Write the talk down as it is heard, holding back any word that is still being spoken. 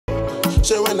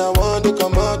So when I want to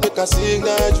come out, make I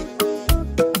signal you.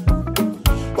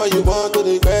 Why you want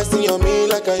to question on me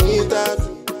like I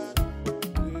interview?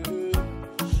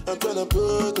 I'm tryna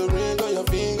put a ring on your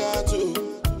finger too.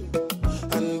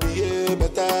 And be a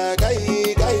better guy,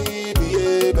 be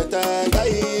a better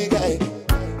guy.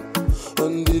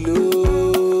 On the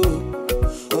low,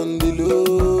 on the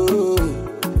low,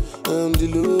 on the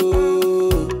low,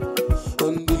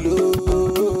 on the low,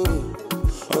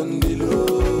 on the low,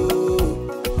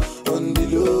 on the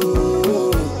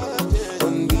low,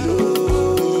 on the low,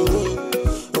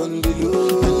 on the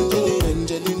low.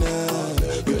 Angelina,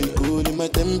 you the cool in my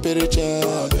temperature.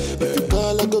 If you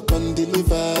call, I go come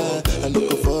deliver. I no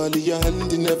go fall in your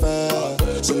hand never.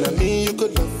 So now me you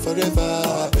could love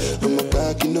forever. I'm a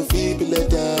cocky no feeble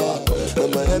letter.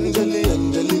 I'm a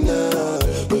Angelina.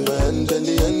 I'm a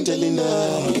Angelina.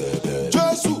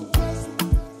 Jesus.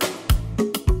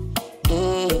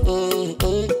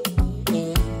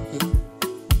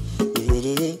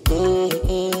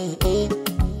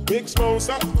 Big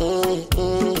sponsor.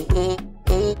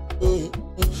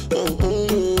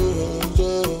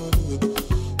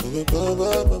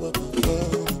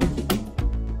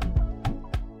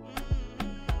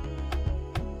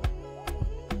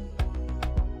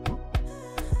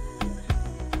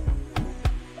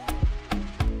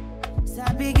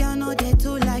 Sabi girl no they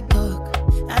too like talk.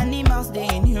 Animals they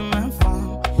in human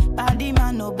form. Body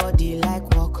man nobody like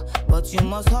walk, but you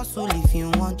must hustle if you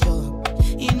want job.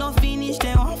 You no finish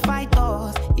they won't fight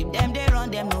us. If them they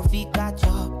run them no fit catch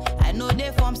up. I know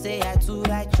they form say I too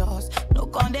righteous. No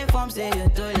con they form say you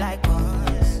too like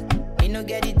us. Me no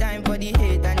get the time for the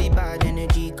hate and the bad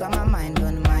energy. Got my mind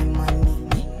on my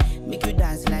money. Make you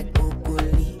dance like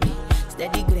broccoli.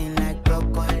 Steady green like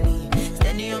broccoli.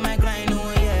 Steady on my grind,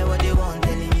 oh yeah, what they want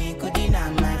telling me. Could deny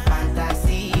my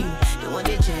fantasy. They want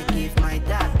to check if my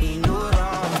tap be no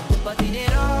wrong. But it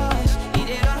rush,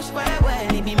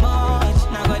 well, it be much.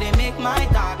 Now gotta make my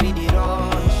tap be the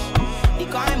rush. The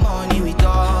kind money we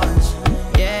touch,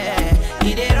 yeah.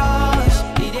 It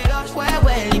rush,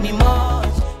 well, it be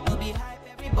much. No be hype,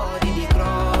 everybody they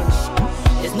crush.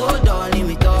 There's no darling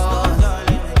with us.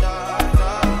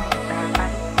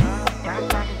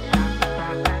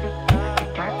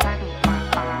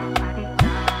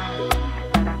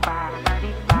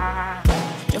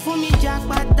 You fool me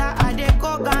jackpata, I dey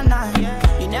go Ghana.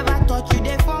 You never thought you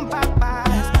dey from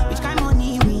papas. Which kind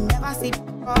money we never see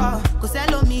before. Cause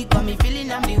hello me, got me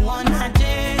feeling I'm the one.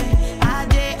 Ajay.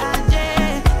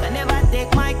 Can never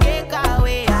take my cake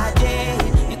away, Ajay.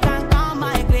 You can't count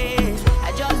my grace.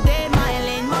 I just did my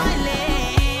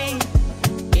lane.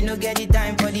 You no get the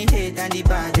time for the hate and the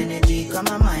bad energy. Got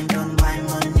my mind on my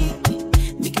money.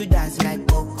 Make you dance like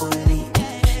broccoli.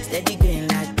 Steady green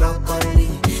like broccoli.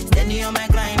 Steady on my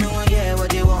grind, oh yeah, what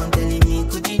they want telling me.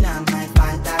 Could deny my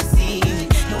fantasy.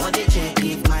 No one they check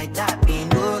if my tap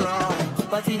ain't no wrong.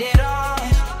 But it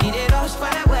rush,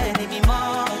 well, it be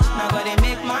much. Now gotta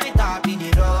make my tap in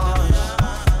the rush.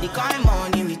 The kind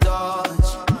money we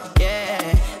touch, yeah.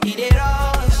 It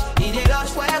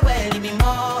rush, well, it be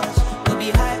much. No be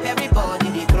hype, everybody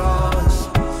they crush.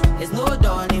 There's no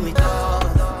darling with us.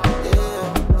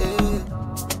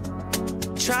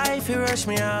 Try if you rush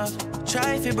me off,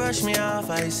 try if you brush me off,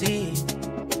 I see.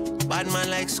 Bad man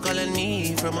likes calling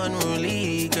me from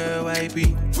unruly, girl, why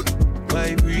be?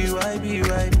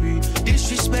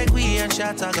 Disrespect we and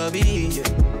shot a go be.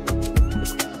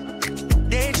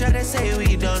 They try to say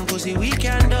we done, pussy we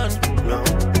can done.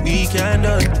 We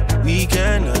cannot done. We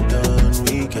cannot done.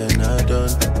 We cannot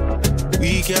done.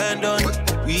 We cannot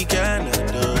done. We cannot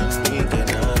done.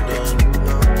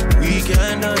 We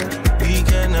cannot done. We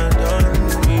cannot done.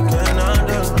 We cannot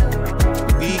done.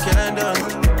 We can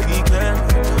done.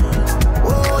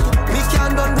 Oh, we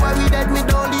can done, boy, we dead, me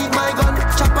don't leave my gun.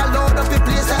 Chop a load up a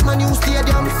place like my new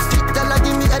stadium. Stick tell her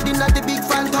give me heading at the big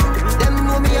phantom. Them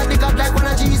know me at the God like one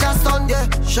of Jesus' son, yeah.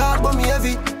 Sharp but me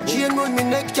heavy. Chain round me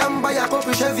neck, can buy a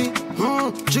couple Chevy.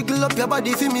 Jiggle up your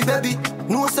body for me, baby.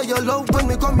 No say your love when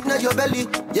me come in your belly,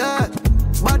 yeah.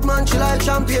 Bad man, chill like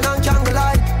champion and can't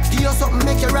lie. Give you something,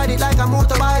 make you ride it like a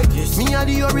motorbike. Yes. Me are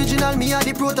the original, me are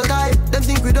the prototype. Them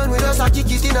think we done with us, I kick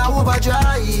it in a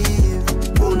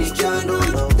overdrive. Only can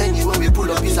done. Anyway we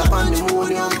pull up is a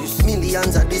pandemonium.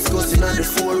 Millions are discussing on the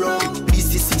forum.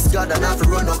 This is God and I have to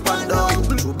run up and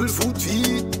down. Trouble foot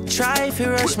feet. Try if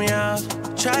you rush me off,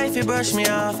 try if you brush me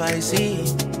off, I see.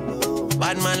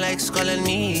 Bad man likes calling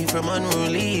me from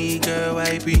unruly, girl,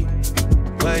 why be?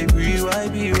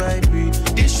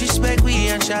 Disrespect we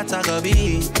and shot a go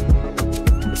be.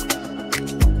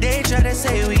 They try to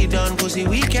say we done, pussy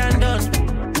we can done.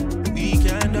 We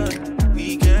can done.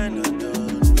 We cannot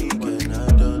done. We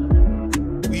cannot done.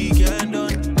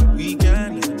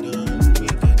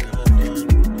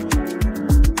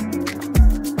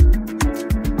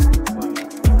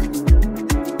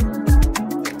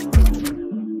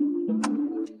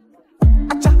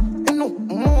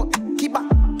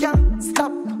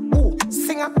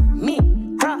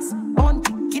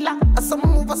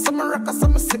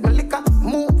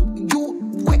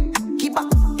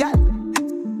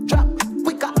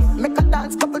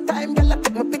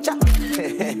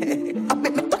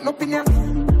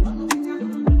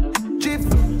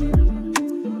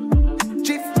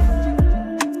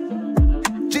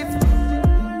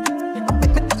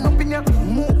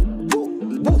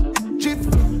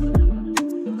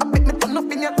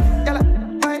 bring ya, yalla,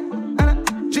 wine, and a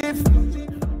drift.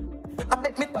 I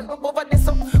bet me turn up over this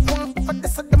up, one for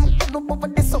this up, them turn up over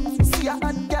this up. See a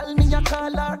hot girl, me a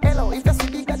call her hello. If you see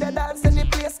the girl that dance in the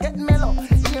place get mellow,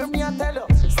 hear me and tell her.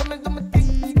 So me do me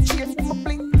thing, change my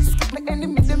bling. Skip me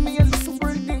enemy, them me a listen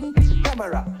word thing.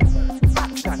 Camera,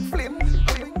 action, flame.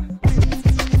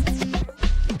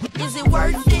 Is it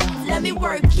worth it? Let me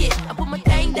work it. I put my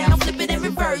thing down, flip it and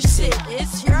reverse it.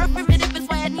 It's your primitive is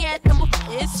why I need them.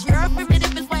 It's your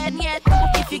primitive is why I need them.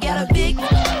 If you got a big,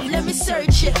 let me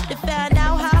search it to find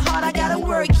out how hard I gotta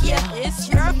work. Yeah, it's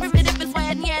your primitive is why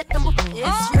I need them.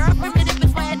 It's your primitive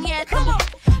is why I need them.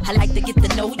 I like to get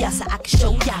to know ya so I can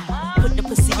show ya. Put the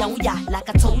pussy on ya like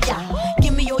I told ya.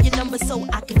 Give me all your numbers so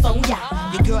I can phone ya.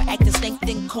 Your girl acting stink,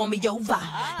 then call me over.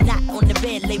 Not on the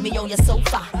bed, lay me on your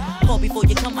sofa. Call before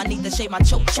you come, I need to shave my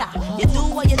chocha. You do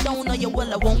or you don't, or you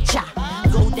will, I won't cha.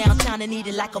 Go downtown and eat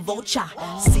it like a vulture.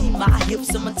 See my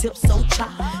hips and my tips so cha.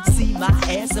 See my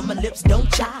ass and my lips don't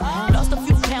cha. Lost a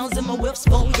few pounds in my whips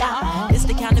for ya. It's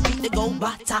the kind of beat that go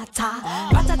ba-ta-ta.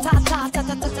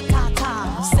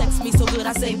 Ba-ta-ta-ta-ta-ta-ta-ta-ta. Sex me so good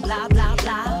I say blah blah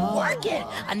blah. Work it,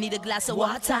 I need a glass of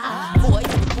water. Boy,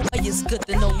 it's good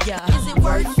to know ya. Is it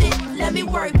worth it? Let me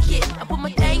work it. I put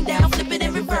my thing down, flip it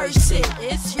and reverse it.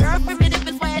 It's your primitive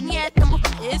is why I need them.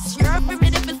 It's your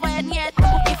primitive is why I need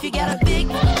them. If you got a big,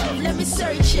 let me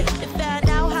search it to find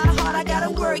out how hard I gotta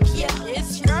work. Yeah,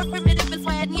 it's your primitive is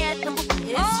why I need them.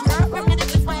 It's your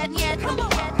primitive is why I need them.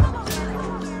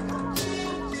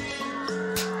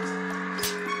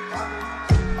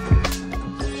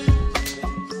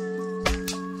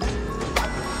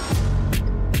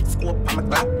 Scope on my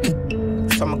clap,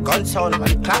 so my gun sound on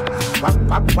the clap. Wap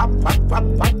wap wap wap wap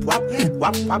wap wap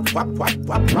wap wap wap wap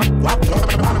wap wap wap.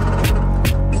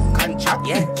 Contract,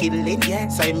 yeah, kill it, yeah.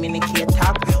 So I mean it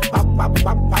top. Wap wap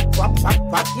wap wap wap wap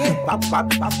wap, yeah. Wap wap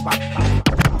wap wap wap.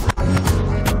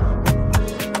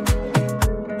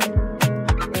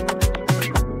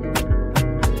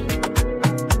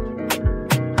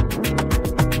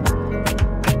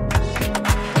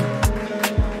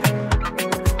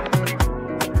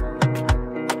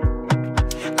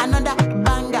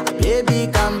 Baby,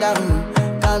 calm down,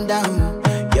 calm down.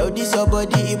 Yo, this your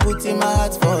body, it puts in my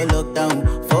heart for lockdown,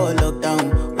 oh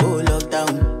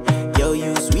lockdown. Yo,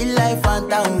 you sweet life,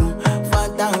 phantom,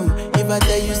 phantom. If I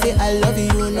tell you say I love you,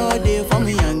 you know they for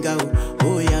me, young girl,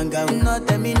 oh young girl. No,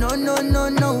 tell me no, no, no,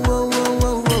 no, oh, oh,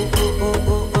 oh, oh, oh,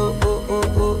 oh, oh, oh,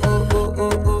 oh, oh, oh, oh,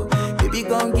 oh, oh. Baby,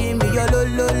 gon' give me your lo,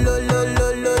 lo, lo, lo,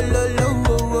 lo, lo, lo, lo,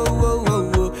 oh, oh, oh,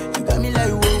 oh, oh. You got me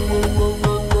like whoa, whoa, whoa,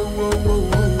 whoa, whoa, whoa,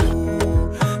 whoa,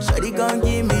 whoa. Shawty gon'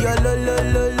 give me your lo, lo,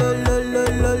 lo, lo, lo, lo,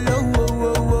 lo, lo, oh,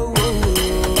 oh, oh,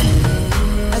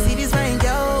 oh. I see this fine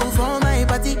girl from my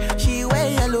party, she wear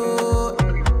yellow.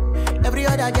 Every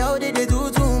other girl they do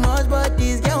too much, but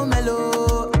this girl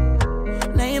mellow.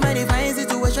 Now in my divine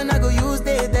situation, I go use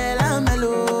they tell I'm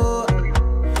mellow.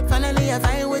 Finally I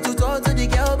find way to talk to the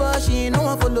girl, but she ain't no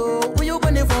one follow. Who you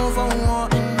gonna phone for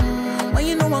one? When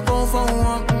you know I go for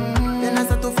one, then I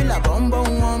start to feel a bum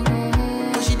bum one.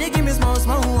 But she dey give me small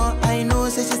small one. I know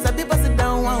say she sabi pass it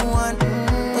down one one.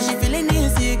 But she feeling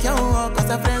insecure, cause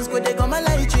her friends go they go my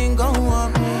light ring go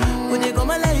on. Go they go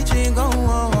my light ring go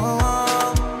on.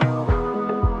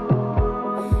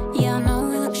 Yeah, I know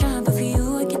we look shy, but for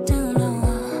you I get down low.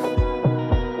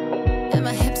 And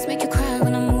my hips make you cry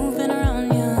when I'm moving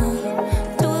around you.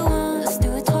 Do it once,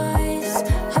 do it twice.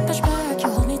 I push back, you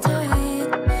hold me tight.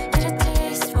 Get a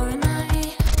taste for a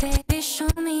night. Baby, show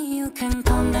me you can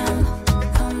calm down,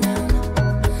 calm down.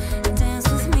 Dance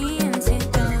with me and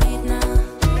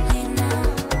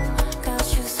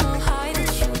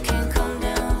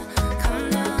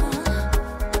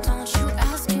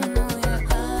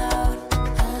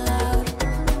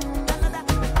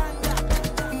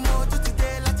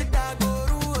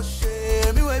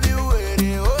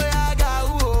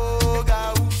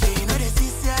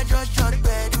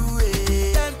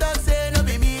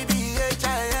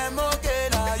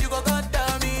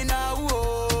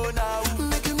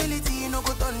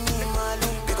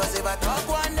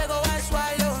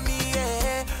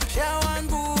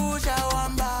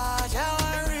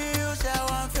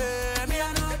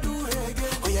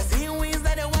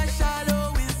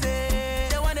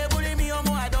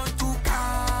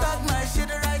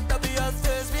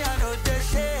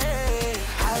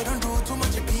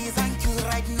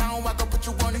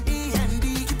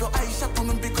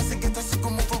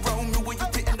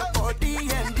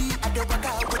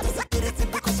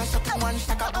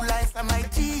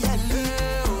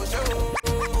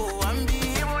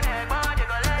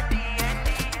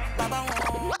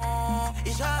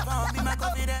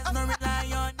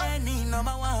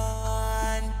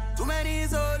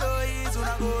soloist, when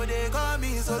I go, they call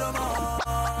me Solomon.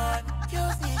 You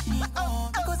say she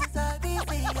gone, because it's a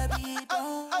busy, a beat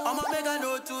down. I'ma make a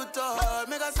no too tall,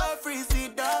 make a so free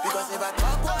sit down. Because if I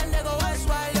talk one, they go and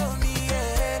swallow me,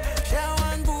 yeah. Share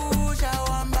one boo, share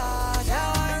one bar,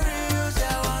 share one real,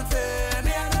 share one fair.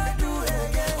 Me, I don't do it,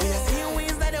 yeah. Oh, you see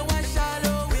wins that they want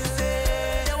shallow, we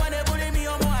say. They want to bully me,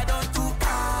 oh, I don't do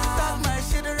talk my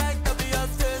shit right up your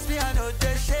face, me, I know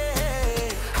the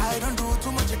shit. I don't do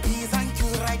too much of peace and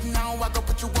Q's right now. I go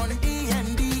put you on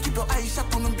D&D. Keep your eyes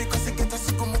shut on them because it gets a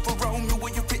sick move around you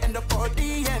when you fit in the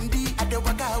body D&D. I don't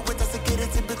work out with the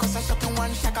security because I shot in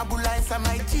one shakabula inside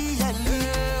my GLE.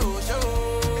 Oh,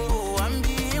 show, I'm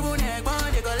the evil neck,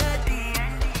 but they go let D&D.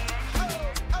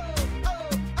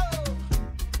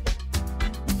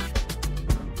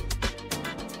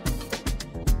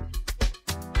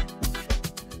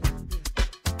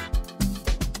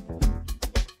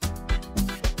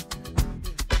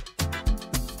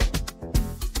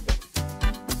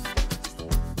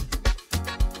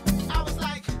 I was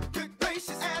like, good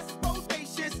gracious, ass is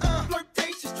bodacious,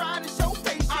 flirtatious, trying to show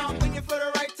patience. I'm waiting for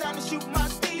the right time to shoot my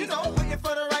steez, you know, waiting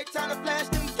for the right time to flash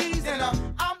them keys, and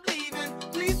I'm leaving,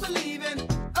 please believe in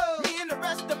me and the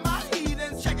rest of my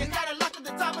heathens. Checking out a lock at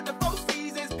the top of the Four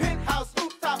Seasons, penthouse,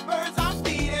 rooftop, birds I'm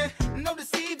feeding. No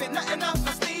deceiving, nothing up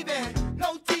my sleeving,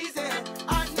 no teasing.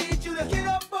 I need you to get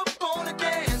up on the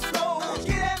dance floor,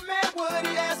 get that man what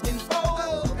he asking for,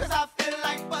 cause I feel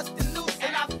like busting loose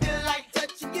and I feel like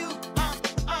touching you,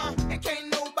 and can't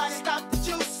nobody stop the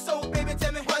juice. So baby,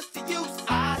 tell me what's the use?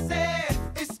 I said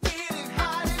it's getting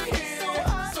hot in here,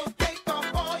 so take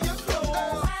off all your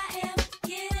clothes. I am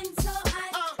getting so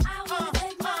hot, I wanna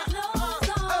take my clothes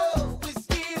off. Oh, it's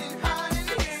getting hot in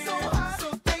here, so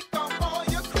take off all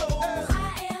your clothes. I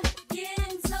am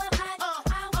getting so hot,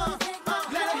 I wanna take my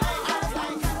Let it clothes hang off.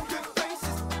 like good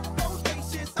gracious,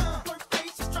 bodacious,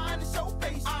 flirtatious, trying to show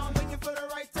patience. I'm waiting for the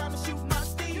right time to shoot my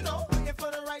steez, you know, waiting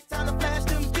for the right time to flash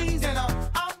them keys, and I'm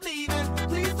leaving,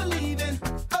 please believe in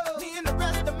me and the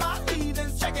rest of my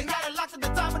heathens. Checking out a lock at the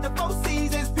top of the Four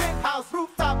Seasons, penthouse,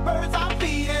 rooftop, birds I'm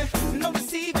feeding. No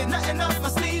deceiving, nothing up my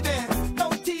sleeving, no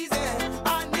teasing.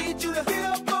 I need you to get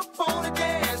up on the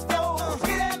dance floor,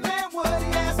 get that man what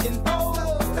he asking for,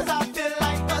 cause I feel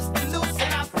like busting loose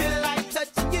and I feel like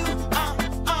touching you,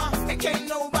 and can't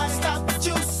nobody stop the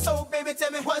juice. So baby,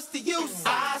 tell me what's the use?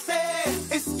 I said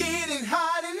it's getting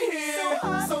hot in here,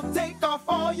 so take off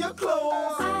all your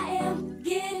clothes. I am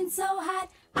getting so hot,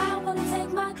 I wanna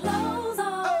take my clothes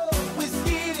off. Oh, it's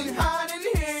getting hot in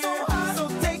here, so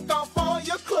take off all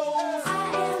your clothes. I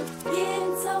am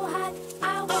getting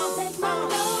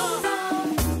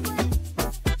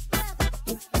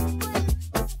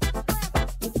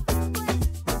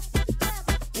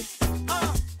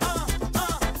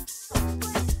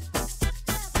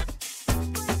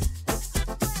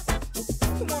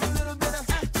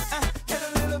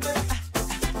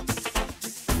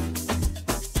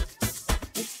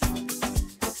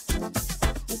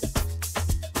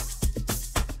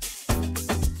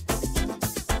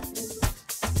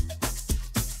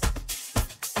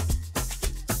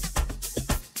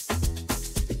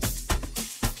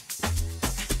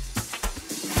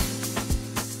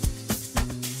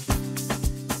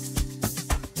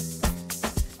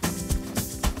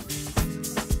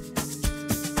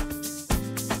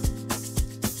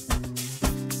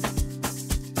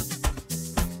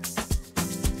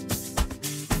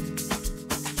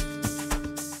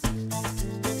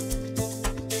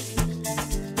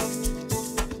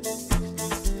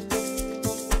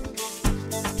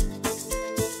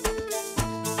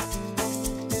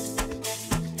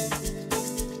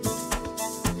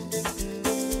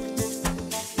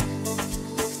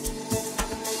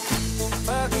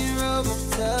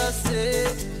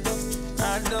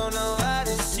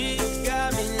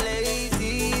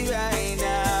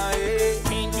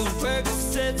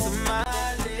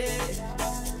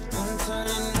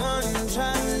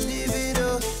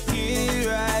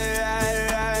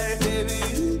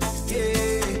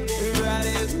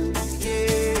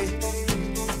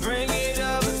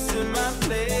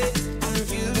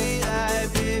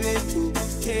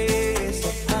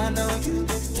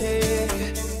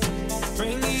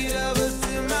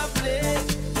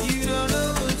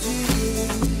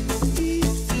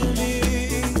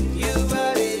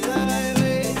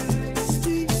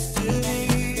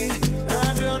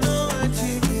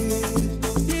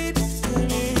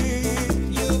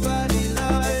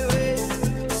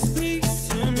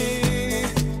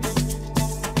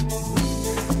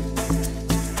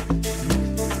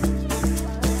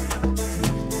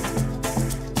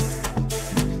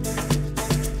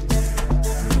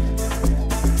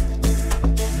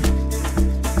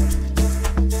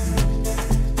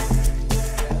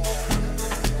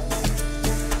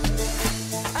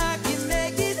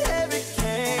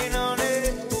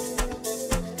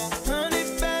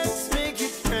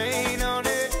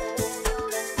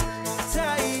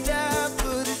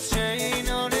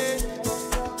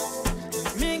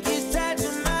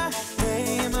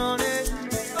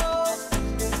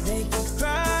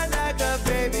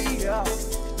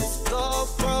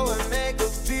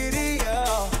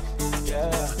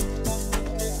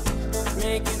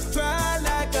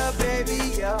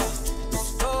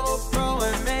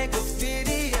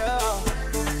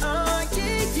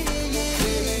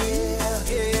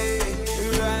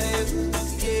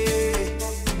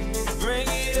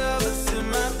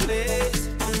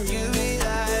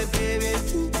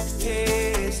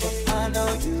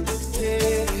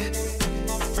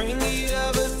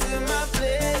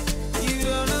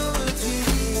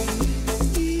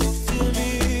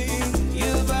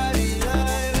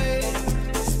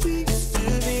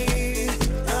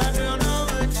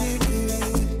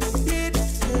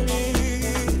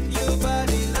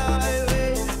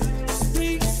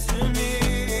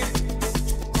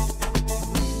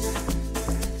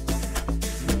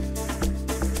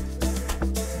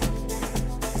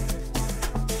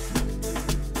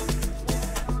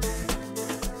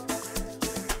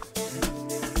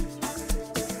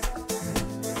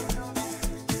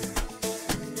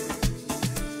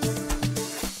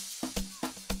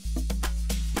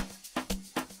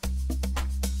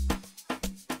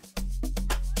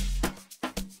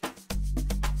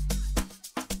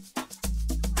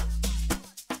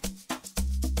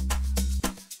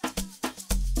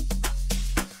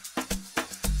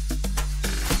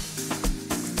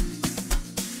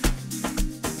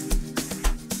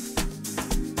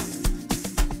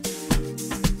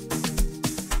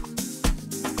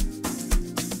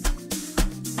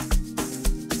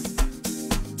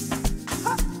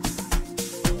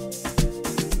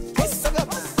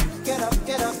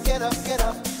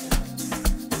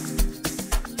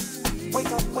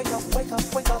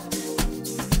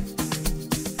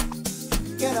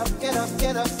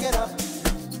get up.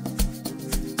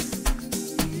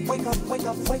 Wake up, wake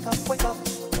up, wake up, wake up.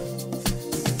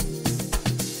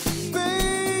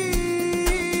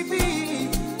 Baby,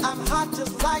 I'm hot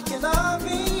just like an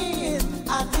oven.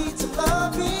 I need some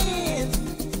loving.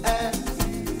 And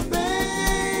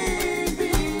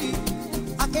baby,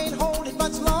 I can't hold it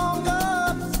much longer.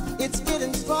 It's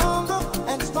getting stronger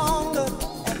and stronger.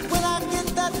 And when I get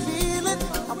that feeling,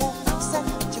 I want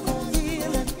sexual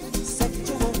healing,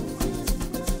 sexual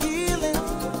healing.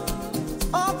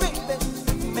 Oh baby,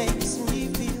 makes me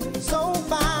feel so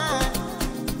fine.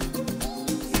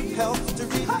 Helps to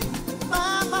relieve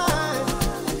my mind.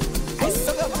 Hey,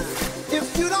 so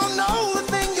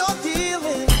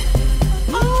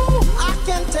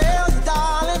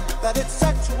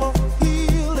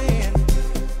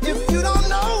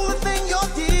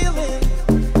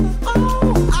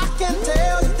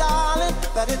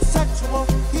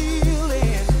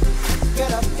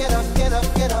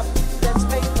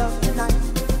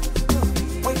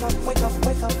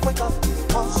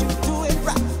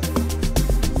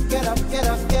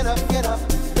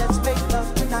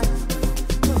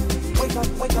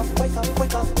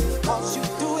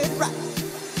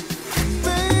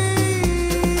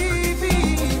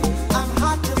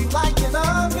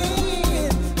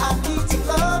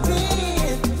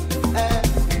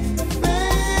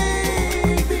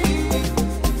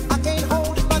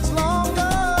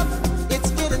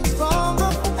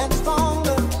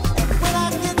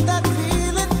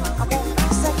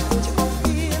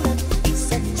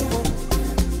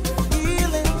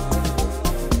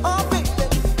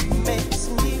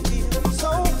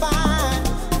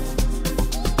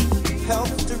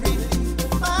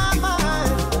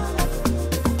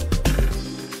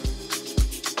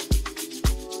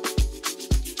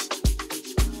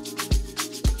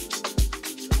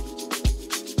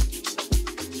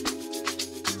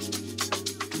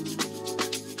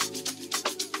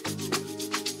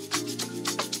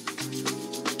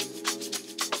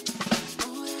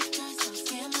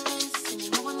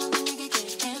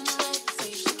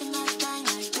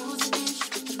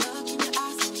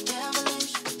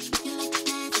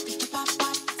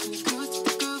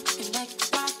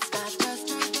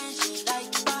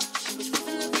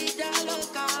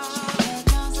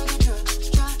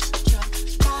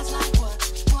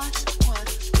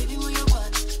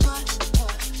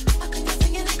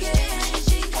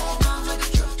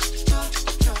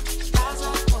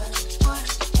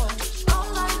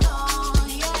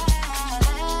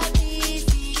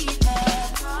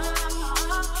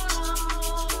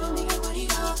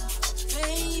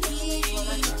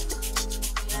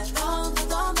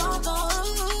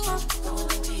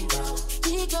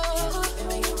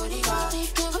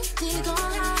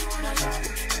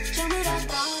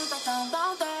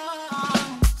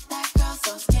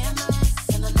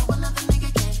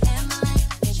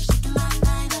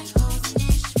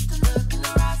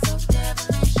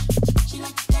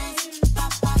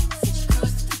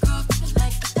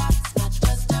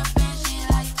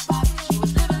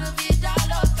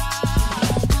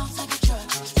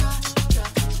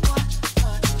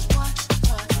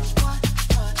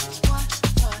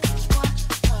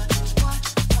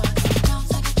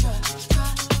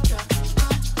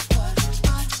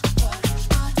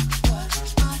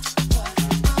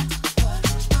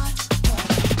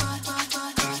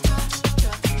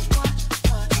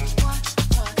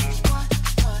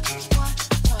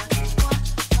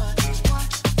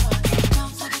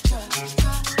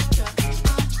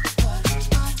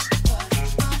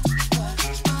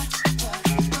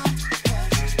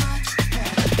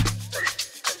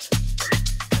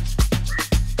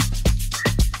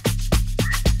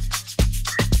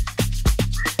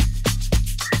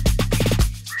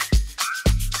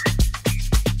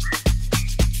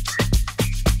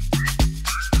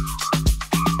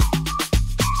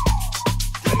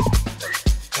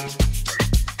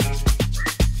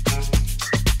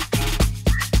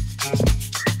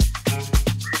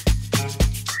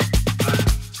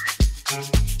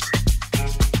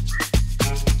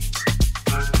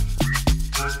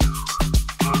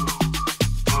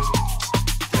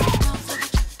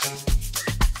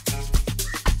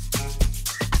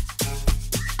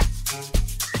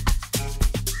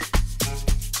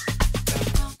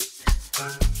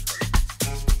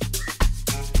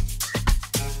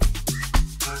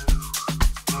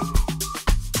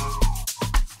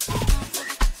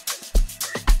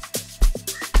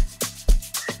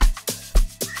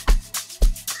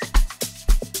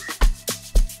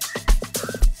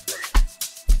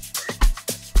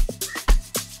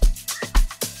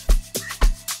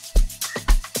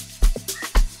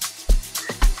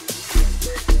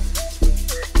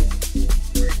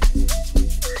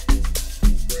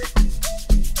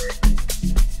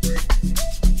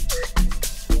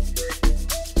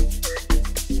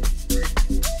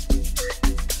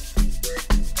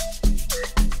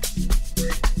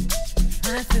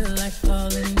like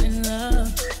falling in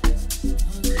love.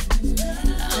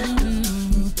 I'm in the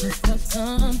mood to fuck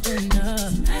something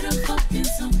up.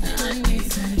 I need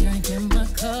some drink in my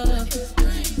cup.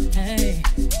 Hey,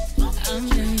 I'm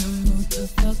in the mood to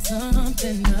fuck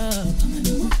something up.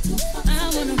 I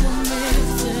wanna go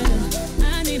missing.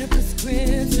 I need a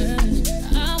prescription.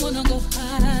 I wanna go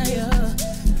higher.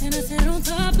 Can I sit on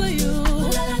top of you?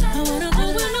 I wanna go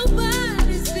where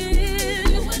nobody's been.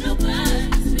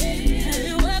 Have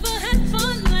you ever had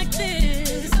fun like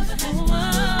this?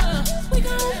 Oh, we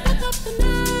gon' fuck up the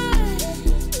night.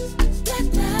 Black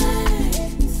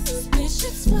lights,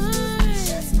 spaceships fly.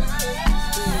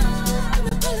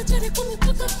 Unapologetic when we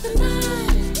fuck up the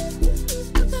night.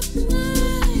 Fuck up the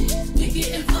night. We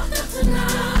getting fucked up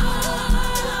tonight.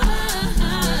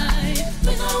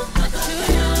 We gon' fuck up the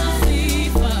night.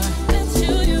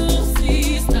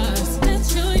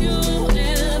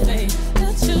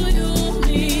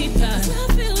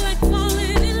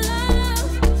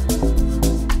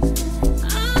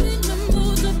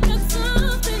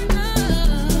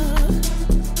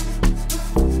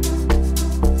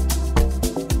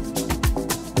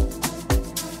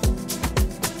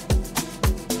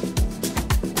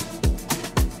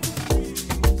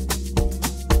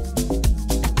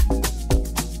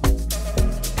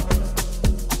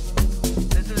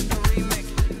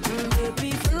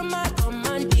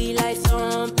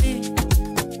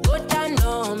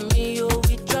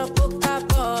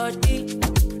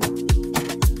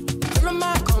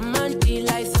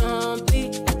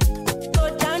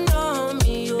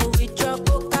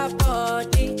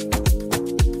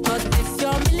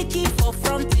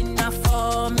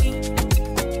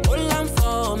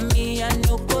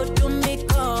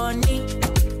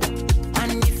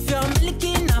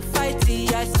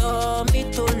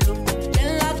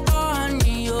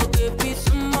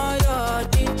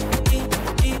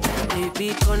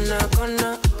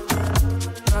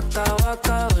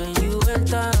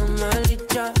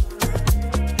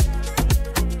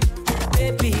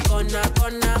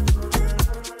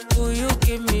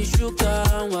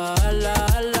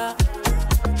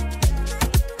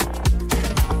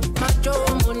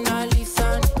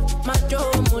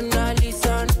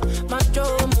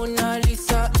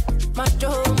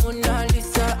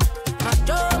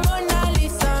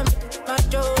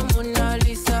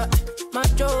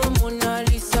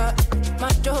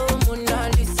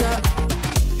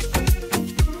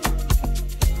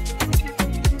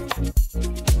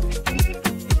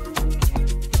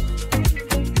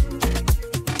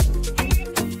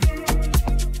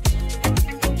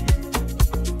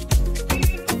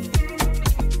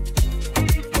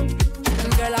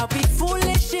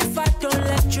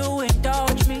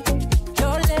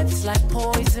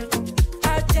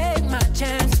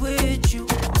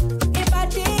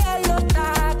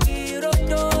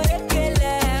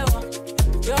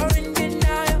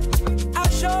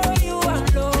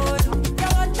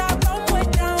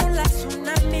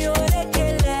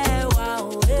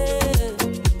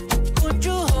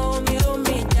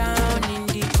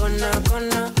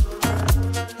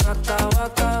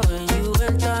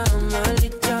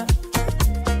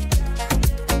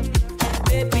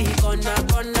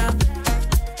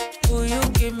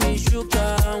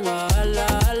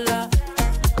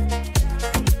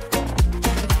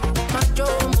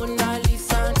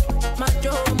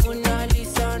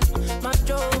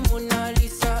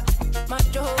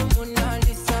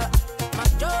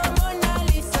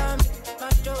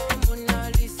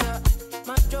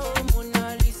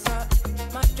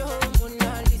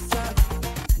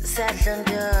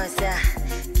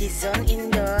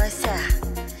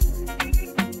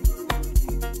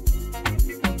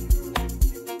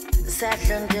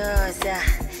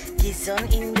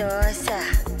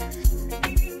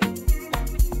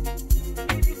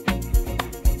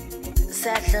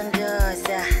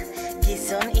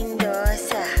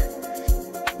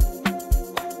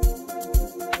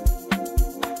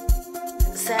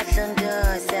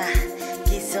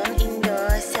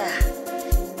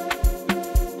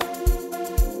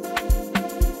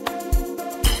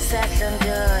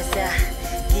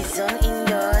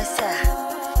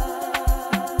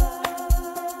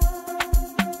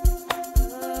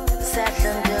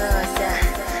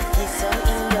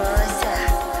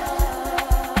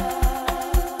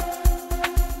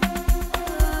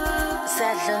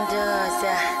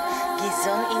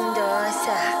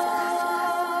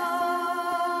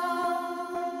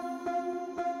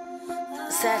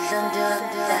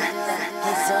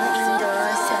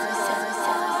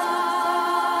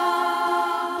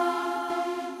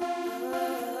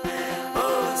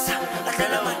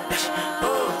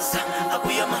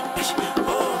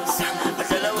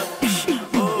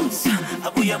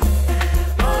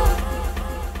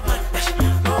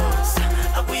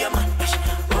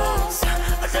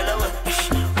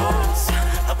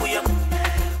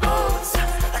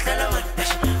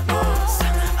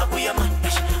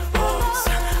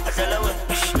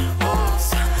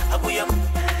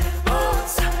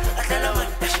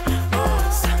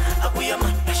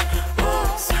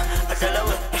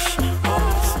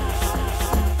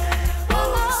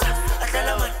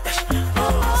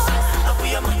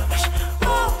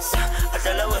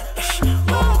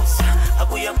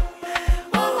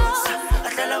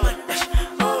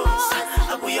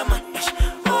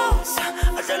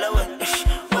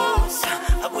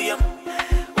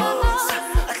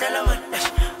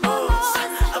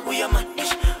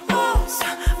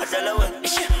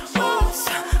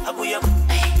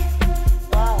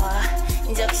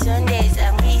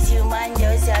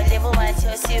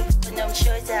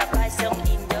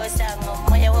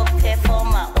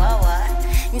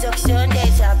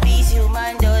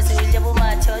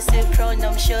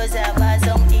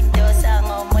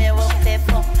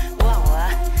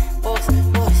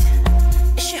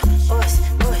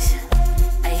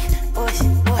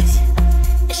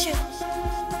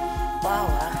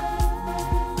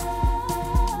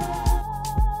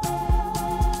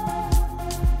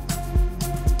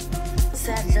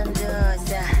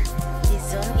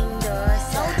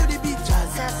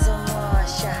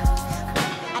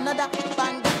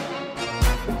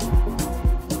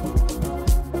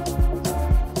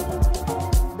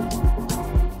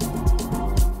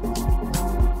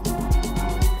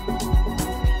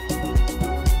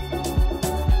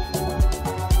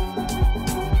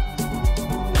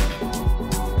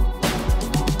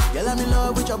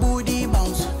 love with your booty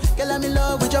bounce. Girl, I'm in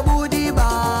love with your booty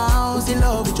bounce. In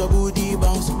love with your booty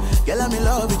bounce. Girl, I'm in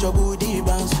love with your booty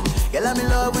bounce. Girl, I'm in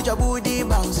love with your booty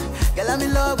bounce. Girl, I'm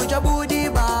in love with your booty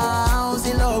bounce.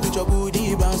 In love with your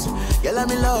booty bounce. Girl,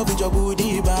 I'm in love with your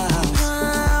booty bounce.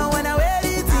 When I wear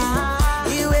it,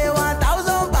 you weigh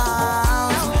 1,000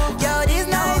 pounds. Girl, this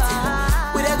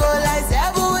night we dey go like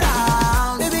 7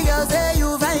 rounds. Baby girl, say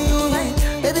you fine.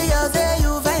 Baby girl, say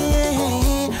you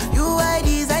fine. You are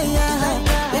desire.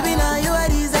 Baby, now you are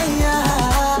desire.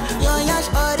 You're yash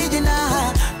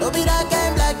original. Don't be that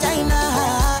kind black China.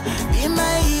 Be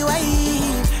my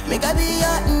wife. Make I be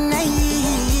your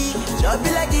night. Shop be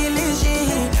like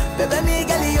illusion. Baby, me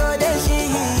girl, you're the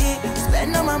shit.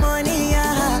 Spend all my money,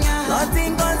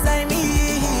 nothing concern me.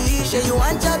 Say you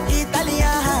want chop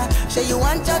Italian. Say you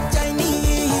want chop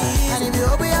Chinese. And if you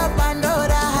open up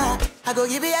Pandora, I go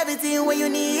give you everything what you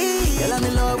need. Girl, I'm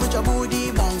in love with your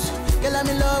booty bounce. Girl, I'm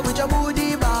in love with your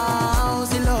booty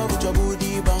bounce. In love with your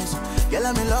booty bounce. Girl,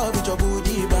 I'm in love with your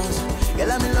booty bounce.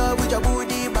 Girl, I'm in love with your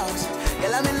booty bounce.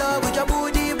 Girl, I'm in love with your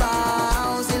booty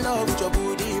bounce. In love with your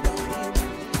booty bounce.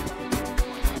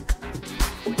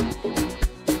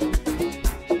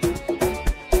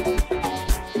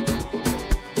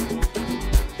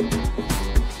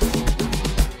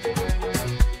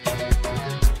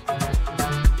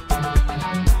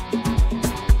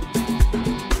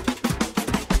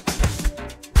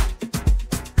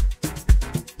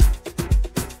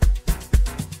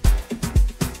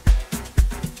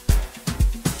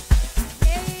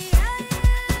 Yeah, yeah,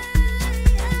 yeah.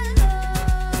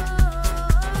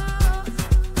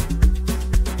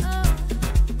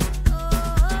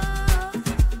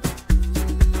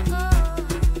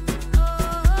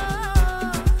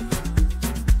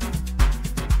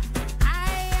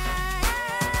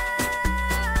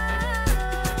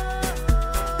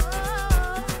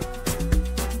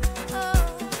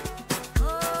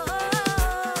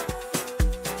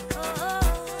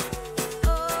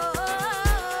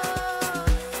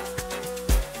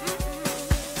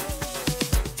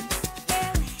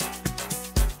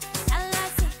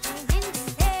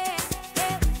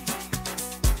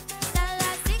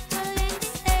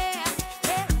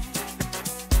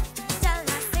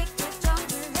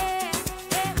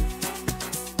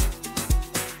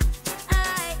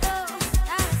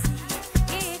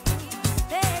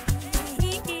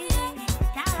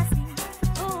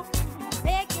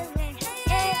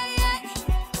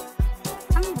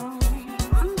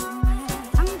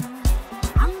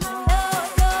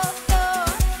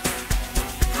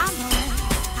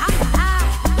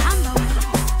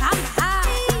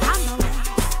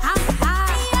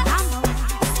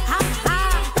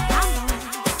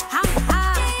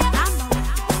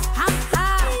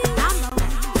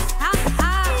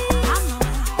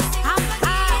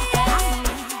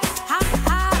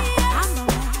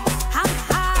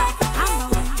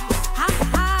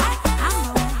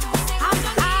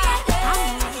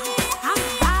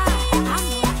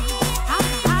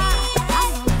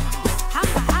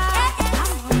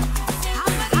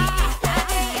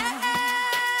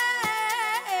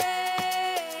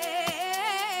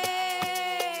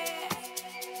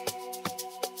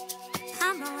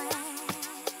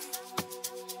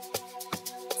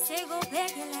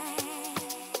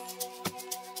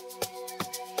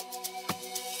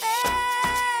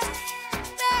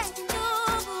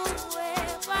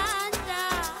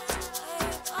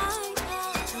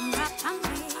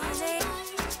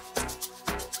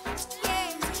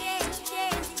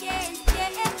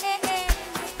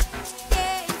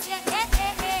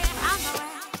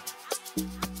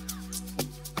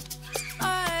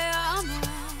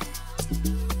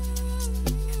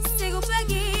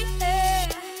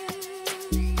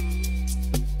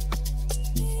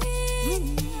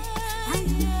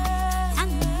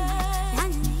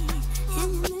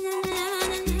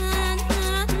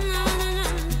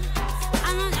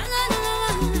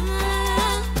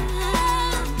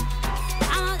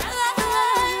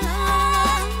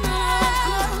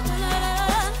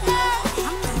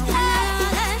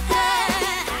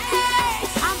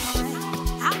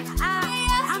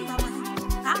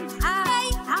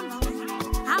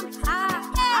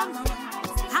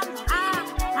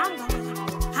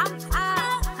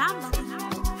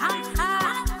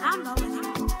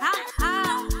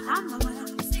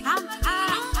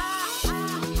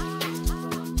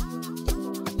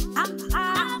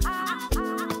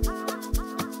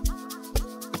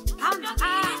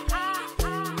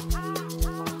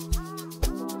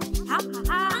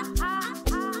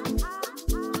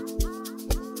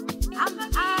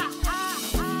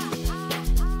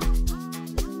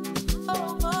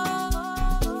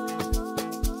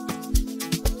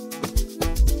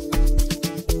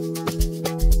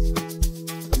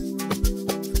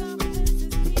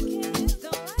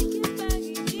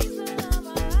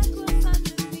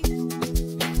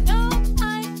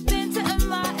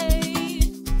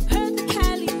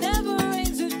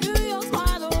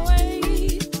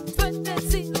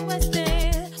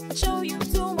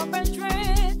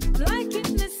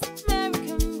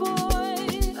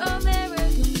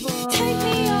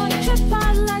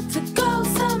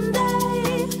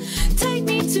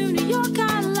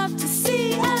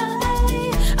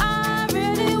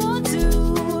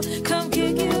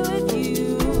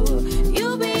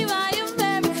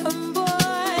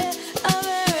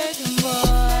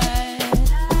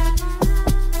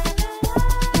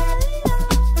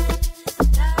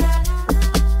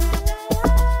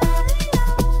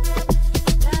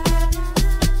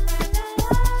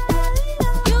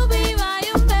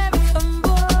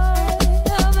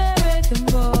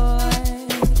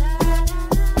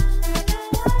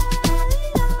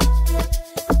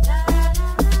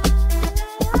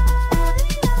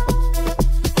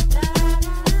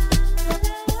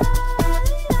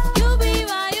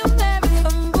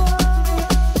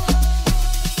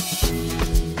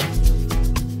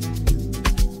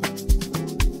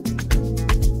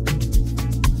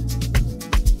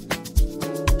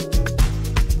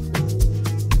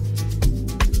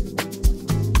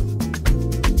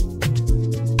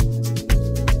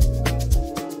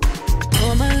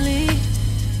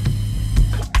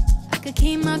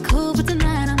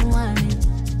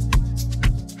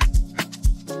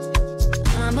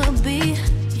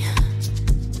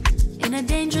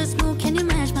 dangerous move, can you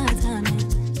match my timing?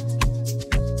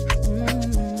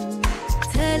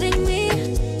 Telling me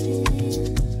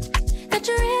that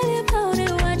you really about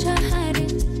it, what you're hiding.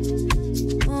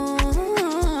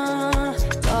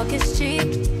 Talk is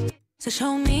cheap, so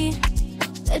show me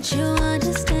that you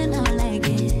understand how I like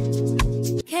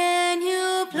it. Can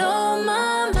you blow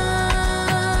my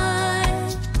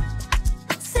mind?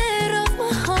 Set off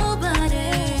my whole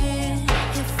body.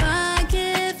 If I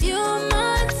give you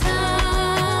my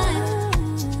time,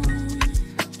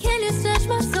 can you snatch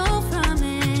my soul from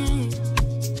it?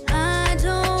 I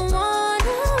don't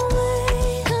wanna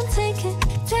wait. Come take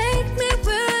me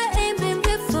where I ain't been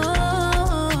before.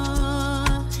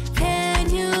 Can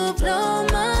you blow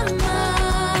my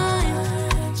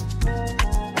mind?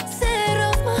 Set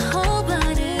off my whole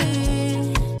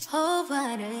body, whole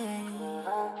body.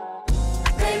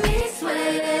 Make me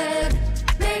sweat,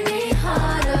 make me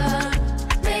harder,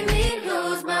 make me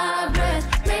lose my breath,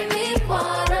 make me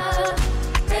water,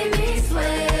 make me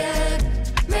sweat,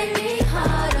 make me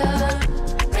harder,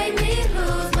 make me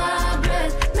lose my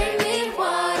breath, make me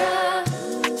water.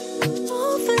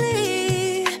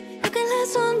 Hopefully, you can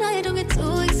last all night, don't get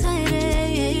too excited.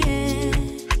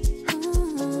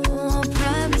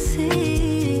 Privacy,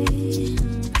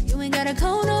 you ain't gotta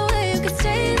go nowhere, you can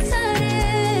stay inside it.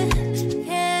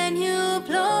 Can you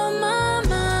blow my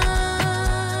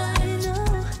mind?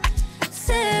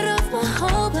 Set off my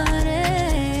whole body.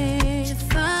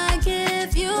 If I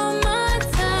give you my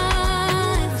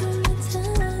time,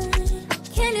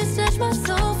 can you snatch my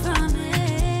soul from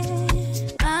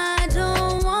it? I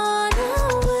don't wanna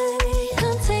wait.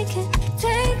 Come take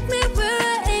me where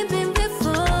I ain't been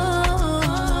before.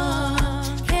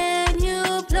 Can you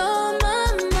blow my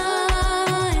mind?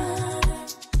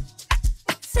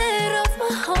 Set off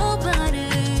my whole body,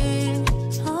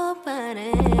 whole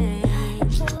body.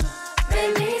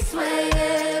 Make me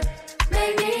sweat,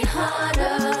 make me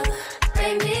harder,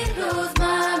 make me lose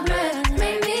my breath,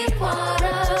 make me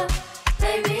water,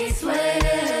 make me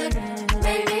sweat,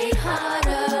 make me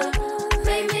harder,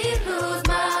 make me lose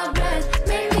my breath,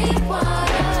 make me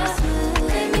water,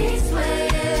 make me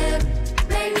sweat,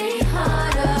 make me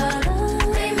harder,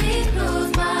 make me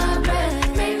lose my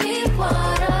breath, make me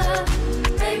water,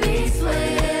 make me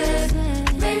sweat,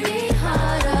 make me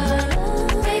harder,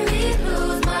 make me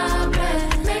lose my breath,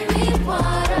 make me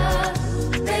water,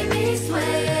 make me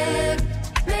sweat,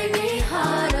 make me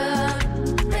harder,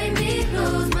 make me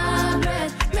lose my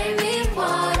breath, make me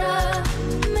water,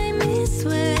 make me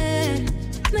sweat,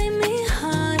 make me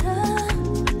harder,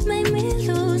 make me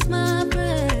lose my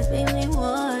breath, make me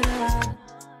water.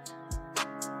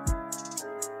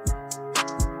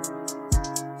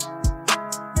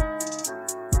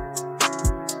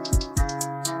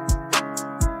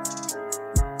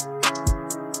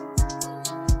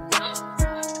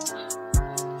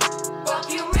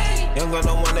 Young girl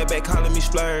don't want that back calling me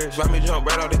splurge. Ride me jump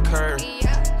right off the curb.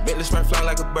 Bentley Smurf fly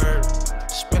like a bird.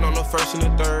 Spin on the first and the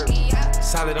third.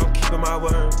 Solid, I'm keeping my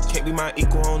word. Can't be my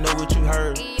equal, I don't know what you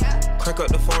heard. Crank up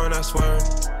the foreign, I swear.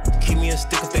 Keep me a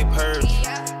stick if they purge.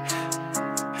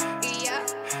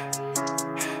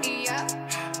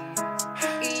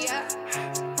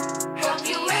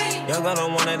 Young girl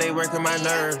don't want that, they working my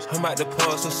nerves. I'm about to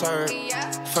pause to serve.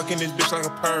 Fucking this bitch like a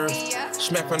perm.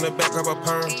 Smack from the back of a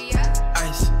perm.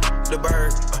 Ice, the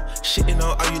bird. Shitting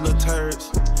on all you little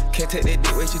turds. Can't take that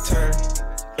dick, wait your turn.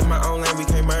 In my own lane, we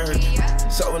can't merge.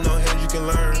 So with no hands, you can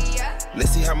learn.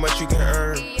 Let's see how much you can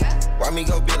earn. Why me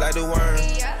go big like the worm?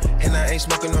 And I ain't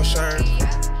smoking no shirt.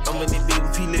 I'm in this big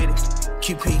with P-Litty.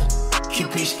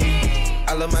 QP shit.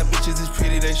 I love my bitches, it's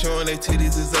pretty. They showing their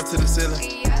titties, it's up to the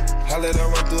ceiling. I let her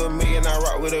run through a million. I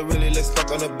rock with her really, let's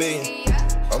fuck on a billion.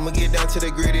 I'ma get down to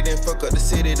the gritty, then fuck up the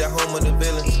city, the home of the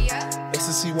villains.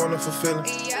 Ecstasy, wonderful feeling.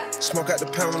 Smoke out the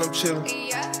pound when I'm chillin'.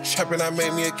 Trappin', I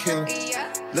made me a killer.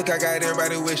 Look, I got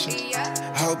everybody wishing.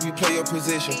 I hope you play your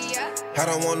position. I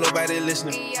don't want nobody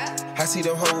listening. I see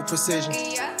them hold with precision.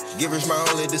 Givers my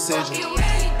only decision.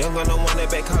 Young girl don't want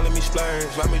that back calling me splurge.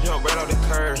 Ride me jump right off the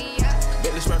curb.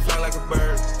 Bentley Smurf fly like a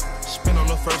bird. Spin on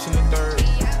the first and the third.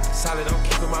 Solid, I'm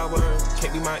keeping my word.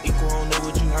 Can't be my equal, I don't know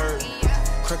what you heard.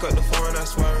 Crank up the foreign, I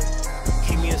swear.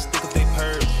 Keep me a stick if they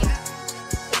purge.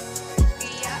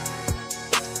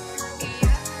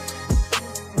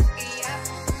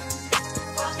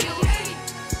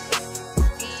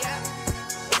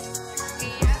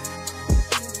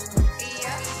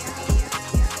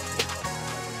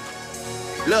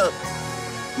 Look,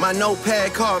 my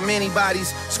notepad called many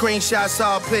bodies. Screenshots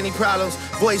saw plenty problems.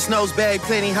 Voice notes bagged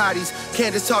plenty hotties.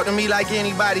 Can't just talk to me like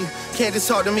anybody. Can't just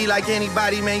talk to me like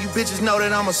anybody. Man, you bitches know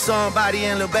that I'm a somebody.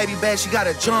 And little baby bad, she got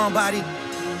a John body.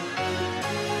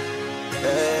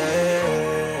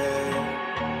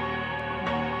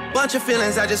 bunch of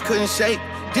feelings I just couldn't shake.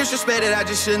 Disrespect that I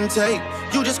just shouldn't take.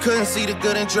 You just couldn't see the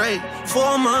good in Drake.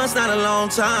 4 months, not a long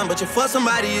time, but you for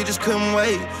somebody you just couldn't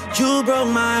wait. You broke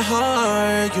my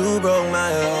heart, you broke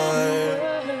my heart.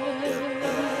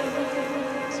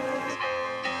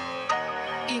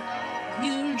 If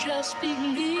you just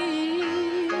believe.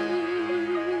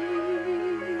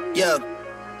 Yeah.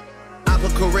 I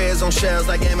put careers on shelves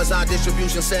like Amazon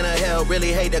distribution center. Hell,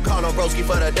 really hate to call on broski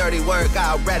for the dirty work.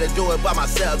 I'd rather do it by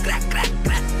myself. Clack, clack,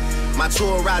 clack. My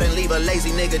tour route and leave a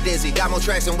lazy nigga dizzy. Got more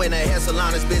tracks than when the hair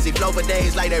salon is busy. Flow for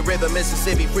days like that river,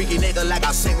 Mississippi. Freaky nigga like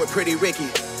I sing with Pretty Ricky.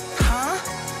 Huh?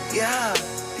 Yeah,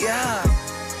 yeah.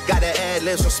 Got the ad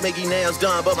libs from Smiggy nails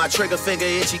done, but my trigger finger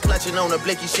itchy. Clutching on the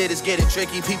blicky shit is getting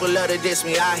tricky. People love to diss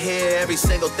me. I hear every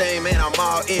single thing, man. I'm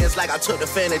all ears like I took the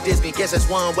fan of Disney. Guess that's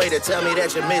one way to tell me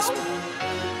that you miss me.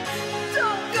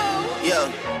 Don't go.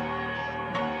 Yeah.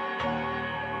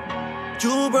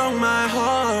 You broke my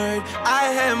heart. I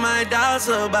had my doubts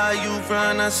about you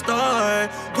from the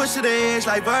start. Push to the edge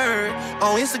like Bird.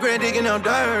 On Instagram digging up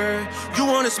dirt. You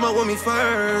wanna smoke with me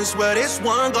first. Well, this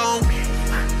one gon',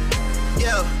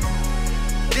 yeah,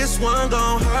 this one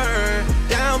gon' hurt.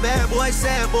 Down bad boys,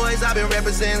 sad boys, I've been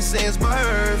representing since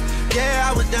birth. Yeah,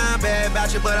 I was down bad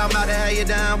about you, but I'm about to have you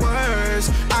down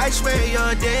worse. I swear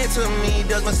you're dead to me.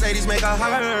 Does Mercedes make her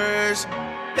hers?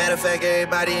 Matter of fact,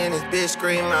 everybody in this bitch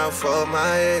scream out for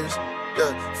my ex.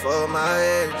 Yeah, for my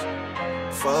ex.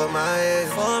 For my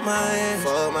ex. For my ex.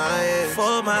 For my ex.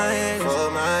 For my ex. For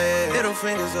my ex. Middle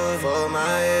fingers up. For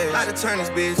my ex. Like to turn this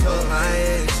bitch for my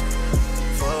ex.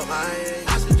 For my ex.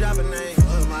 I should drop a name.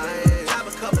 For my ex. Drop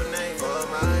a couple names. For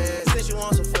my ex. Since you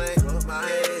want some flame. For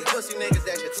my ex. Pussy niggas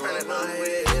that you turning on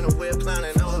with. In a whip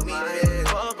clowning on me.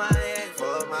 For my ex.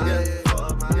 For my ex.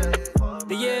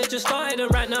 The year just started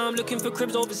and right now I'm looking for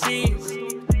cribs overseas.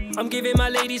 I'm giving my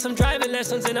lady some driving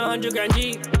lessons in a 100 grand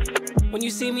Jeep. When you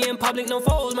see me in public, no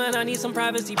photos, man, I need some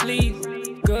privacy, please.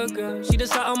 Good girl, she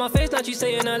just sat on my face, now she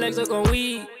saying her legs are gone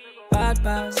weak. Bad,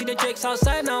 bad, see the Jakes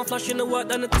outside now, I'm flushing the water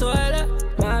down the toilet.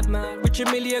 Mad, mad, rich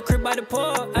and Millie a crib by the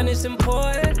port, and it's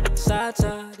important. Sad,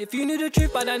 sad, if you knew the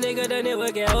truth about that nigga, then it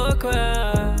would get awkward.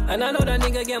 And I know that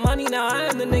nigga get money now, I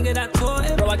am the nigga that taught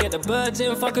him. Bro, I get the birds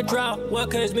in, fuck a drought.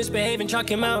 Workers misbehaving,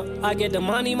 chuck him out. I get the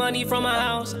money from my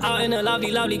house, out in a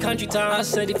lovely, lovely country town. I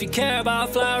said if you care about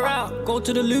a fly route, go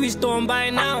to the Louis store and buy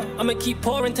it now. I'ma keep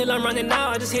pouring till I'm running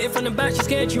out. I just hit it from the back, she's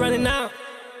scared, she running out.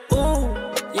 Ooh,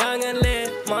 young and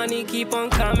lit, money keep on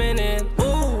coming in.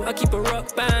 Ooh, I keep a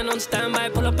rock band on standby,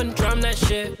 pull up and drum that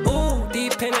shit. Ooh,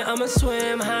 deep in it, I'ma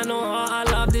swim, hand on heart,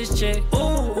 I love this chick. Ooh,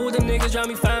 all the niggas around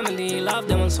me family, love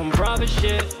them on some brother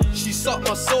shit. She sucked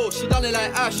my soul, she done it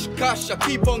like Ash Cash. I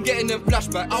keep on getting them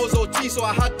flashbacks. I was OT, so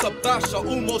I had to bash. I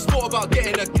almost thought about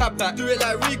getting a cab back. Do it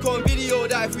like Rico on video,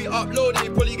 that if we upload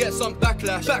it, probably get some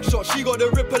backlash. Backshot, she got the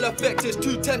ripple effect. It's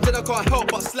too tempting, I can't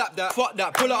help but slap that. Fuck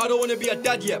that, pull out, I don't wanna be a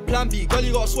dad yet. Plan B, girl,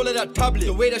 you gotta swallow that tablet.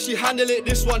 The way that she handle it,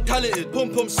 this one talented. Pum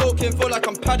pum soaking, feel like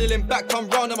I'm paddling. Back come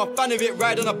round, I'm a fan of it.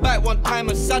 Ride on a bike one time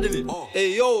and saddle it.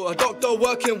 Hey yo, a doctor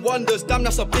working wonders. Damn,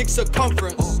 that's a big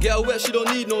circumference. Get her wet, she don't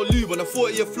need no lube. On a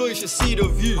 40th floor, you should see the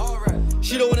view.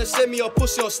 She don't wanna send me a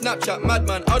pussy on Snapchat,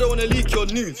 madman. I don't wanna leak your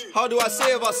news. How do I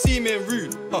say if I seem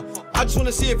rude? I just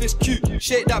wanna see if it's cute.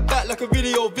 Shake that back like a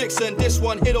video vixen. This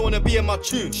one here don't wanna be in my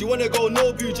tune. She wanna go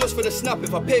no boo just for the snap.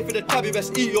 If I pay for the tab, you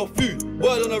best eat your food.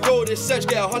 Word on the road, this search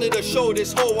get 100 a show.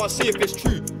 This whole one see if it's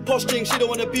true. Posh thing, she don't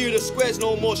wanna be with the squares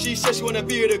no more. She says she wanna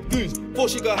be with the goons. Before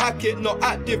she could hack it, not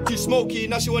active, too smoky.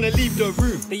 Now she wanna leave the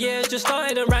room. The year's just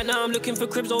started and right now I'm looking for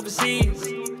cribs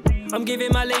overseas. I'm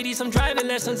giving my lady some driving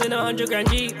lessons in a 100 grand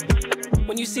Jeep.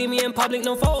 When you see me in public,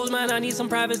 no photos, man, I need some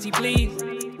privacy, please.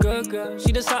 Good girl,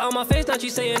 she just sat on my face, now she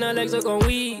saying her legs are gone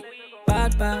weak.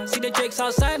 Bad, bad, see the Jakes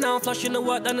outside now, I'm flushing the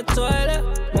water down the toilet.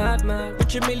 Mad, mad,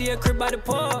 rich and Millie a crib by the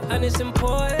port, and it's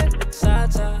important.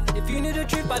 Sad, sad, if you knew the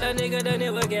truth about that nigga, then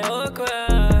it would get awkward.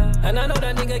 And I know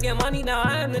that nigga get money now,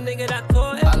 I am the nigga that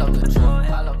taught him. I love the truth.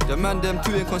 The man them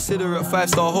too inconsiderate.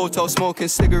 5-star hotel smoking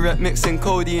cigarette, mixing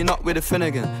codeine up with a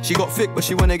Finnegan. She got thick but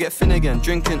she wanna get thin again.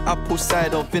 Drinking apple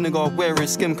cider vinegar, wearing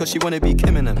skim cause she wanna be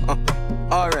Kim in them.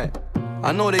 Alright,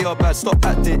 I know they are bad, stop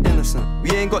acting innocent.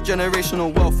 We ain't got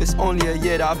generational wealth, it's only a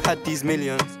year that I've had these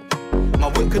millions. My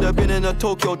whip could have been in a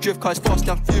Tokyo drift car, it's fast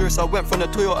and furious. I went from the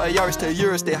Toyota Yaris to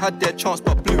Urus, they had their chance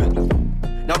but blew it.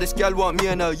 Now this gal want me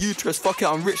and her uterus, fuck it,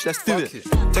 I'm rich, let's do it.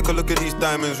 Take a look at these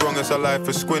diamonds, wrong as her life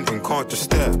is squinting, can't just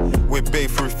stare. We're babe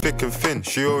through thick and thin,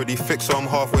 she already fixed so I'm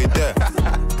halfway there.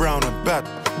 Brown and bad,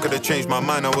 could've changed my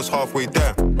mind, I was halfway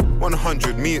there.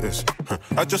 100 meters,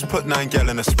 I just put 9 gal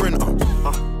in a sprinter.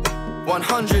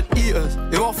 100 eaters,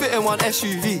 it won't fit in one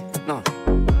SUV, no.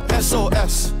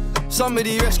 SOS,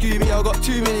 Somebody rescue me, I got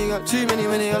too many,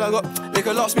 I got. They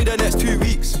could last me the next 2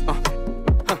 weeks.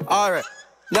 Alright.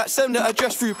 Like, send the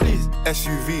address through, please.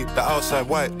 SUV, the outside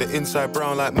white, the inside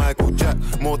brown like Michael Jack.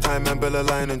 More time and Bella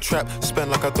line and trap.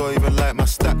 Spend like I don't even like my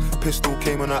stack. Pistol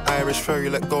came on an Irish ferry,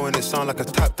 let go and it sound like a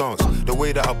tap dance. The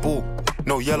way that I bought,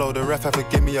 no yellow, the ref had to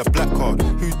give me a black card.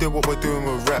 Who did what we're doing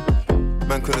with rap?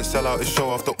 Man couldn't sell out his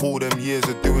show after all them years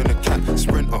of doing a cat.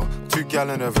 Sprinter, 2 gal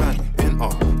in a van, inter.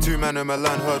 2 man in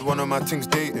Milan, heard one of my things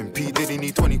dating. P Diddy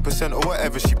need 20% or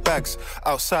whatever she bags.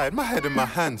 Outside, my head in my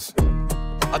hands.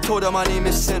 I told her my name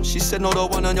is Sim. She said no, the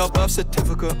one on your birth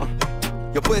certificate.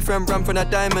 Your boyfriend ran from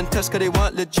that diamond test cause they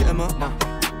weren't legitimate.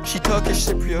 She Turkish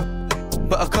Cypriot,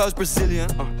 but her car's Brazilian.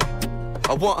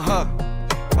 I want her,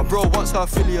 my bro wants her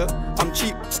affiliate. I'm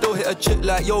cheap, still hit a chick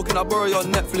like, yo, can I borrow your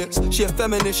Netflix? She a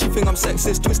feminist, she think I'm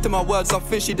sexist. Twisting my words, I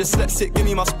think she dyslexic. Give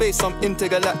me my space, I'm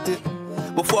intergalactic.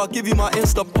 Before I give you my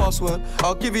Insta password,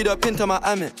 I'll give you the pin to my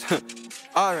Amex.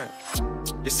 Alright,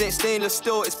 this ain't stainless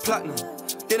steel, it's platinum.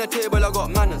 Dinner table, I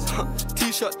got manners.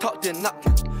 T-shirt tucked in,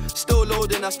 napkin. Still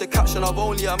loading, that's the caption. I've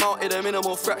only amounted a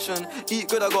minimal fraction. Eat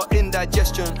good, I got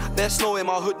indigestion. There's snow in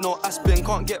my hood, no Aspen.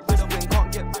 Can't get rid of it,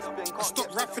 can't get rid of it. I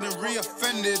stopped rapping and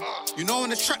re-offended. You know when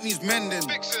the track needs mending.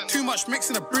 Too much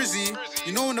mixing a brizzy.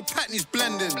 You know when the pack needs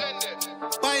blending.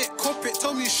 Buy it, cop it,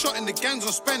 tell me you shot in the gangs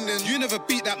on spending. You never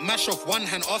beat that mash off one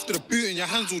hand after the boot and your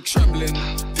hands all trembling.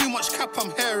 Too much cap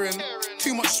I'm hearing.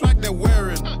 Too much swag they're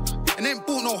wearing. And ain't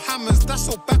bought no hammers, that's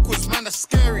so backwards, man, that's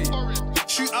scary.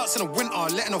 Shootouts in the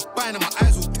winter, letting off buying and my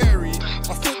eyes all teary.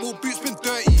 My football boots been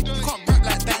dirty, you can't rap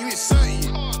like that, you ain't 30.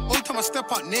 Only time I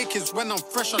step out naked is when I'm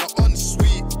fresh out of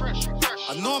ensuite.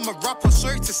 I know I'm a rapper,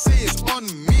 sorry to say it's on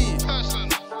me.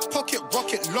 Pocket,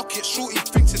 rocket, lock it, shorty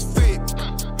thinks it's fake.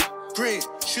 Great,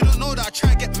 she don't know that I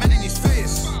try to get men in his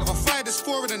face. If I fire this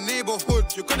 4 in the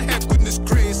neighborhood, you're gonna have goodness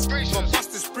grace. If I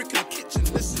bust this brick in the kitchen,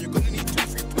 listen, you're gonna need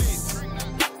 2-3 plates.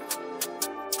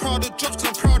 Proud of drops cause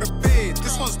I'm proud of bait.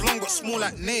 This one's long but small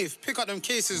like Nave. Pick up them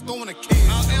cases, don't wanna cave.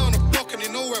 Out there on the block and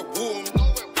they know we're warm.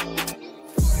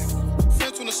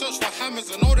 Friends wanna search for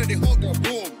hammers, I know that they hope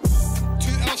they're warm.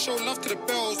 2L show love to the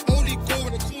bells, only go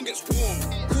when the corn gets warm.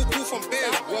 Cool from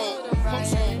Bears, well,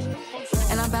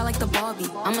 and I'm bad like the Barbie.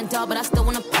 I'm a doll, but I still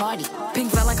wanna party.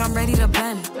 Pink felt like I'm ready to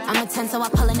bend. I'm a 10, so I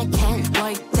pull in a Ken.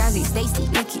 Like Jazzy, Stacy,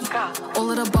 Nikki.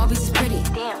 All of the Barbies is pretty.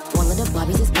 One of the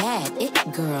Barbies is bad. It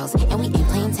girls, and we ain't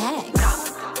playing tag.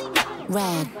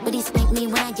 Rad, but he spank me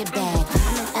when I get back.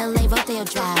 I'm in LA, Rodeo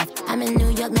Drive. I'm in New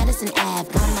York, Madison Ave.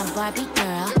 I'm a Barbie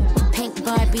girl. Pink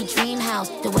Barbie dream house.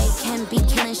 The way Ken be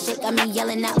killing shit got me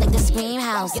yelling out like the Scream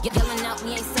House. Yelling out,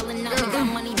 we ain't selling out. We got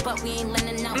money, but we ain't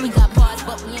lending out. We got bars,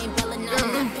 but we ain't belling out.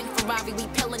 Pink Ferrari, we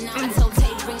pillin' out. I told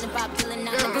Tay, bring the Bob Dylan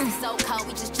out. Niggas so cold,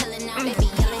 we just chillin' out. Baby,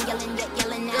 yelling, yet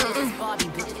yelling out. It's Barbie,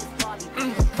 bitch, it's Barbie.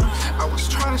 I was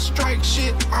tryna strike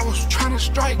shit, I was tryna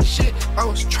strike shit, I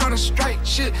was tryna strike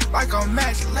shit like a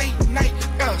match late night.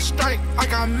 Yeah, strike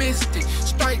like I missed it,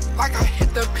 strike like I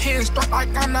hit the pin, strike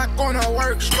like I'm not gonna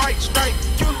work, strike.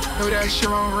 You know that shit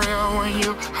on real when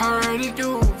you already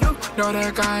do. You know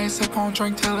that guy ain't sip on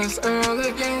drink till it's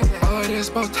early. All of this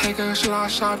Bottega shit I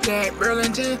shopped at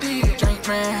Burlington. Drink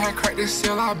man had cracked the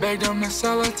seal, I begged him to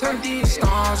sell it to.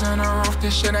 Stars in the roof,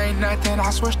 this shit ain't nothing, I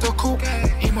switched the coupe.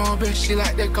 Emo bitch, she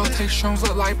like to go take shrooms,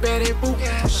 look like Betty Boop.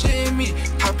 Shit in me,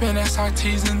 hop in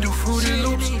SRTs and do Fruity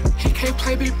Loops. He can't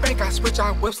play big bank, I switch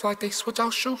out whips like they switch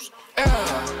out shoes.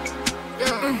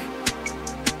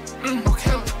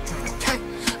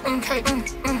 Okay,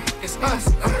 it's us.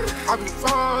 I be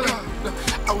falling,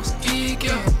 I was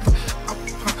geeking,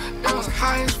 I was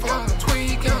high as fuck,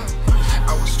 tweaking.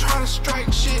 I was tryna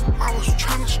strike shit, I was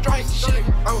tryna strike shit,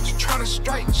 I was tryna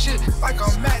strike shit like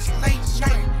a match late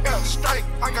night. Yeah, strike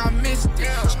like I missed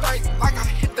it, strike like I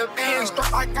hit the pin,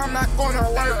 strike like I'm not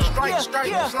gonna work, strike.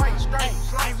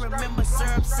 I remember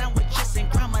syrup sandwiches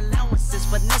and crime allowances.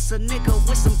 Finesse a nigga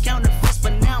with some counterfeits,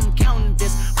 but now I'm counting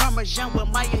this. Parmesan with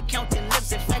my accountant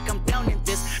lips, in fact I'm down in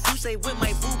this. You say with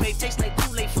my boo babe, tastes like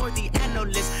Kool-Aid for the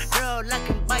analyst. Girl, I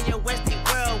can buy your Westie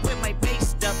world with my base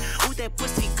stuff. Ooh, that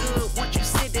pussy good, won't you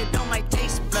sit it on my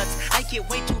taste buds? I get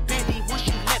way too petty once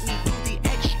you let me do the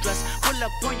extras. Pull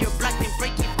up on your block, then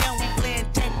break it down, we playing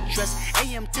Tetris.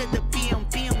 AM to the PM,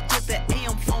 PM to the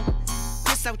AM phone.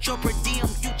 Piss out your per diem,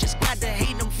 you just gotta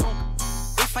hate them phone.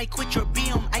 If I quit your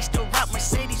BM, I still rock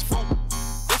Mercedes phone.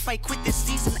 If I quit this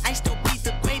season, I still be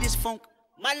the greatest funk.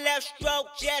 My left stroke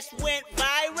just went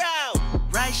viral.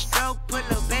 Right stroke put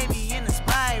a baby in a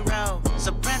spiral.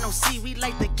 Soprano C, we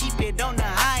like to keep it on the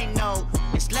high note.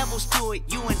 It's levels to it,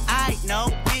 you and I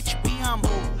know. Bitch, be humble.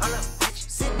 Hold up, bitch,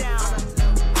 sit down.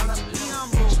 Be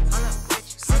humble.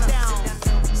 Sit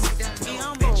down. Be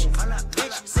humble.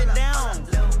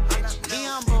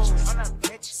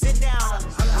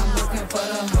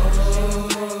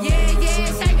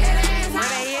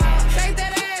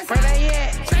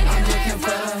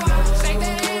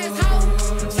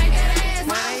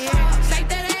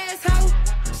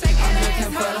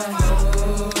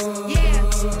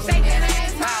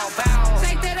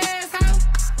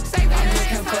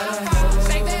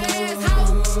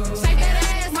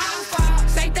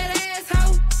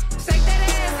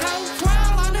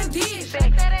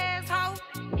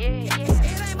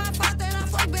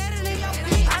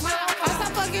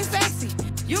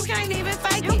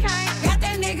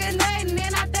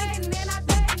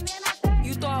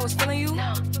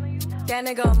 That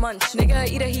nigga a munch. Nigga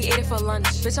eat it, he ate it for lunch.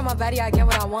 Bitch on my body, I get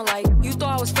what I want. Like, you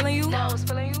thought I was feeling you? No, I was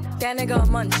feeling you. That nigga a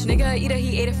munch. Nigga eat it,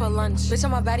 he ate it for lunch. Bitch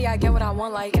on my body, I get what I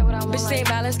want. Like, bitch say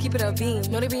bad, let's keep it a beam.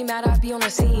 No, they be mad, I be on the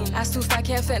scene. Ass too fat,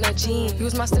 can't fit in a jean.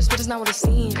 Use my steps, but it's not what it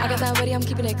seems. I got that ready, I'm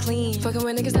keeping it clean. Fucking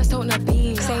with niggas that's toting a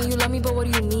beam. Saying you love me, but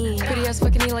what do you mean? Pretty ass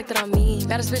fucking me like that I'm mean.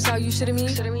 Baddest bitch, how you shitting me?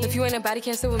 If you ain't a baddie,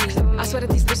 can't sit with me. I swear that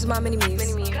these bitches my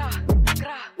mini-me's.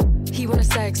 He wanna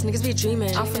sex, niggas be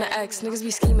dreaming. I'm from the X, niggas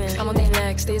be scheming. I'm on their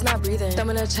necks, they's not breathing. Thumb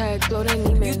in a check, blow their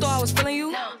demons. You thought I was feeling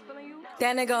you? No.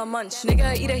 That nigga a munch.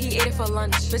 Nigga eat it, he ate it for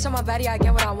lunch. Bitch on my body, I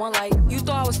get what I want. Like, you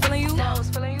thought I was feeling you? No, I was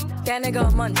feeling you. That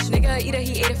nigga a munch. Nigga eat it,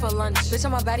 he ate it for lunch. Bitch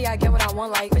on my body, I get what I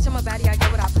want. Like, bitch on my body, I get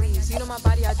what I please. You know my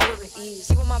body, I do it with ease.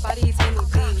 See what my body, he's me,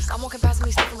 please. I'm walking past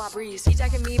me, sniffing my breeze. He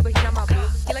jacking me, but he not my boo.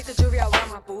 He like the jewelry, I wear on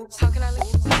my boobs. How can I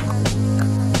leave?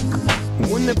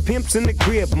 When the pimp's in the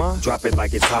crib, ma, drop it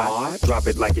like it's hot. Drop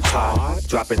it like it's hot.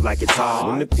 Drop it like it's hot.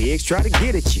 When the pigs try to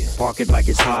get at you, park it like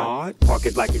it's hot. Park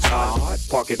it like it's hot.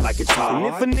 Park it like it's hot. And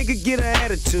if a nigga get an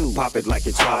attitude, pop it like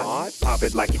it's hot. Pop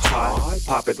it like it's hot.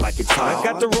 Pop it like it's hot. I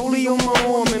got the rollie on my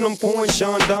arm and I'm pouring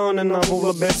Sean down and I'm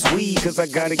all the best weed cause I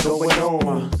got it going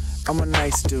on. I'm a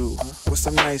nice dude with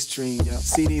some nice dreams.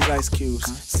 See these ice cubes,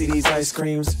 see these ice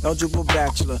creams. Eligible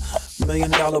bachelor, $1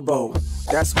 million bow.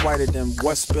 That's whiter than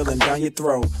what's spilling down your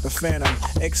throat. The phantom,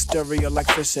 exterior like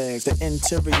fish eggs. The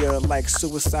interior like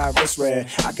suicide wrist red.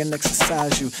 I can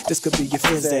exercise you, this could be your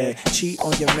phys ed. Cheat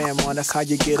on your man, man, that's how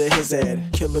you get a his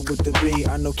head. Killer with the B,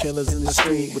 I know killers in the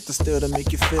street. With the steel to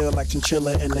make you feel like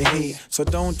chinchilla in the heat. So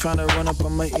don't tryna run up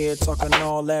on my ear talking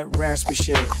all that raspy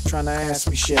shit. Tryna ask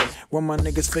me shit. When my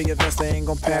niggas feel your vest, they ain't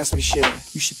gon' pass me shit.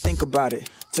 You should think about it,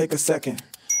 take a second.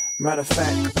 Matter of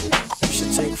fact, you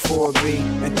should take 4B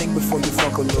and think before you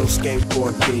fuck a little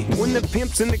skateboard B. When the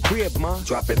pimp's in the crib, ma,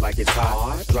 drop it like it's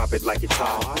hot. Drop it like it's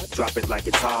hot. Drop it like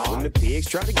it's hot. When the pigs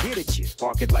try to get at you,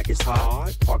 park it like it's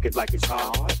hot. Park it like it's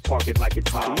hot. Park it like it's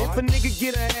hot. And if a nigga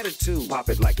get an attitude, pop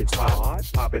it like it's hot.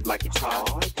 Pop it like it's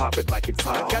hot. Pop it like it's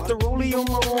hot. I got the rollie on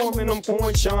my arm and I'm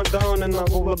pouring Sean down and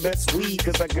I'm all the best weed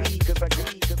cause I got.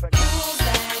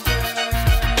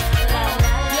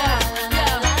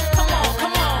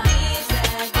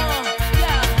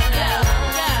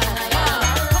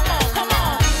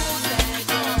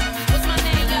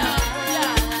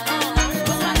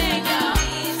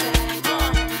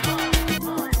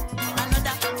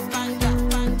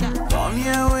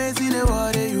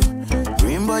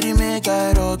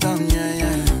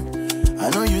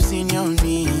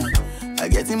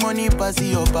 Money pass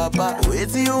your papa.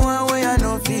 Waiting you one way I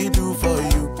no feel do for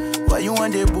you. Why you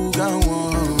want the boogan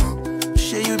one?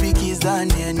 Share you be kiss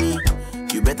than any.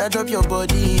 You better drop your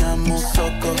body and move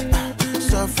sucker.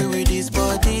 Suffer with this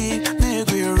body. Make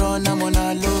we run, I'm on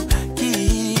a low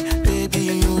key. Baby,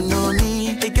 you know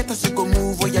me. They get us to go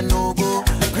move where you no go.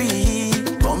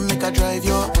 Breathe. Come make a drive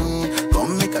your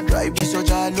come make a drive this your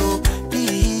jalo.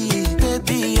 Please,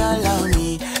 baby, allow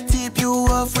me. Tip you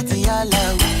off with the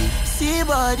allow me. See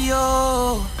body,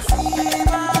 oh. See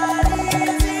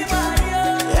body, see body,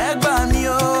 oh. Egg by me,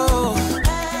 oh.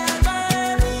 Egg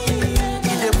by me.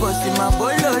 He dey bust in my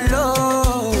bololo.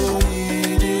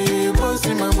 He dey bust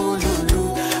in my bololo.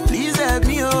 Please help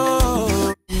me,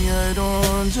 oh. I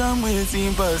don't jam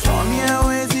waiting, but I'm here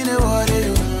waiting the water,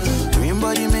 yo. Green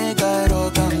body make I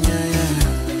rock, I'm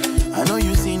yeah. I know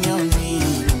you seen your me.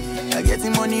 I get the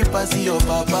money pass your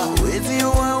papa. Waiting you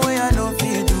one way I know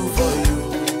feel do for you.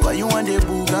 Why you want the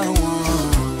boogan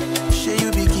one? Share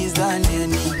you be kiss than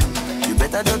any. You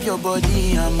better drop your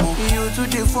body and move. You to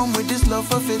the phone with this love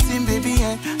for 15, baby,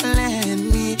 and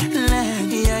lend me.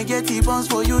 I get the bounce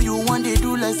for you, you want the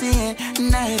do like say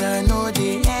night I know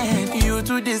the end. You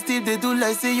to the steep, they do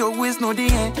like say your waist know the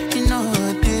end. You know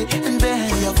the end.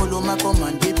 You follow my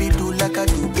command, baby, do like I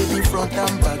do, baby, front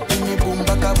and back. Give me boom,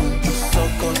 back a boom,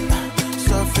 suck up.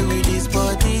 Suffer with this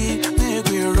body, make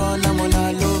we run, I'm on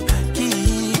a low.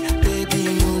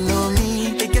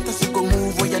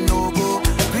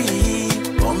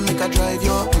 Drive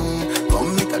your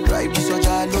come make a drive this your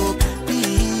jalo.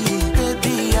 Please,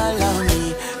 baby, allow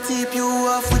me. Tip you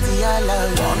off with the allow.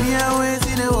 Come here, wait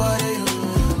in the water, you.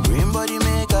 Green body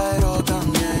make I rock,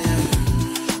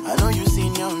 yeah. I know you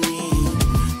seen your me.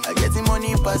 I get the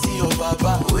money pass your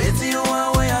papa. Wait till you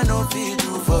one way I know feel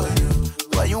do for you.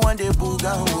 Why you want the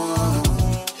boogan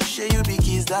one? Share you be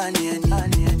kiss than any.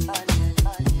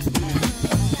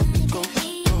 Go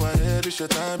ahead, it's your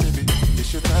time, baby.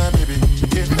 It's your time, baby.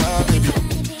 Get my baby.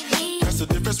 That's the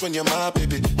difference when you're my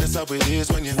baby. That's how it is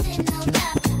when you.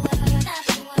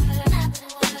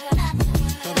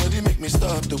 Nobody make me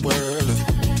stop the world.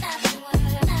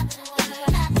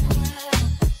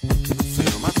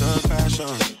 Feel my thug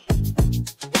passion.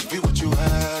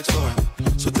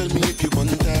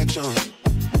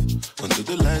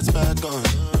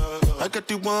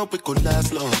 the one we could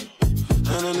last long.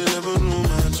 And I never knew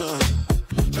my chance.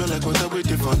 Feel like what I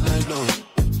waited for night long.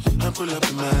 I pull up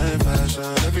in my fashion.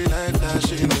 Every night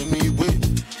flashing anyway.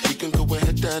 We can go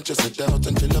ahead and just head out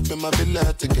until up in my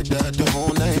villa to get out the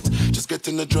whole night. Just get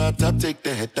in the drop top, take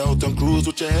the head out and cruise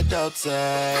with your head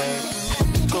outside.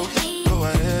 Go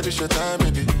ahead, it's your time,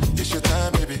 baby. It's your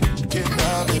time, baby. Get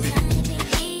out, baby.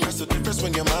 That's the difference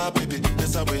when you're my baby.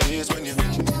 That's how it is when you.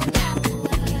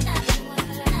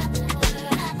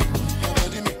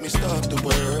 Nobody make me stop the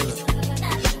world.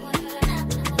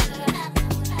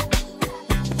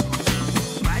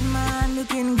 Bad man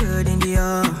looking good in the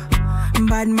air.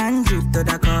 Bad man drip to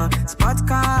the car. Spot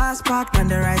cars parked on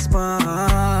the right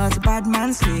spot. Bad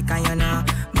man slick and you know.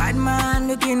 Bad man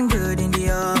looking good in the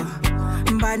air.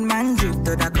 Bad man drip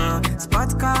to the car.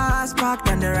 Spot cars parked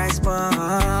on the right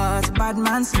spot. Bad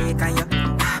man slick and you.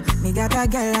 Me got a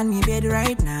girl on me bed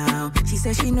right now. She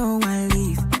says she no one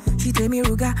leave. She tell me,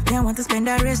 Ruga, me I want to spend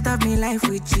the rest of me life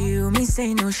with you. Me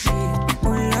say no shit. Oh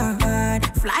Lord,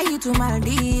 fly you to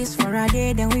Maldives for a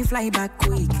day, then we fly back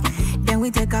quick. Then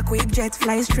we take a quick jet,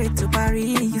 fly straight to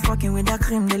Paris. You fucking with the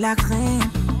creme de la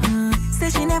creme. Say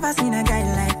she never seen a guy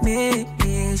like me.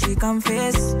 Yeah, she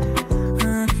confess.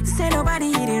 Say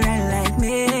nobody hit it right like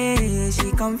me.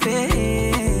 She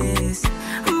confess.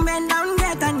 Bend down,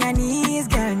 get on your knees,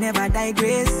 girl, never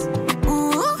digress.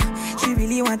 Ooh, she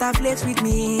really want to flex with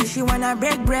me. She wanna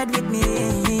break bread with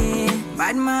me.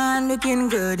 Bad man looking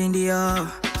good in the air.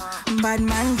 Bad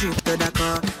man drip to the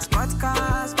car. Spot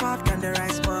cars parked on the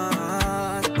right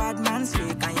spot. Bad man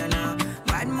slick and you know.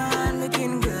 Bad man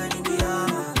looking good in the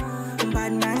air.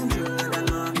 Bad man drip to the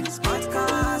car. Spot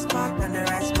cars parked on the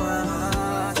right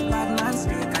spot. Bad man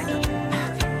slick and you know.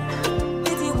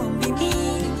 It won't be me.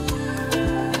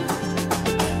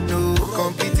 No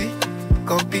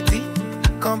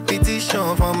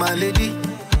competition for my lady.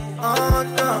 Oh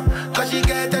no, cause she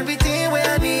get everything where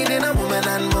I need in a woman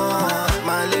and more.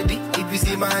 My lady, if you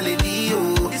see my lady,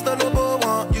 oh, it's not no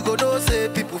one. You go know say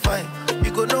people fine.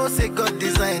 You go know say God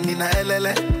design in a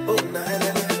LLA. Oh, na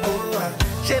LLA. Oh,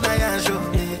 she na yansho,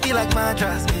 he like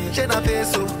mattress. She na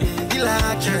peso, he like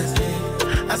actress.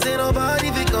 I say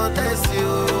nobody fi contest you.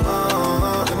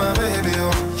 Oh, my baby,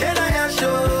 oh. She na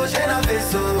yansho, she na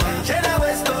peso, she na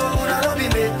westo, na no be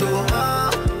meto.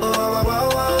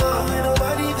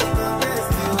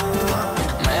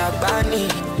 Bani,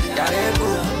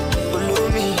 Darego,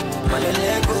 Ulumi,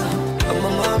 Malelego,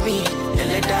 Mommy,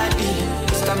 Lele Daddy,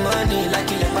 Mr. Money,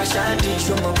 like Ile Bashandi,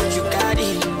 show me what you carry,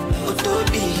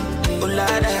 Otobi,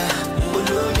 Olada,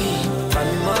 Ulumi,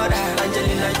 Mami Mora,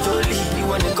 Angelina Jolie, you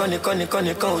want to come,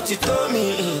 you told me,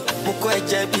 Moko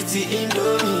Ejabiti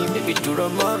Indomie, baby do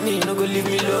run mommy, no go leave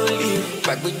me lonely,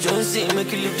 back with Jonesy,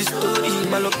 make you live the story,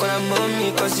 Malokora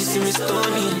mommy, cause you see me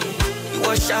stony, you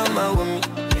wash out my woman.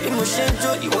 Emotion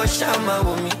you wash my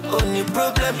woman. Only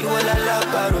problem you wanna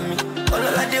love me. All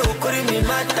I do is me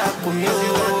mata kumi.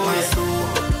 You want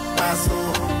my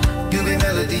soul. You be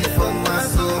melody for my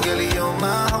soul, girl. You're my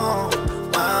own,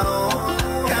 my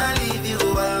own. Can't leave you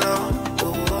alone.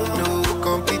 No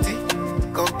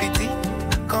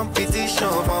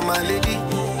competition for my lady.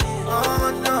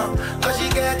 Oh no, cause she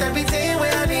get everything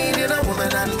where I need in a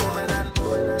woman and woman.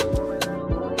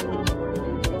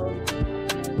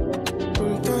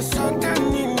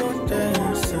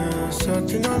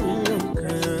 Something I mean,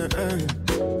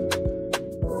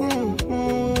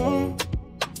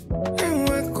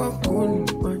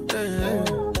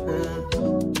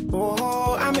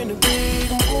 oh, I'm in a big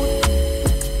mood.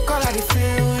 Call I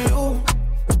feel you.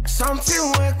 Something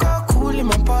wake up cool in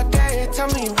my body. Tell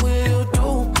me what you do.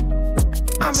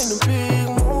 I'm in a big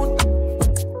mood.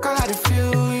 Call I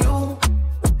feel you.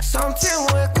 Something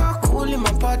wake up cool in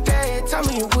my body. Tell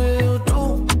me what you do.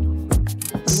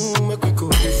 Make we go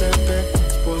December.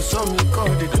 But some call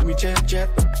they do me jet.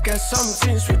 Get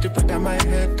something sweet to put on my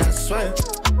head, that's why.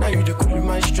 Now you the cool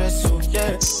my stress, so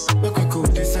yeah. Make we go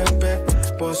December.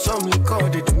 But some call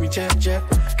they do me jet.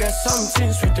 Get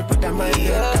something sweet to put on my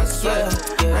head, that's why.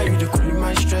 Now you the cool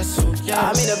my stress, so yeah.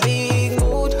 I'm in a big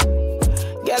mood.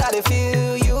 Girl, I dey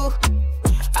feel you.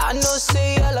 I know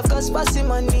say I love cause passing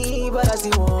money, but I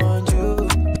still want you.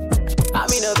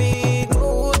 I'm in a big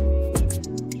mood.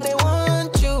 They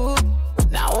want you.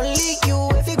 Now only you,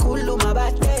 if you cool on my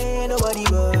back, nobody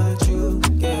but you.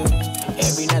 Yeah.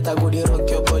 Every night I go to rock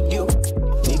your body.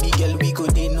 Baby girl, we go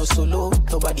there no solo.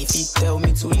 Nobody fit tell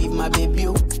me to leave my baby.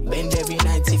 Bend every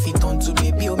night if it turn to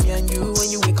baby. Me and you, when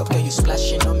you wake up, girl, you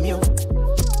splashing on me.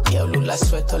 Yeah, look like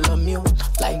sweat all on me.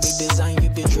 Like the design, you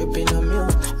be dripping on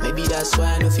me. Maybe that's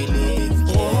why I don't feel it.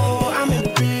 Yeah. Oh, I'm in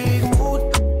a big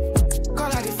mood.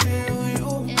 Call I feel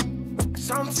you.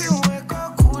 Something wake up.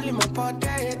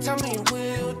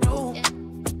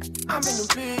 I'm in a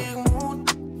big mood.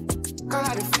 Girl,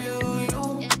 I feel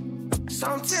you.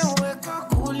 Something wake up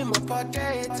cool in my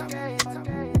potato.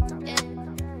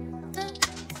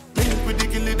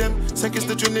 Ridiculous them, seconds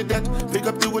to Trinidad. Pick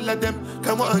up the whole of them.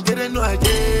 Come on, get it, no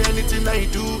idea. Anything I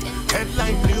do,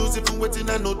 headline news. If I'm waiting,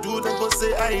 I no do. Then go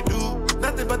say I do.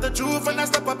 Nothing but the truth, and I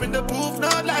step up in the booth. No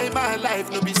lie, my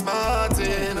life, no be smart.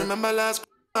 Remember last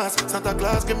Christmas, Santa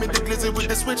Claus gave me the glizzy with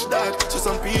the switch dog. So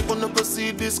some people no go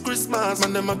see this Christmas.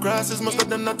 Man, them my grasses, most of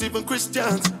them not even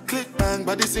Christians. Click bang,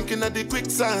 body sinking at the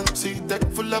quicksand. See deck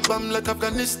full of bomb like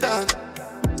Afghanistan.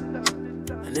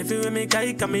 And if you with me,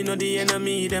 guy, come me know the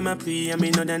enemy, them a pray, and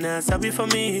me know they're not sorry for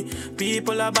me.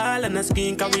 People are ball and a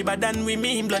screen, cause we bad than we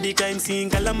mean. Bloody crime scene,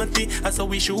 calamity. That's how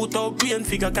we shoot out brain,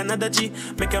 figure Canada G.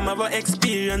 Make them have a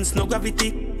experience, no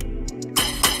gravity.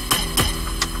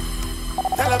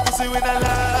 Tell a pussy when I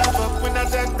laugh up, when I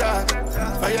dead dog.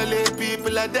 Violate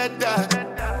people are dead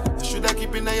dog. You shoulda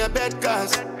keep in your bed,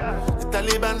 cause the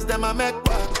Taliban's them a make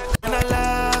back. When I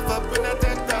laugh up, when I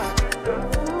dead dog.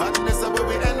 Badness is where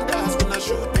we end us. When I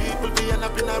shoot people, we end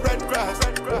up in a red grass.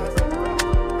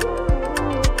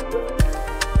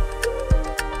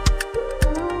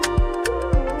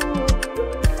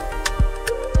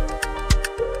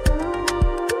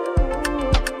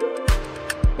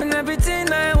 And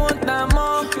everything I want, I'm more.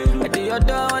 I do your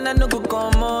door and I no go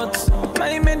come out.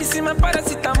 My medicine, my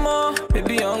paracetamol.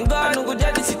 Baby, on God, no go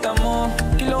jadi sitamol.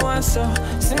 Kilo one so,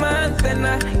 see my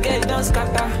antenna, get it done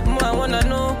scatter. More I wanna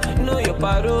know your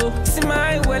paro. See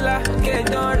my wella, get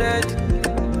it done red.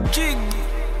 Jig,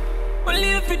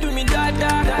 only if you do me da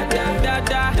da da da da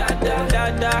da da da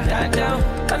da da da.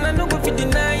 And I no go fit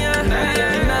deny ya.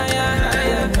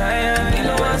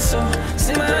 Kilo one so,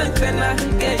 see my antenna,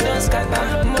 get it done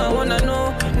scatter. More I wanna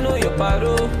know your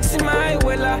paro. See my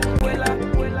wella.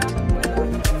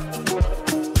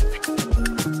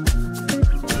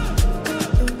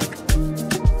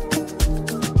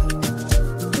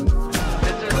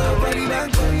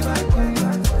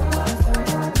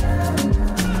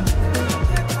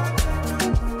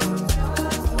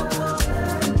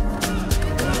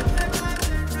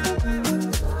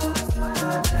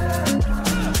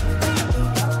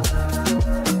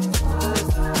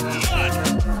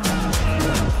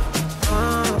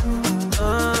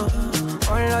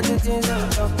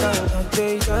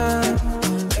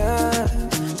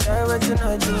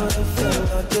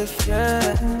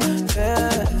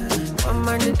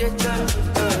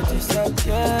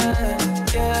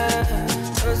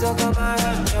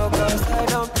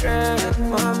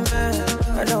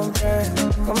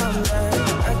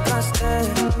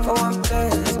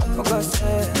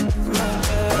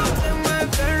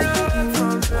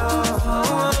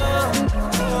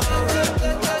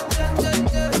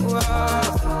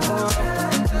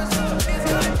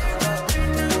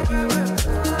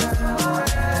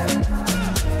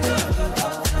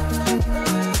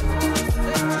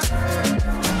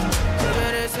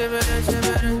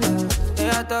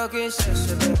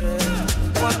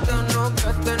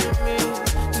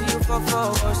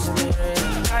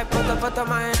 I put the butt on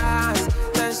my ass,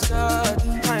 then shut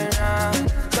my eyes.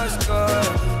 Just go,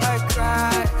 I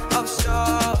cry,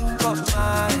 offshore, but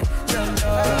my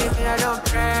love. I don't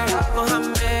pray,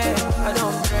 Mohammed, I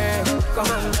don't pray,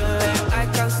 Mohammed. I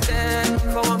can't stand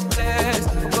for one place,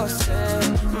 go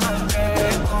send my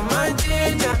bed. Oh my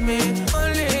ginger me,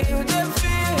 only you can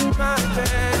feel my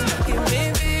best. Give me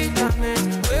vitamin,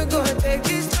 we're gonna take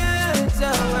these meds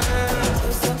away.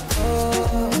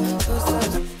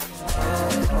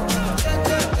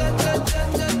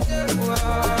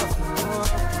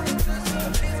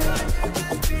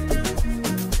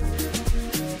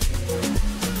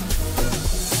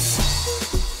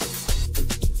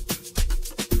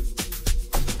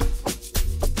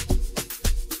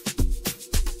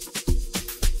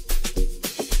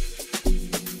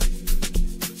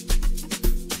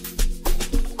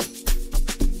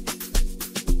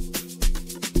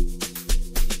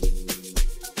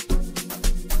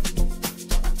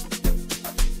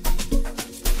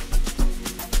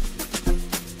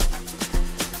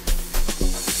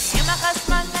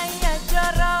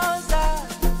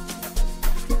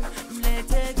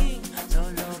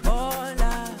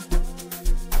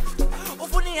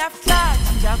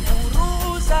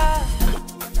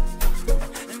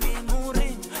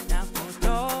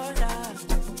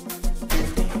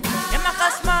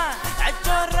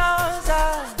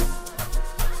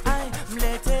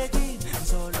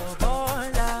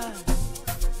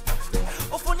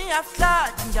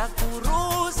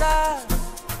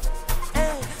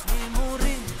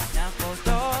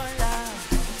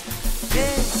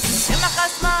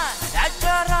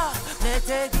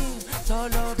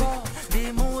 Solo bo,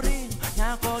 di muri,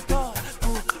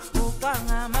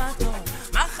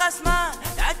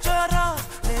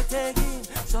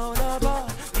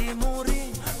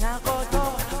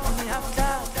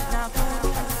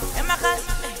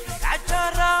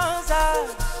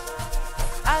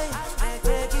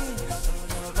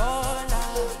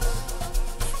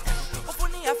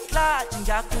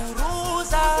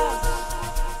 yakuruza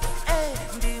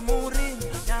ndi muri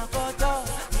nyakoto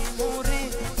ndi muri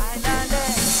ainande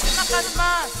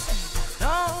makasmas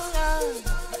no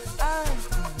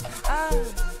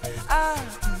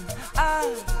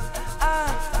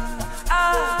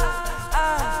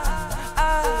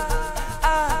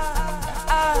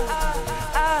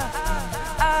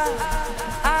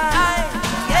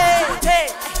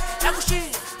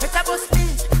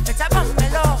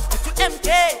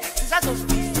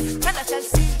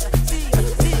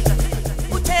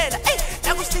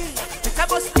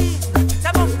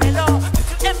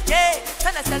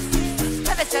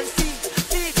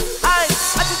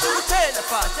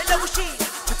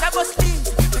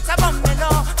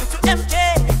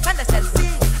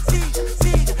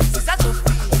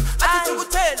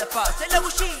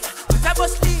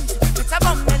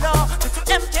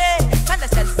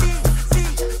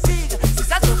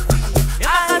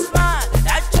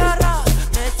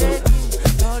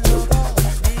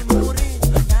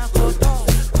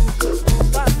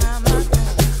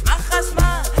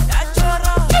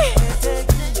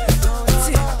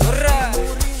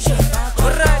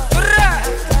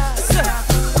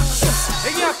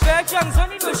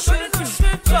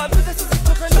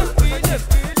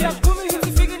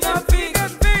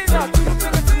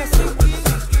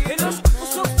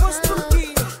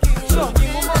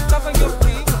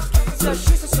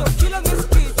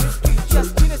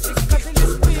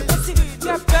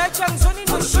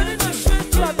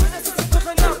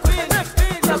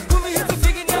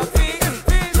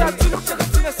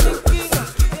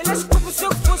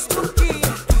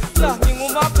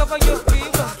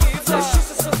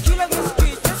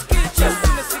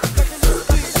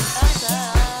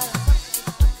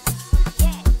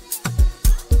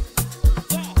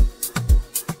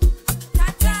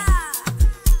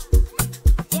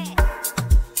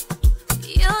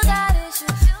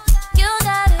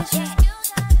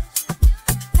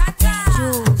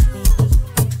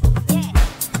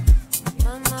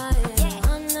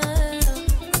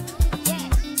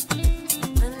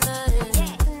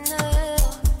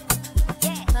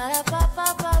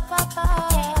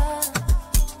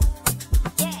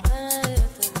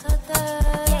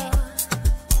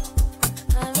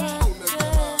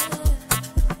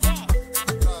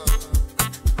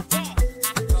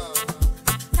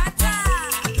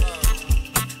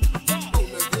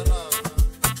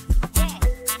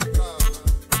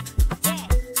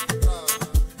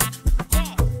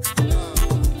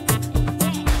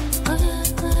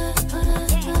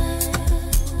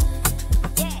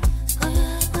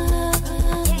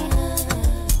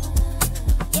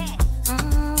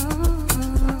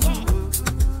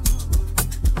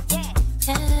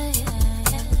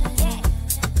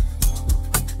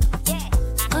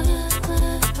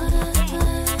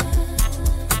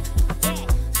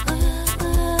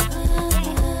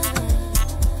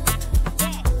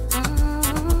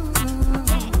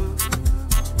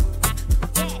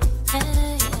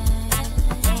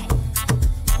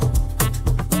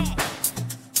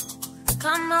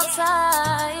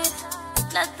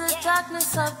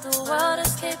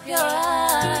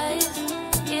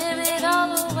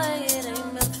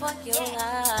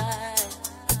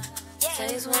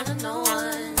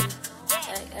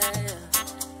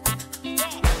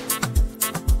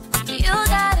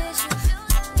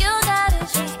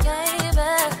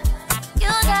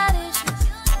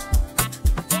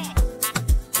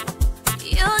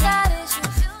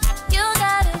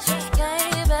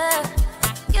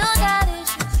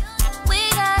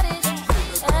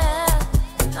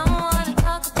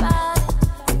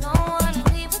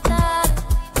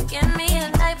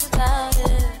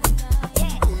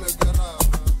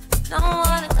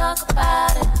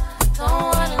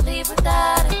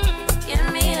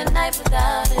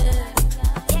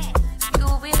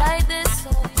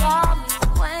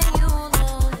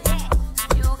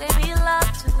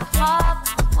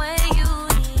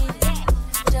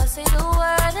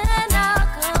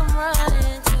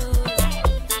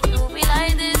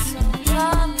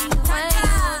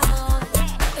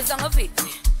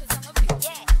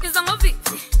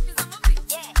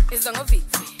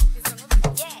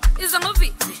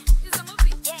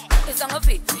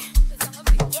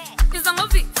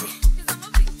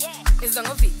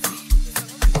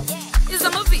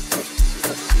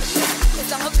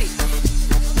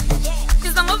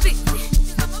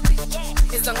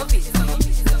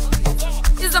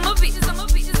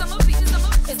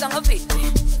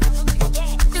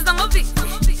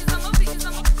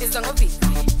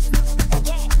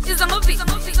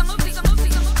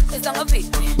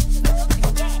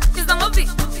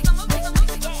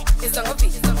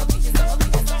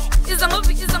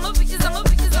It's a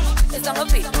movie.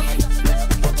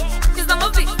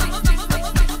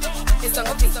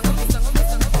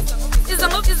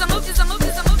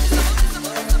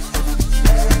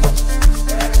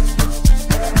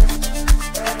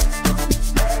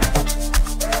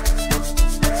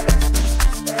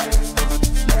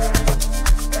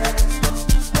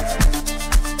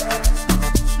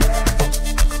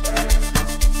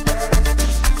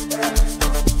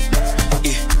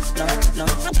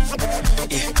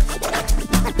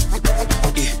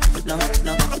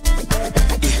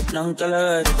 nunca la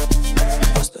gato.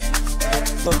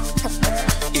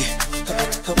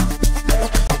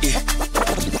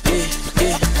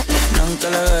 Nunca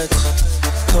la gato.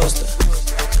 Costa,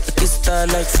 aquí está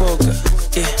like Foga.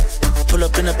 Pull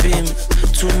up in a beam,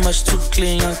 too much, too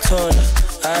clean, young taller.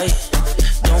 Aye,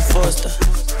 don't foster.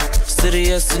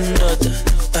 Serious and daughter.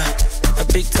 A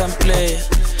big time player.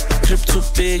 Crib too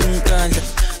big and ganja.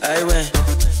 I went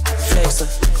flexer.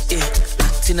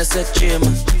 Tina said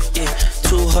Jimmer.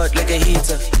 Too hot like a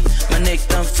heater. My neck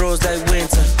done froze like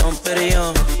winter. Don't bet it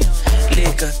on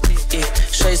liquor.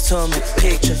 Shades told me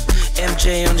picture.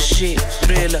 MJ on the sheet.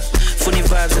 Thriller. Funny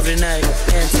vibes every night.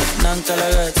 Enter. Nunca la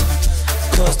gata.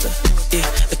 Costa.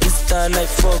 Aquí está like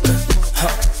Foca.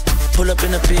 Pull up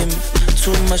in a beam.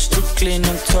 Too much, too clean,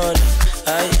 I'm taller.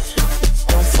 Aye,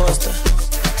 don't foster.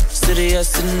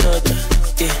 Serious and daughter.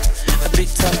 A big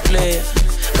time player.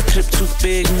 A crib too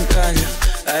big and ganja.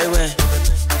 I went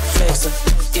flexer.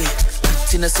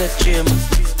 Tina said Jimmer.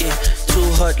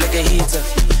 Too hot like a heater.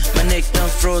 My neck done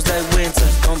froze like winter.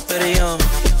 Don't bet it on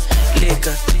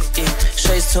liquor.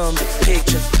 Shades told me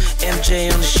picture.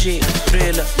 MJ on the sheet.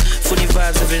 Thriller. Funny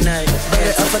vibes every night.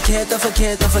 Afakhet.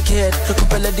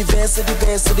 Recupera diverse.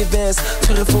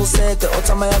 Ture full set.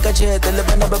 Otama ya gajete.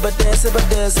 Lebana badese.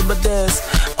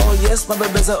 Oh yes, my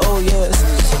baby's a oh yes.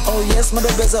 Oh yes, my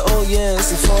baby's a oh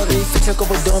yes. Before they fit like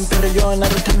a dom period. I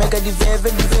to make a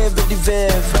diveve.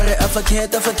 Bare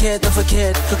afakhet.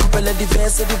 Recupera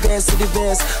diverse.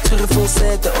 Ture full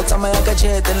set. Otama ya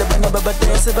gajete. Lebana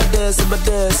badese.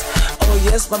 Oh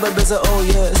yes, my baby's a oh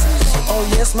yes. Oh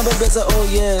yes, my baby's a oh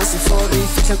yes. Before they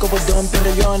fit like a dom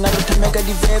period. I to make a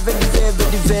diveve.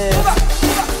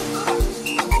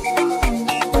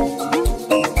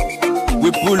 We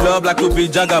pull up like we be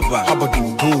Jagaba.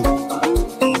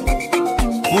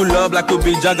 Pull up like we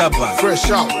be Jagaba. Fresh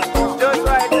out. Just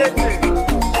right there.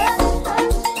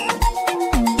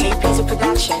 K-Pizza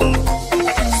Production.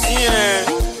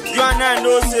 You and I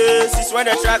know since when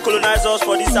they try to colonize us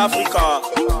for this Africa,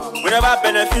 we never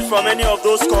benefit from any of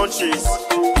those countries.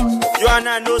 You and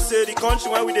I know the country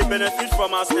where we they benefit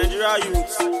from as Nigeria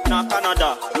youths. Now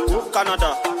Canada. You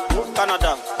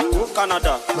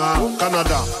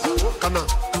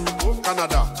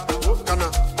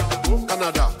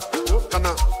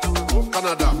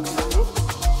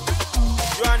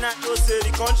and I know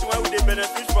the country where we they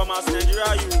benefit from as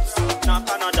Nigeria youths. Now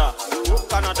Canada.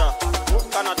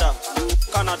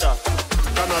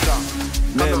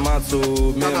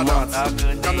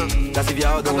 That's if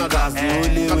y'all don't cast. The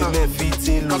only way men fit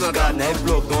in lose God. Now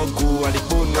block don't go and the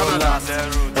phone don't last.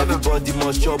 Everybody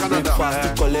must chop breakfast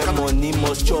to collect money.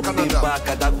 Must chop pay back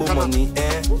at that go money.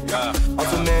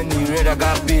 Also many red I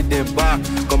got paid them back.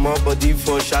 Come on body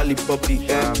for Charlie Poppy.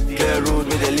 Clear road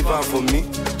me they live on for me.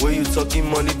 When you talking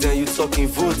money then you talking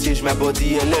voltage. My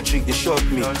body electric they shock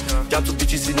me. Jam two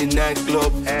bitches in the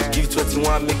nightclub. Give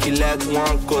 21 make it like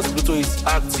one cause Pluto is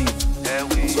active.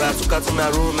 So I took her to my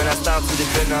room and I started to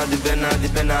depend on la best.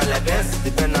 Depend on la best.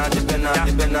 Depend on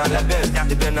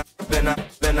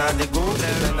the go,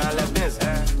 depend on la best.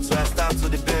 So I start to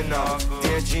depend on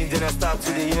DNG, then I start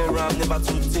to the year round. Never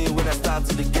to say when I start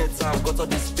to the get time. Got all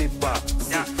this paper.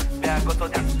 I got all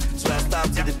this. So I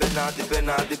start to depend on la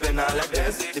best. Depend on la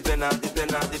best. Depend on the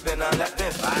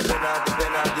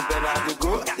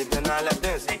go, depend on la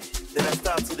best. Then I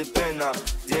start to depend on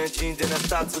DNG, then I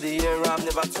start to the year round.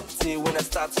 Never to say when I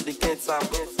start to the get time.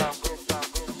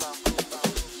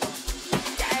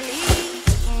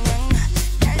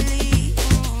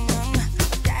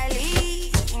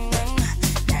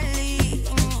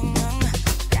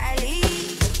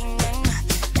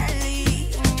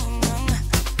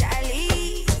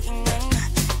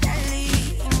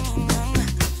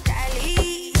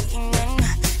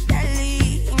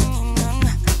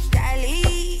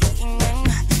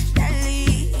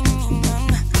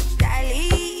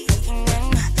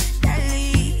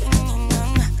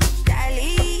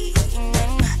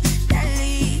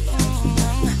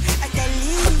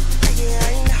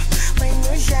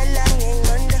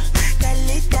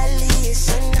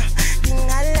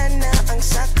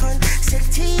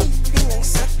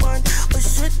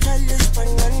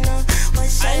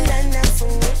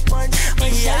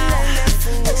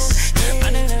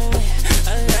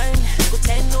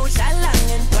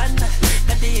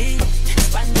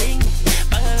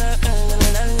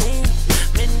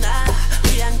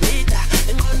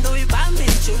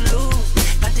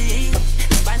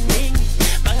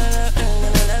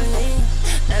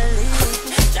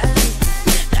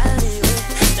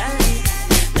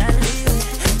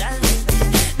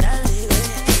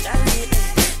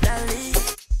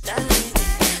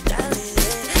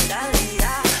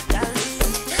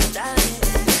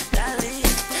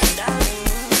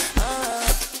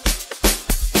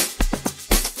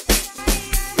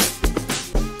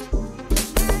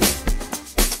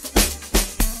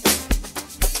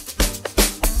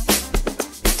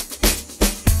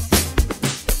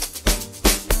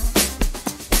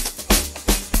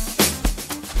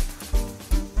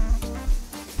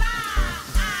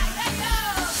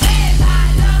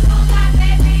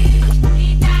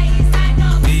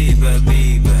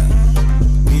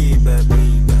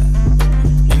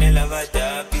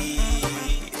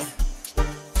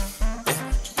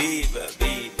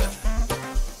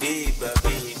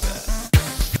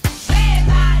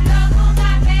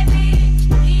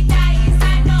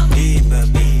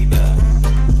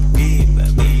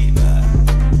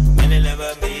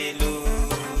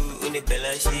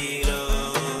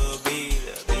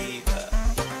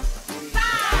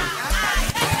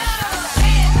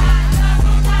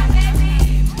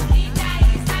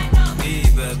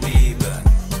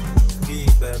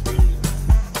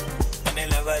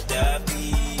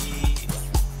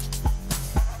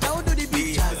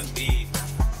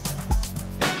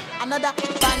 another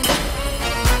banger.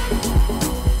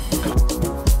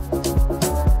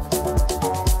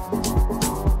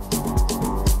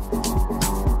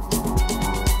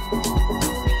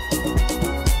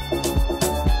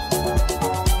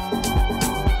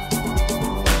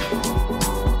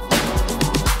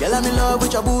 Girl, I'm in love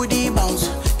with your booty bounce.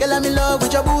 Girl, I'm in love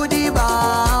with your booty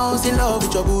bounce. In love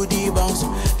with your booty bounce.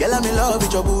 Girl, I'm in love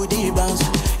with your booty bounce.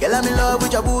 Girl, I'm in love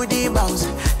with your booty bounce.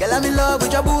 Girl, I'm in love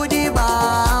with your booty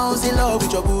bounce. In love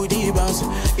with your booty bounce.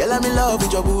 Girl, I'm in love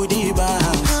with your booty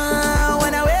bounce.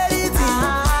 When I wear it,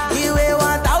 you weigh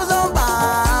 1,000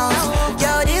 pounds.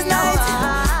 Girl, this night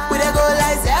we dey go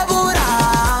like 7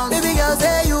 rounds. Baby girl,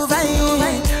 say you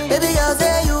fine. Baby girl,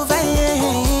 say you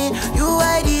fine. You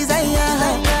are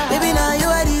desire. Baby, now you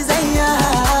are desire.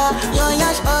 Your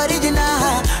yash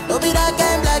original. No be that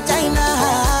kind Black China.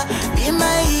 Be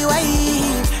my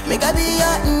wife. Make I be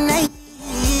your night.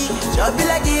 Just be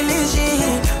like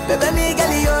delicious. Baby, me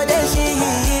girl, you're the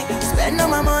shit. Spend all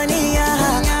my money,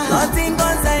 nothing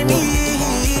concern me.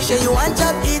 Say you want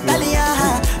chop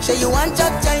Italian. Say you want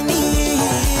chop Chinese.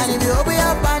 And if you open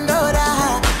your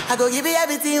Pandora, I go give you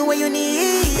everything what you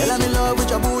need. Girl, I'm in love with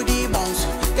your booty bounce.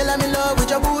 Girl, I'm in love with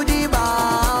your booty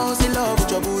bounce. In love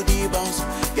with your booty bounce.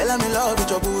 Girl, I'm in love with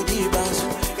your booty bounce.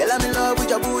 Girl, I'm in love with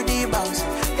your booty bounce.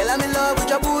 Girl, I'm in love with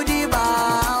your booty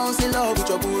bounce. In love with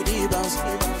your booty bounce.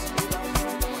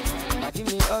 Give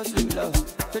me hustle, love.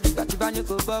 To the back, you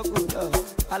go buckle, love.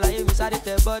 I like you inside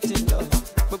the button, love.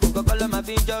 Go color my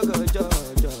bean, jogger.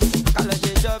 Color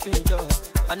she jumping, love.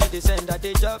 I need to send that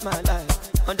they drop my life.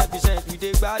 100% we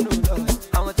dey bad, no love.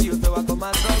 I want you to walk on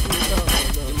my struggle,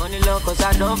 love. The money long cause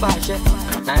I don't buy shit.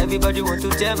 Now everybody want to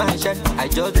tear my shirt. I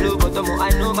just blow but I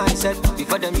know myself.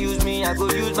 Before them use me, I go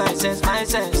use my sense.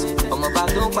 I'm about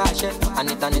to buy shit. I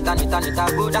need to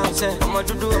go down, say. I'm a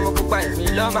to do, I'm a cook by me,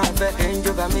 love my pet. Ain't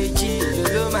you got me G, you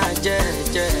love my jet.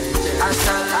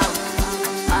 Assalam,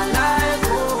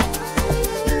 alaikum.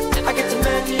 I get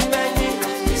many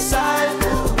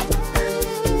disciples.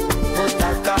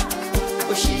 Motaka,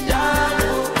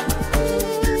 Oshidano.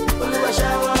 Oluwa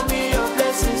shower me your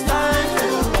blessings, thank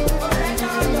you.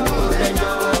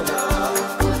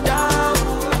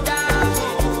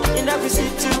 In every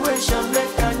situation,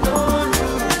 make I know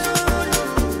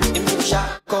you. In me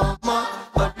shall come on,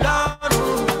 but Lord,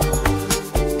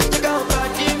 take out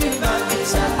body me back,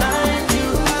 this I thank you.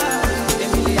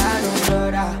 Emiliano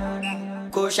brother,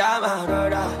 Koshama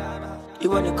brother, you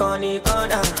want to call me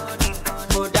corner.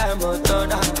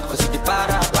 Cause the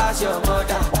para pass your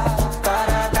mother.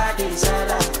 Para daddy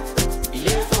sala.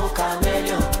 Ile for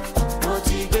chameleon.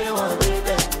 Motivate one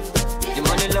baby. The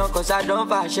money long cause I don't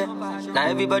buy shit. Now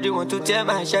everybody want to tear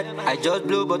my shirt. I just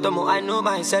blow but I know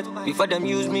myself. Before them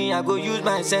use me, I go use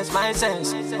my sense.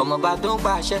 I'm about to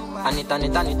buy shit. I need to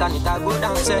go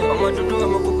down set. I'm going to do,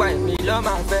 I'm going to buy me. Love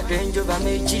my pet. Range over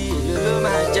me G. You love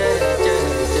my jet.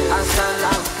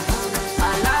 Assalam.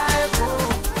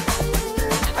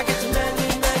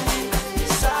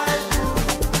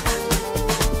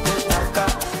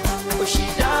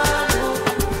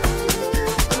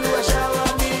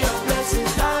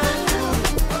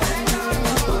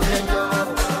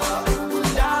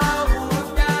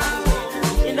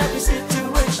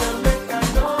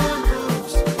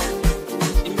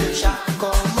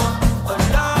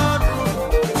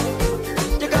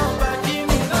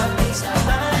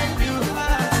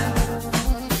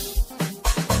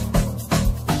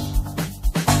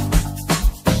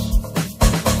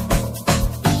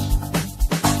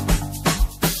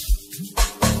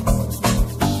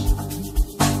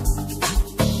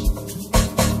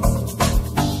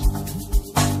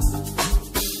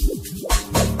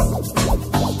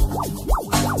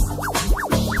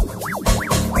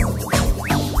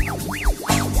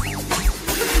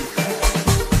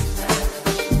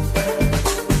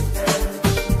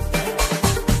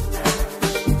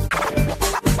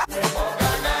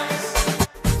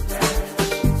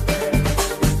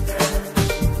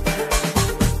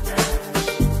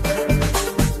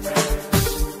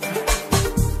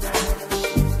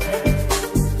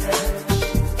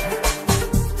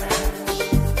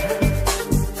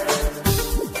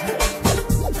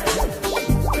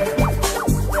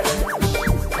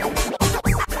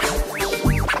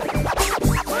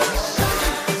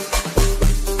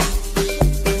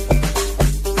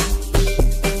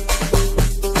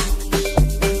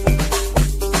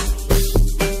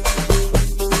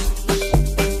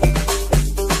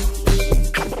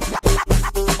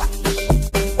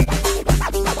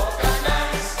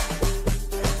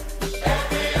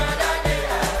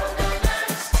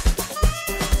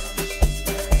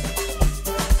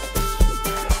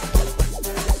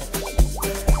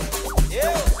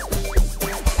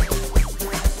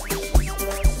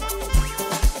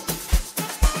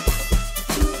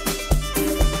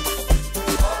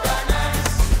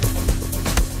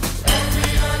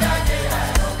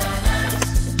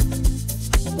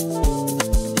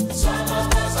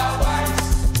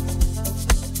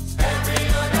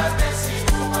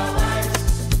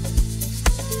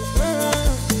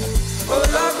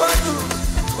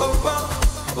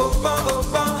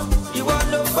 You want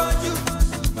no for you.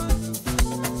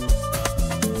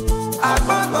 I'm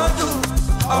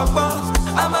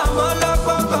a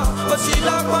motherfucker, but she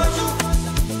love for you.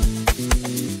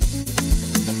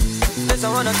 There's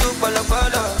someone to do polo.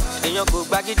 In your book,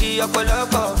 back it up for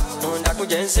loco. Munda ku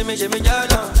jensi me jemi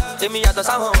jalo. Demi ato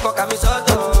sa hon ko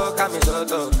kamisoto.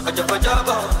 Ojo for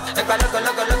jobo. Ekwa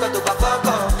loko to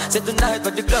papoko. Say tonight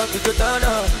for the club we go turn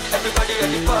up. Everybody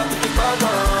ready for the photo.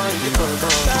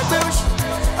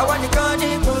 I want the car, the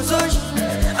push.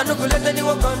 I no go let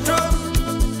anyone control.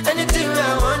 Anything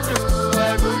I want to,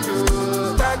 I go do.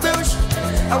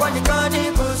 I want the car,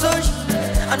 the push.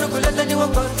 I no go let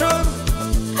anyone control.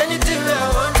 Anything I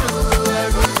want to, I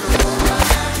go do.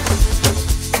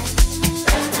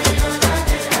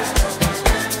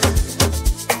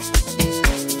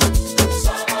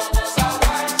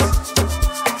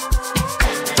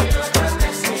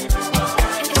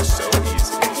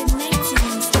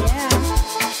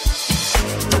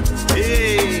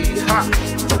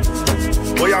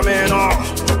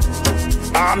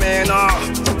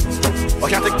 I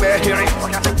can't take back hearing.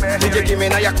 DJ give me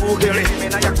now your cool hearing.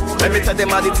 Let me tell them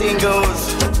how the thing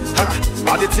goes.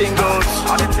 How the thing goes.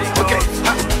 Okay,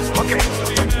 okay.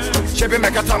 Chebe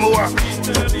make a tamua.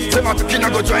 Say my picking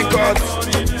go join God.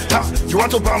 You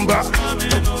want to bamba?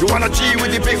 You wanna G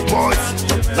with the big boys?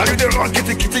 Now you the wrong,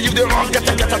 kitty, you the wrong. Get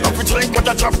a coffee drink, get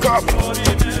a chop cup.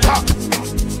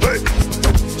 Hey,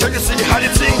 so you see how the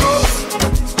thing goes.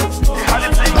 How the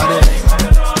thing goes.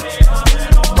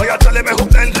 Oh, you're telling me who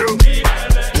blend you.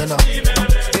 You know.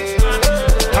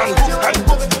 And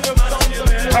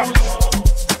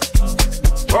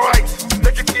alright,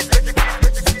 take it easy.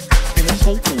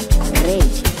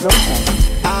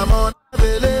 I'm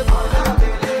unavailable.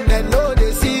 They know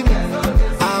they see me.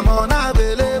 I'm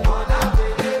unavailable.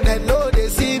 They know they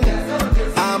see me.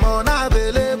 I'm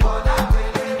unavailable.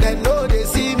 They know they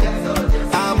see me.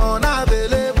 I'm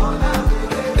unavailable.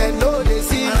 They know they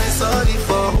see me. I'm sorry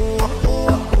for who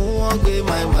won't get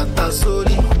my matter.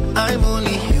 Sorry, I'm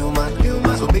only human.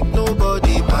 So make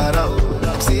nobody para.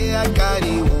 Say I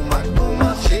carry woman.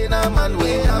 She na man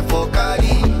way I for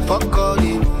carry. Fuck all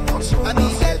the rumors. I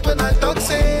need that when I talk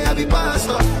say I be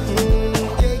pastor.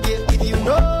 Yeah. If you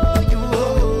know you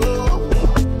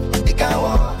it can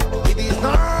walk. If it's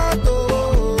not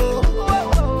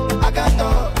I got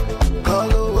talk.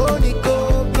 Call only go.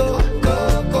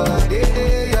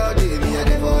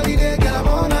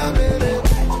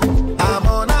 I'm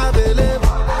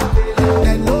unavailable.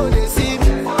 They know they see me.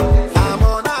 I'm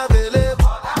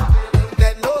unavailable.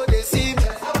 They know they see me.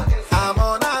 I'm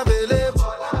unavailable.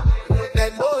 They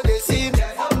know they see me.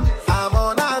 I'm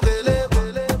unavailable.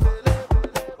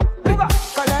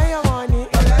 Collect your money.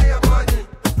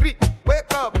 Free,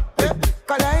 wake up.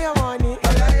 Collect your money.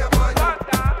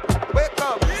 Wake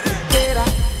up.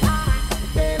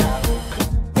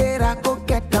 Tera, go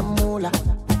get the moolah.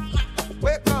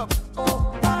 Wake up.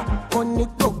 Money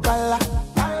go kala.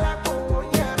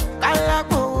 Kala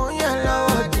go yellow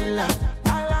dilla.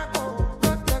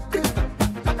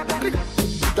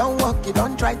 Don't walk, you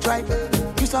don't try.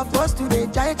 You supposed to be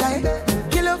jai.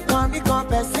 Kilo come, become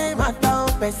person matter,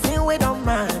 person we don't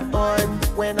mind. But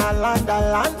when I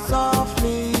land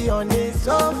softly on the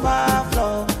sofa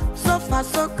floor. So far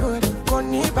so good,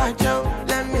 koni bajo.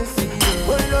 Let me see you.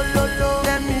 Oh lo.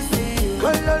 Let me see you.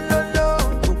 Oh lo.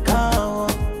 Bukao.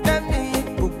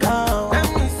 Let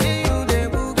me see you de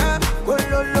buga. Oh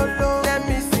lo. Let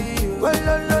me see you. Oh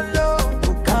lo.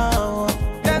 Bukao.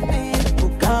 Let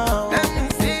me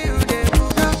see you de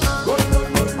buga. Oh lo.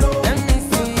 Let me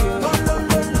see you. Oh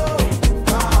lo.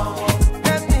 Bukao.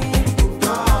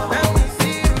 Let me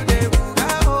see you de buga.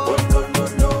 Oh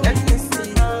lo. Let me see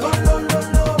you. Oh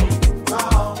lo.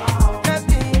 Bukao. Let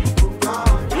me.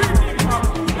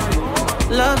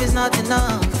 Love is not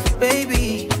enough,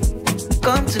 baby.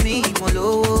 Come to me,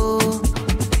 Molo.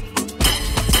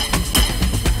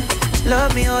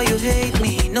 Love me or you hate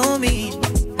me, know me.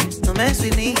 No mess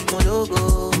with me,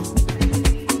 Mologo.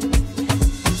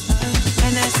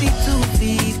 NSC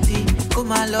 250,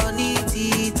 come along,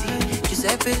 titi.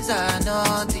 Giuseppe's a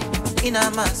naughty, in a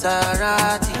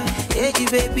Maserati. Hey,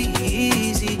 baby,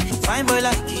 easy. Fine boy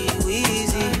like you,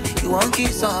 easy. You won't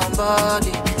kiss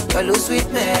somebody. Hello, sweet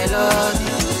melody.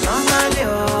 Normally,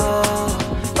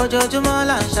 ojoojúmọ́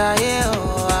là ń ṣayé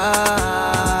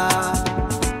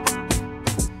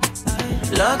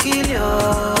Luckily,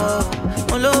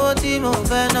 mo lówó tí mo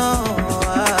fẹ́ ná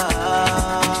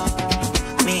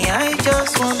Me, I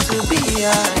just want to be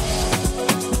high.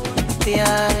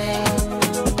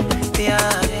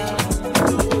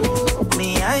 Me,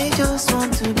 I just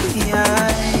want to be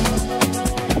high.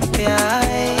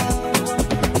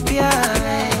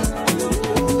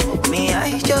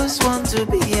 to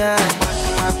be high.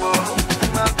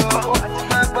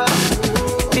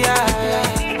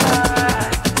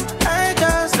 I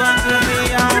just want to be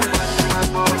high.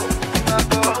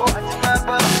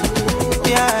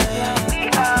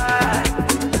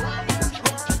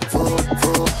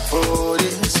 For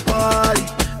this party,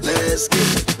 let's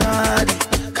get naughty.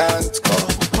 Can't call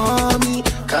mommy,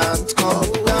 can't call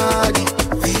daddy.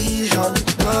 Vision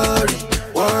blurry,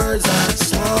 words are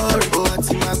slurry. What's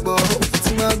my goal?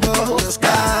 The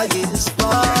sky is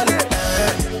falling.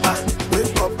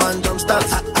 Wake up and jump start.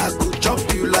 I could chop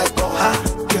you like a hat.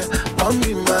 Yeah, don't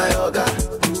be my yoga.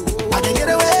 I can get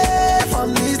away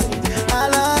from this. I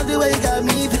love the way you got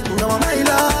me feeling. No, my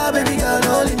love, baby girl,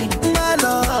 only me. My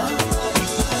love,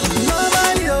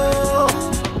 nobody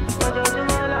else.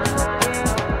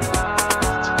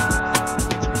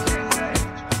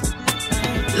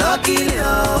 Lucky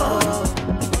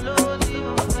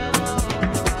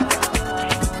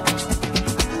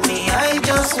me, I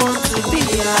just want to be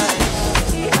high.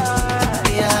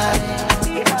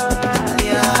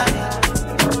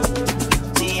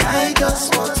 Me, I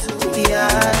just want to be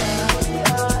high.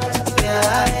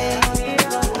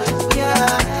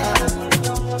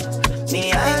 Me,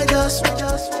 I just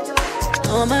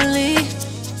Normally,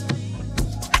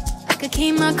 I could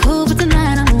keep my cool, but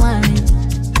tonight I'm whining.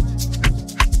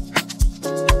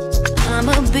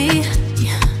 I'ma be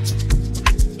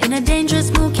in a dangerous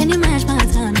mood. Can you match my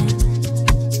timing?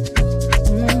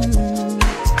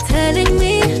 Telling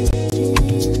me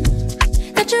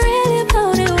that you really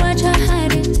about it, what you're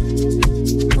hiding.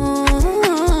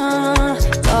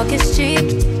 Talk is cheap,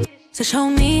 so show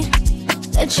me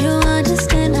that you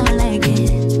understand. I like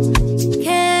it.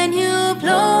 Can you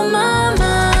blow my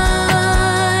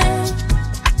mind?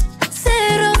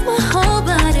 Set off my whole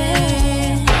body.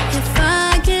 If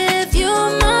I give you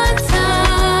my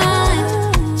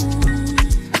time,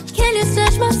 can you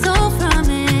snatch my soul from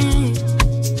me?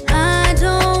 I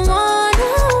don't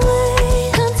wanna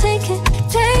wait. Come take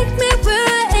me where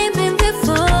I ain't been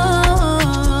before.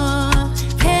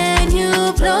 Can you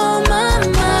blow my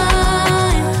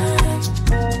mind?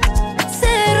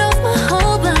 Set off my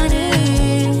whole body,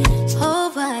 whole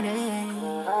body.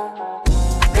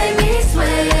 Make me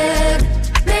sweat,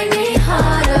 make me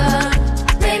harder,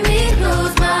 make me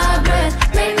lose my breath,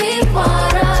 make me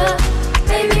water.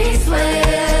 Make me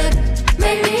sweat,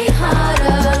 make me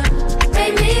harder,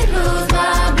 make me lose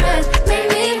my breath, make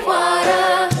me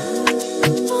water.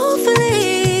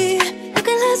 Hopefully, you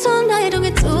can last all night, don't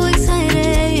get too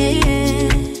excited.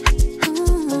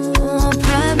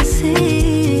 Privacy,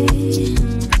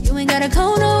 you ain't gotta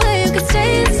go nowhere, you can stay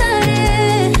inside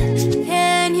it.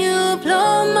 Can you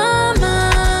blow my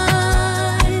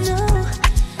mind? Oh,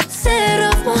 set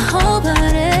off my whole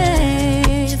body.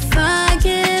 If I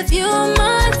give you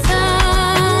my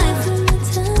time,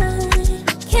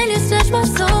 can you snatch my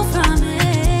soul from me?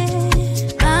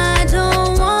 I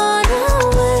don't wanna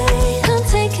wait. Come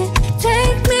take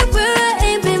me where I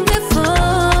ain't been before.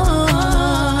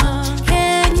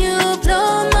 Can you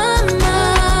blow my mind?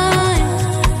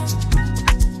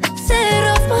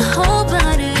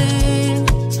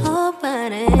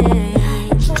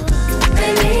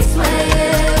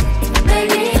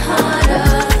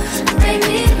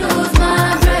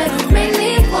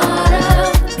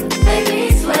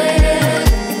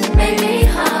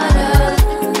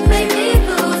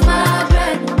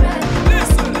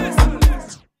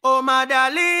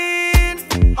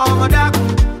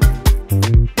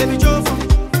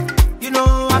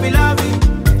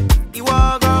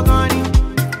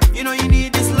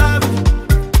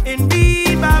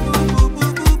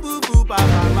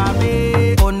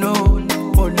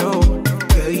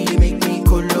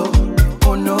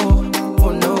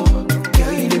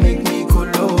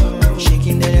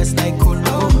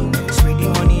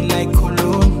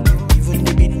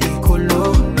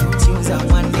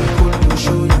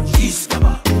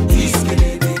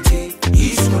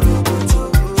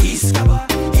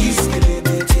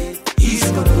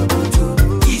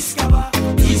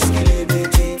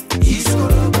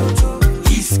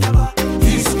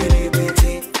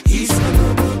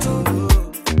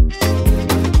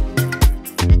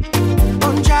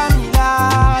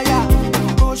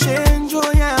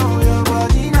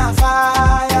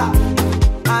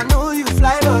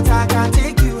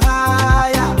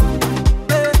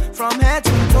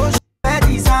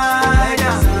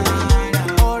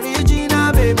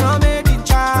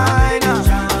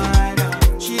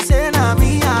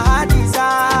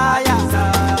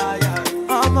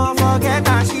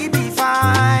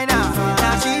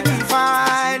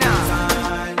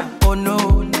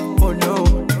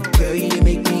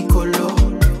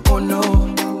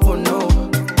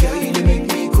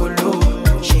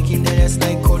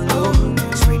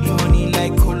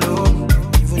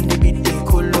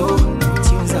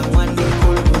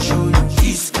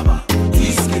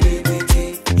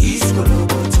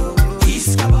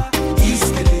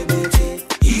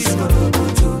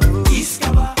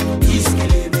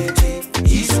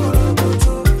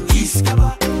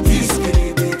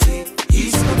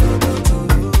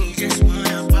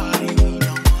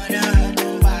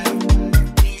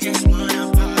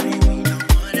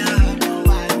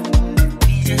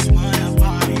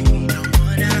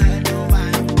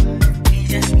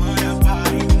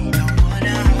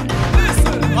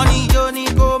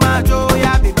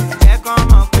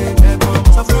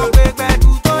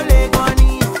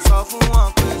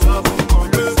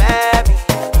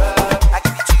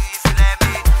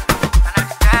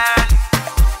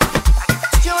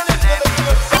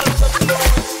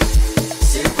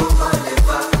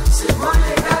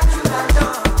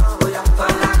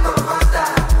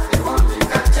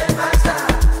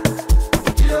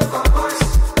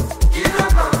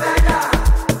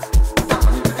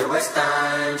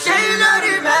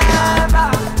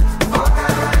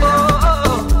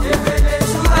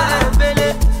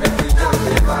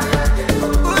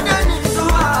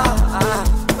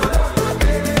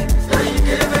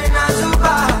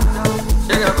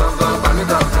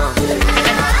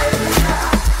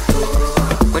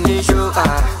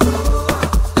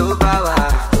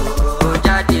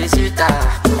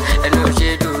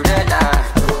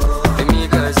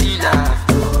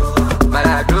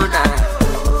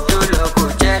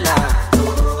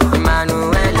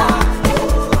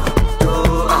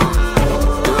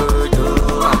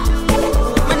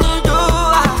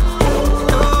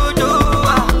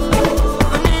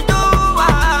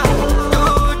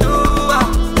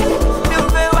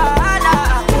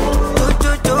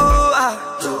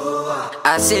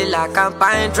 I say like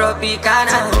campaign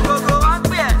Tropicana.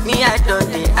 Me I don't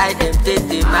I them take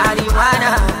the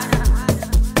marijuana.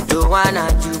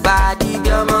 Joanna, Jubadi,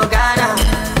 Biomogana.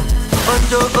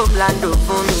 Ondo Oblando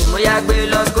for me, Moya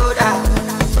Gbelos Goda.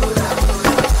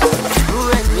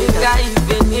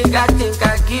 Nigga think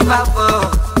I give up.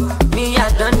 Me I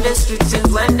done the streets since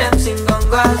when them sing on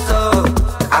Gazo.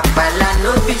 Apala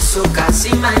no be soca,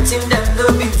 see my team them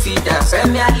no be feeder.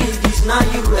 Premier League is not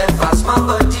UEFA, small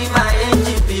body my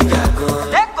engine bigger gun.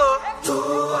 Let go.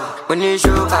 When you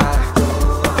show up,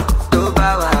 to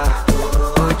bawa,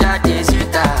 oja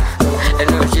desita,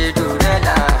 eno she do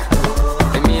rela,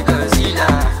 emi Godzilla,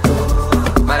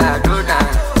 Maradona,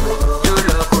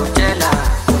 Jolo Coachella.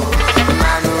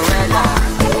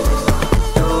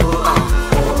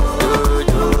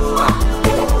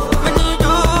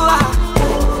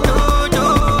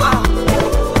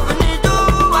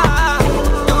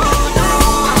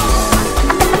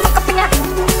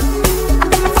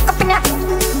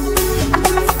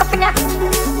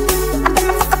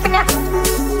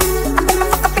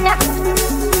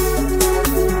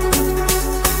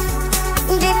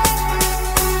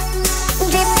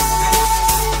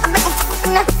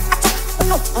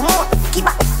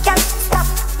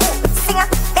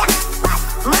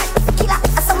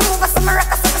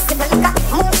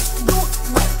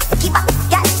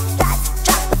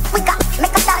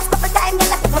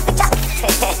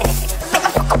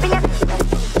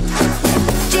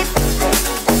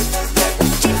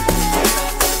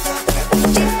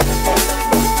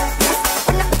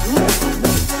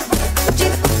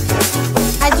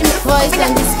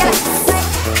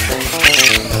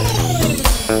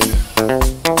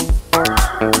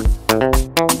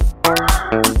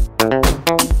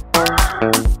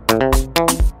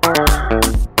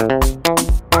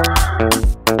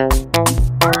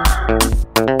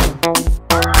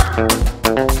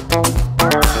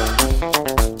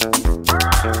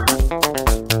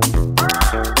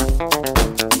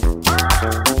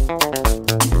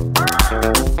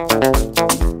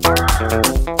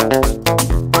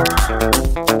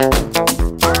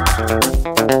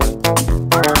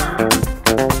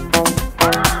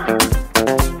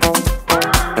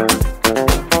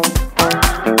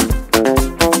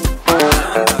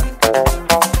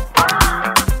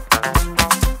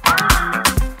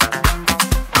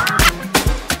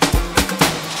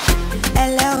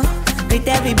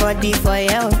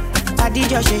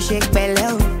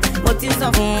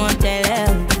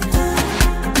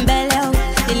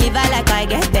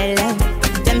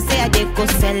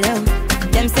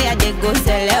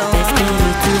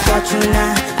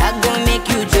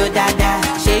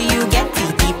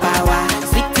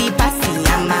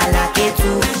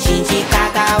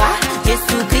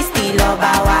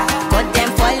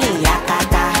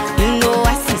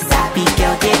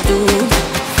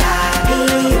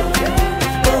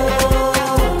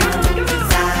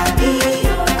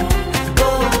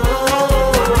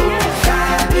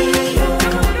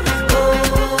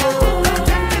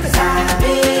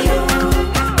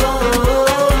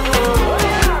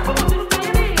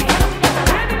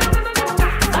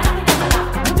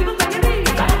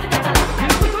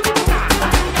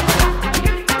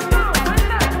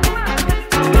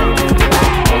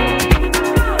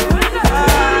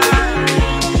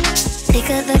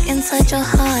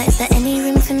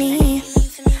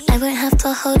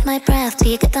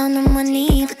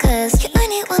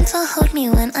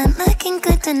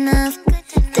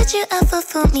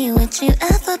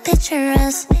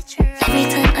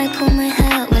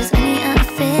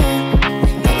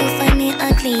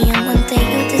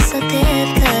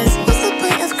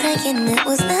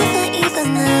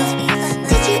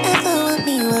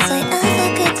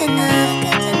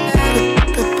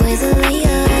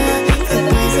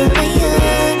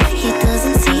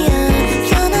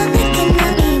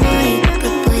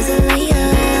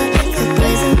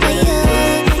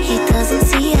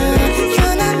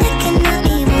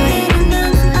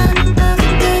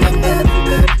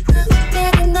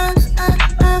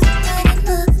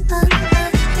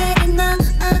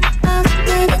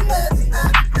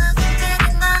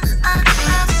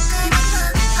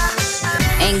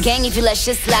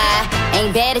 Shit slide.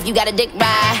 Ain't bad if you got a dick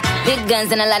ride. Big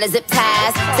guns and a lot of zip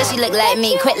ties. Said she look like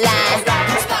me, quit lying.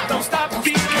 Don't stop the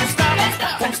beat, don't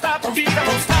stop, won't stop the beat,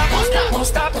 won't stop, won't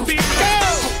stop the beat.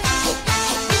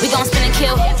 We gon' spin and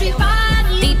kill.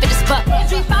 Deep in the spot.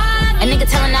 A nigga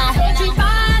telling on.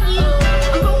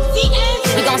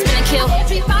 We gon' spin and kill.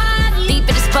 Deep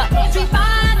in the spot.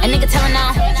 A nigga telling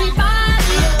on.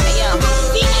 Hey yo,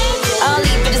 all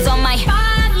these bitches on my.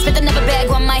 Spent another bag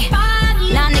on my.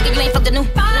 Nah nigga, you ain't fucked the new.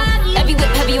 Every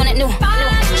whip heavy on it new.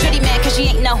 Shorty mad cause she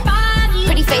ain't know.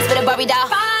 face with a Barbie doll.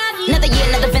 Another year,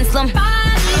 another Vince Slim.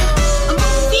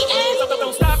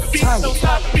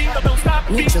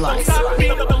 Neutralize.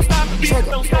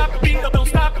 Trigger.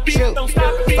 Shoot.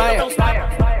 Fire.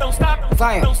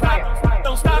 Fire.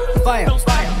 Fire.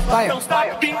 Fire.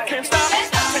 We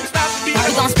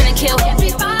gon' spin and kill.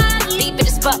 Deep in the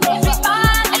spot. A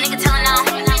nigga tellin' on.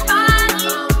 We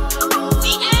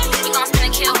gon' spin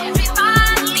and kill.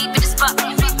 Deep in the spot. A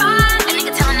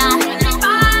nigga tellin' on.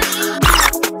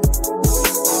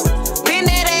 Bend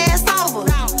that ass over.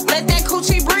 Let that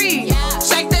coochie breathe.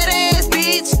 Shake that ass,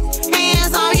 bitch.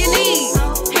 Hands on your knees.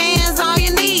 Hands on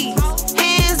your knees.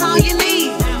 Hands on your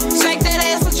knees. Shake that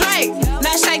ass for Drake.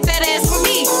 Now shake that ass for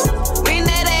me. Bend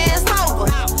that ass over.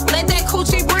 Let that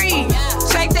coochie breathe.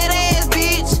 Shake that ass,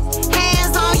 bitch.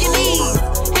 Hands on your knees.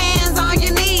 Hands on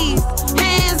your knees.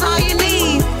 Hands on your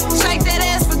knees. Shake that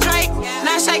ass for Drake.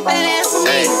 Now shake that ass for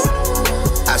me.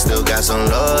 I still got some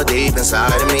love deep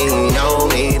inside of me. No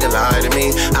need to lie to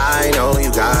me. I know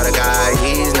you got a guy,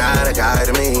 he's not a guy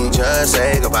to me. Just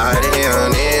say goodbye to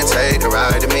him, then take a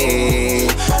ride to me.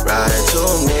 Ride to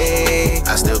me.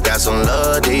 I still got some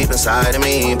love deep inside of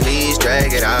me. Please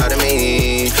drag it out of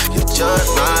me. You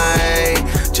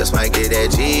just might get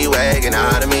that G-Wagon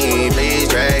out of me. Please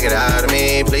drag it out of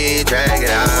me. Please drag it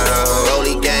out.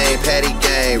 Rolly gang, petty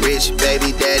gang, rich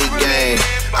baby daddy gang.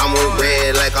 I'm with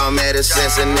red like I'm at a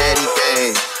Cincinnati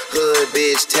game. Hood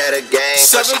bitch, tatter gang.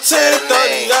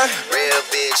 1730, real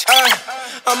bitch.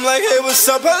 I'm like, hey, what's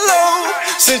up, hello?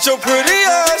 Sent your pretty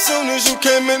ass soon as you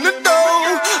came in the door.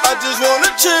 I just wanna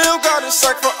chill, got a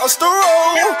sack for us to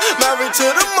roll. Married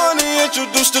to the money,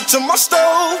 introduced her to my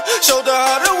stove. Showed her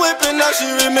how to whip it, now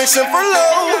she remixing for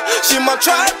low. She my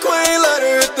track queen, let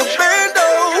her hit the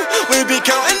bando. We be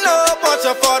counting up, watch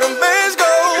how far them bands go.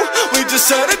 We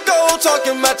just set a goal,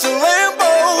 talking matching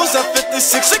Lambos. At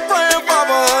 56 a gram,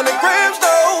 500 grams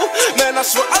though. Man, I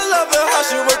swear I love her, how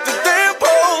she work the damn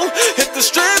pole. Hit the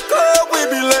strip club, we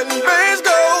be letting bands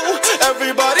go.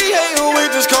 Everybody hatin', we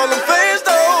just call them fans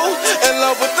though. In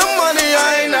love with the money,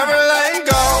 I ain't never letting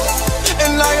go.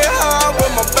 And I get high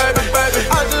with my baby, baby.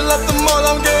 I just left the mall,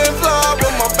 I'm getting fly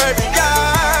with my baby,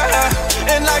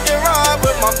 yeah. And I get ride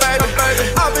with my baby, baby.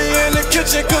 I be in the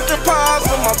kitchen cooking pies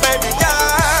with my baby,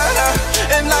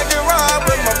 yeah. And I get ride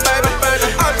with my baby,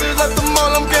 baby. I just left the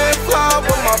mall, I'm getting fly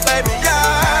with my baby,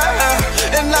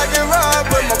 yeah. And I get ride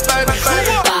with my baby,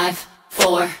 baby. 5,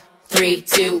 4, 3,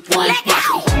 2, 1.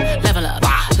 Level up,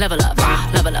 level up,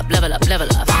 level up, level up,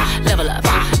 level up, level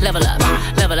up, level up,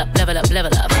 level up, level up,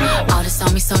 level up. All this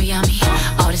on me so yummy,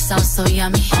 all this sauce so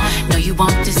yummy. No, you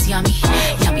want this yummy,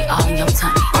 yummy all in your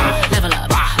tummy. Level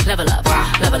up, level up,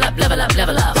 level up, level up,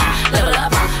 level up, level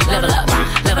up, level up,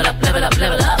 level up, level up,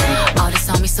 level up. All this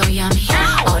on me so yummy,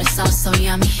 all this sauce so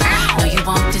yummy. No, you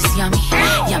want this yummy,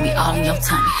 yummy all in your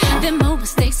tummy. Them more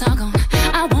mistakes are gone,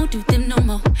 I won't do them no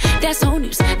more. That's old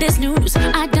news, there's new news,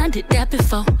 I done did that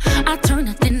before. I turn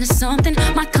nothing to something,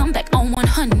 my comeback on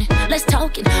 100. Let's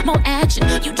talk it, more action,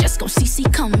 you just gon' see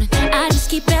coming. I just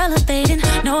keep elevating,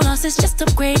 no losses, just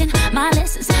upgrading. My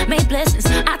lessons made blessings,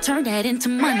 I turn that into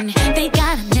money. They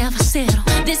gotta never settle,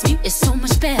 this view is so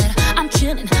much better. I'm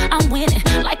chilling, I'm winning,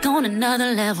 like on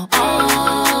another level.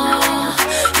 Oh,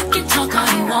 you can talk all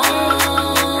you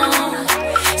want.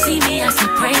 See me as a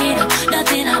prayer,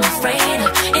 nothing I'm afraid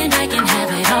of, and I can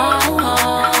have it all.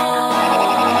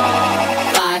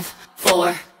 5,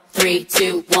 4, 3,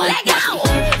 2, 1.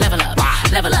 Level up,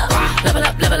 level up, level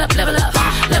up, level up, level up,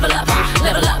 level up,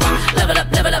 level up, level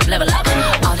up, level up, level up.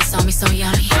 All this on me so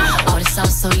yummy, all this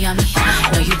sauce so yummy.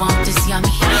 No, you want this yummy,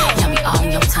 yummy all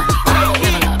in your tummy.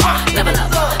 Level up, level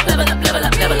up, level up, level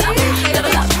up, level up, level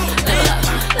up, level up,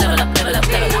 level up, level up,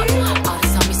 level up. All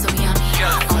this on me so yummy,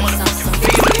 all this sauce so yummy.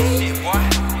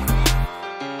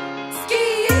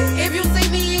 If you see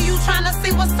me and you tryna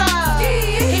see what's up,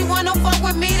 he wanna fuck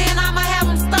with me, then I'ma have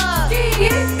him stuck.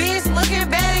 Bitch looking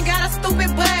bad and got a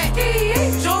stupid butt.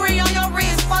 Jewelry on your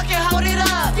wrist, fucking hold it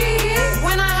up.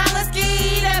 When I holla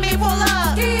ski, that me pull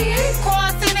up. Car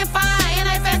sitting fine and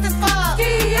they fast as fuck.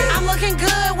 I'm looking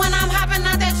good when I'm hopping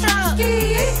out that truck.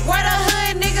 Where the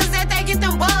hood niggas that they get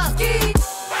them bucks?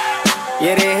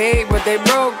 Yeah, they hate, but they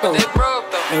broke though.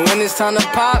 And when it's time to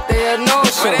pop, they a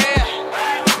no-show.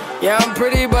 Yeah, I'm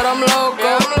pretty, but I'm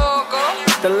loco.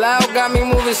 The loud got me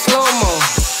moving slow-mo.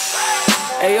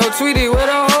 Hey, yo, Tweety, where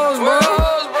the hoes, bro?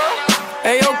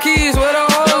 Hey, yo, Keys, where the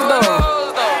hoes,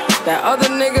 though? That other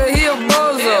nigga, he a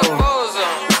bozo.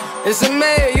 It's a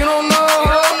mayor, you don't know.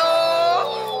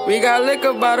 We got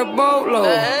liquor by the boatload.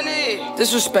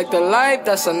 Disrespect the life,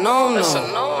 that's a no-no.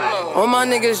 All my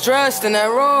niggas dressed in that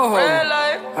rojo.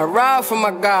 I ride for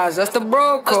my guys, that's the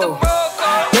bro code.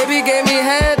 Baby gave me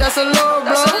head, that's a low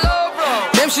blow.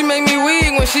 Damn, she make me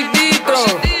weak when she deep throw.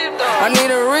 I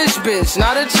need a rich bitch,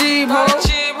 not a cheap hoe.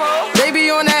 Baby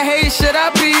on that hate shit,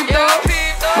 I peep though.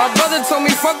 My brother told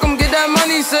me fuck him, get that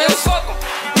money, sis.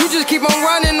 You just keep on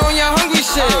running on your hungry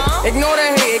shit. Ignore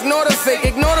the hate, ignore the fake,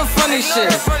 ignore the funny shit.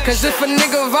 Cause if a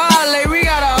nigga violate, we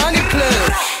got 100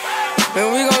 clips. And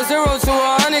we go 0 to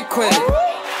 100 quid.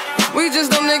 We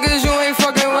just them niggas you ain't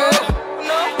fucking with.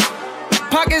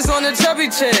 Pockets on the chubby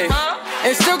chick.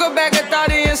 And still go back a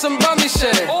thotty and some bummy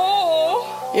shit.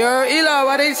 You heard Eli,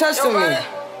 why they testing me?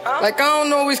 Like I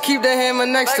don't always keep the hammer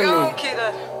next to me.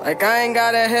 Like I ain't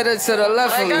got a header to the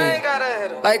left of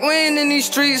me. Like we ain't in these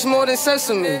streets more than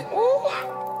sesame.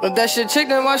 But that shit chick,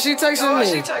 then why she texting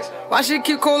me? Why she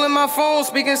keep calling my phone,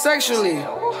 speaking sexually?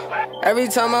 Every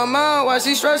time I'm out, why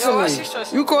she stressing me?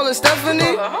 You call her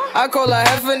Stephanie, I call her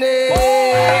Heffany.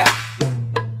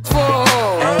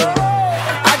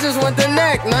 I just want the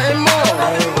neck, nothing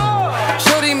more.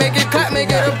 Shorty make it clap, make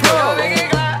it a pro.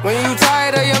 When you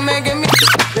tired of your man, give me.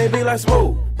 They be like,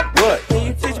 Smooth, what? Can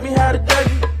you teach me how to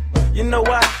Dougie? You know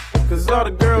why? Cause all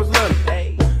the girls love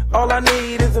me. All I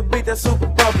need is a beat that's super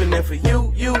bumpin'. And for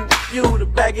you to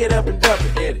back it up and dump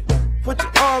it. Get it. Put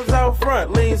your arms out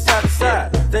front, lean side to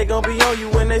side. They gon' be on you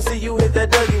when they see you hit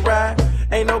that Dougie ride.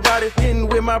 Ain't nobody getting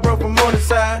with my bro from on the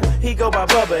side. He go by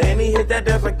Bubba and he hit that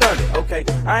dance like thunder. Okay,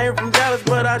 I ain't from Dallas,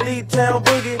 but I need town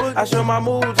boogie. I show my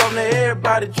moves on to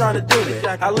everybody trying to do me.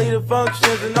 I lead the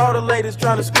functions and all the ladies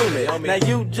trying to screw me. Now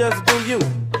you just do you,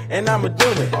 and I'ma do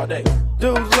it all day.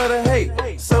 Dudes love to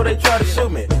hate, so they try to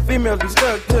shoot me. Females be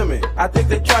stuck to me, I think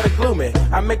they try to glue me.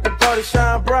 I make the party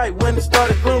shine bright when it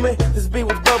started gloomy. This beat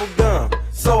was bubble gum,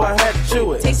 so I had to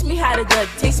chew it. Taste me how to duck,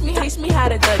 taste me how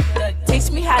to duck,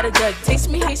 taste me how to duck, taste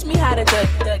me how to duck.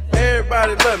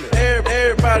 Everybody love me,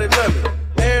 everybody love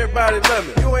me, everybody love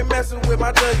me. You ain't messing with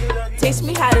my Dougie. Taste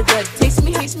me how to duck, taste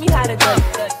me how to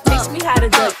duck, taste me how to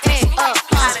duck.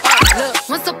 Look,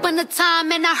 once upon a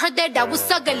time, and I heard that I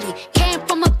was ugly. Came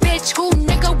from a bitch who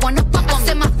nigga wanna fuck on me. I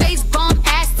said my face bomb,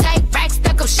 ass tight, rack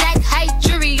stuck up, shack height,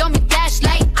 jury on me,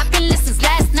 flashlight. I've been listening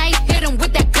last night, hit him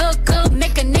with that good,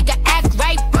 make a nigga act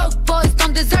right. Broke boys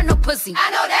don't deserve no pussy. I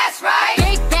know that's right.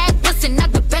 Big bag, bustin'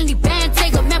 out the belly band.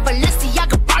 Take a man,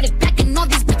 Balenciaga brought it back, and all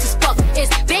these bitches fuck.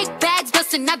 It's big bags,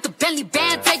 bustin' out the belly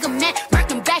band. Take a man,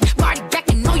 working back, Marty back,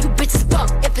 and all you bitches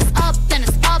fuck. If it's up, then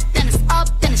it's up, then it's up,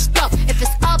 then it's stuff. If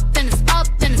it's up, then it's up,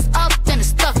 then it's up, then it's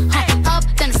stuff. Up,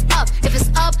 then it's up. If it's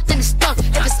up, then it's stuff.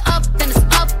 If it's up, then it's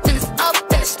up, then it's up,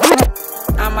 then it's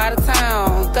stuff. I'm out of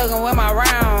town, thuggin' with my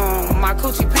round. My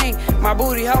coochie pink, my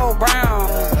booty hole brown.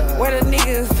 Where the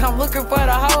niggas? I'm looking for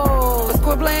the hoes.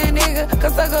 Quit playing nigga,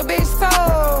 cause suck a bitch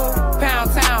soul.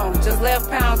 Pound town, just left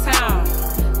Pound town.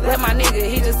 Let my nigga,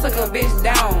 he just took a bitch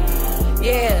down.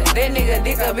 Yeah, that nigga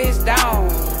dick a bitch down.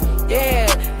 Yeah,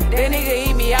 that nigga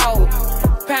eat me out.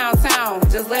 Pound town,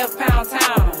 just left Pound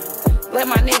town. Let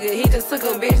my nigga, he just took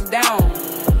a bitch down.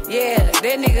 Yeah,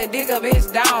 that nigga dick a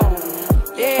bitch down.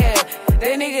 Yeah,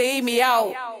 that nigga eat me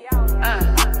out.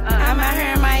 I'm out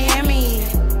here in Miami,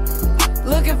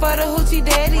 looking for the hoochie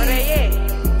daddy. Where they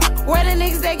at? Where the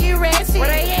niggas that get ratchet? Where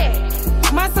they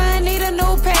at? My son need a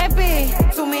new pappy.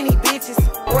 Too many bitches.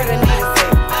 Where the niggas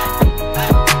at?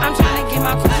 I'm trying to get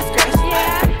my coochie scratched.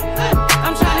 Yeah.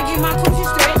 I'm trying to get my coochie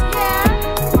stretched.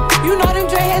 Yeah. You know them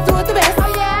dreadheads do it the best. Oh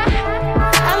yeah.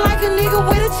 I like a nigga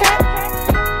with a trap.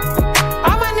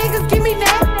 All my niggas give me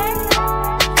that.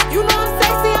 You know I'm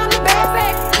sexy on the best.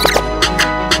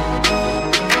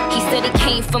 He said he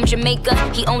came from Jamaica,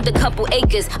 he owned a couple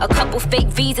acres, a couple fake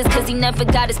visas cause he never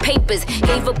got his papers.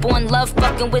 Gave up on love,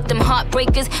 fucking with them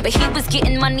heartbreakers, but he was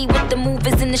getting money with the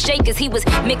movers and the shakers. He was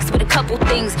mixed with a couple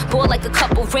things, bought like a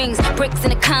couple rings, bricks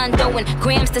in a condo and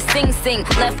grams to sing.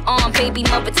 Left arm, baby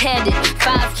mother tatted,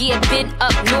 5-year bid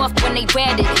up north when they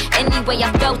ratted. Anyway,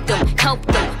 I felt them, helped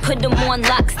them, put them on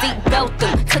lock, seat belt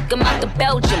them, took them out to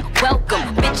Belgium. Welcome,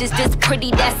 bitches this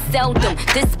pretty, that's seldom.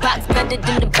 This box better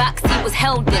than the box he was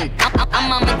held in. I'm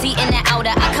Mama D in the outer.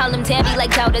 I call him Tabby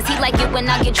like doubters. He like it when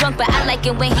I get drunk, but I like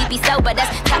it when he be sober.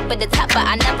 That's top of the top, but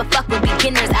I never fuck with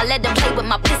beginners. I let him play with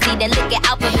my pussy, then lick it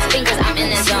out with his fingers. I'm in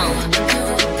the zone.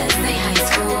 That's my high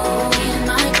school. In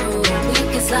my group, we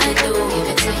can slide through. Give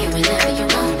it to you whenever you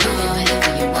want, do it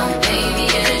whenever you want, baby.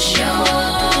 It's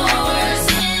yours.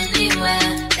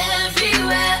 Anywhere,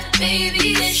 everywhere,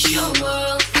 baby. It's your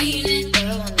world, feeling.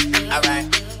 Alright.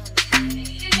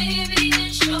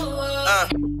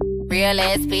 Real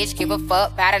ass bitch, give a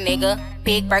fuck about a nigga.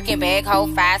 Big Birkin bag,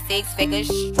 hold 5-6 figures.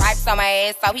 Stripes on my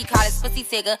ass, so he call his pussy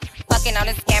tigger. Fucking on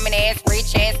a scamming ass,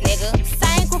 rich ass nigga.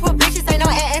 Same group of bitches, ain't no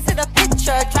ass to the picture.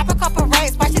 picture. Drop a couple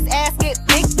racks, watch his ass get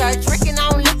bigger. Tricking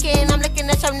on licking, I'm looking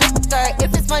at your nigga.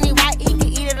 If it's money right, he can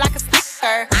eat it like a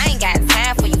snicker. I ain't got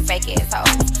time for you fake ass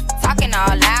hoes. Talking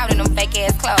all loud in them fake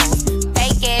ass clothes.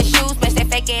 Fake ass shoes, match that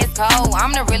fake ass coat.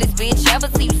 I'm the realest bitch ever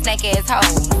see you snake ass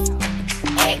hoes.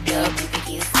 Act up, you can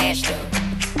get snatched up.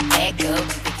 Act up,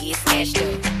 you can get snatched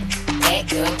up.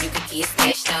 Act up, you can get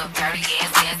snatched up. Dirty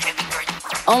ass baby girl.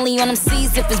 Only on them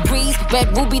C's if it's breeze.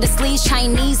 Red ruby the sleeves,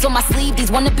 Chinese on my sleeve.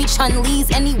 These wanna be Chun-Lees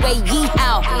anyway,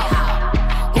 yee-how.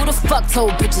 Who the fuck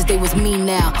told bitches they was me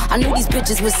now? I knew these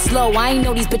bitches was slow, I ain't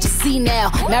know these bitches see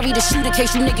now. Married a shooter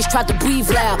case you niggas tried to breathe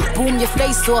loud. Boom your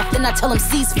face off, then I tell them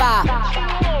ceasefire.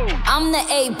 I'm the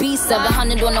AB,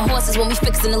 700 on the horses when we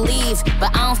fixin' to leave.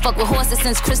 But I don't fuck with horses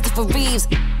since Christopher Reeves.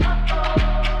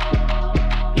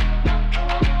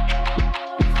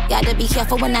 Gotta be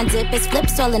careful when I dip, it's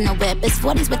flips all in the whip. It's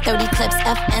 40s with 30 clips,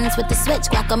 FNs with the switch.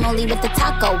 Guacamole with the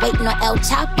taco, waiting on El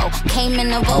Chapo. Came in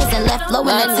the rose and left low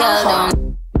in the Tahoe.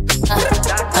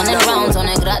 100 rounds on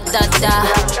a grat-da-da.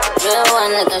 Real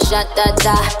one like a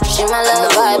shot-da-da. She my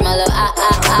little vibe, my little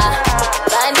ah-ah-ah.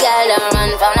 Bad girl don't run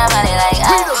from nobody like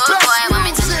ah. Oh boy, want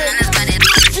me to in this body.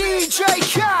 DJ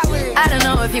Khaled. I don't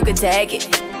know if you could take it.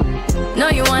 No,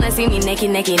 you wanna see me naked,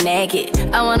 naked,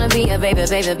 naked. I wanna be a baby,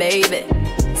 baby, baby.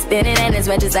 Spinning in his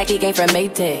wedges like he came from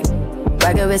Maytag.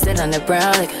 Rocket with it on the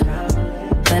brown like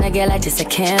when I get like this, I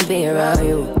can't be around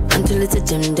you until it's a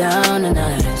dim down a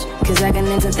notch. Cause I can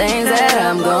into things that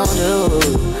I'm gon' do.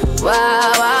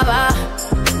 Wow, wow, wow.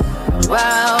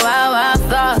 Wow, wow, wow,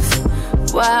 thoughts.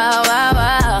 Wow, wow,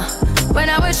 wow. When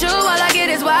I'm with you, all I get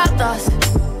is wild thoughts.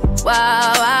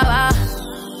 Wow, wow, wow.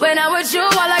 When I'm with you,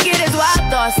 all I get is wild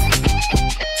thoughts.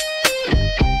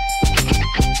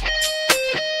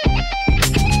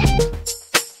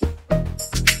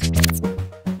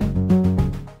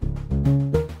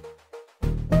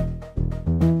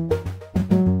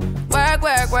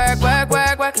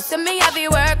 You see me, I be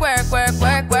work.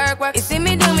 You see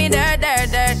me do me dirt.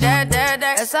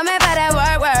 Tell me about that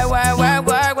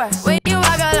work. When you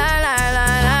walk a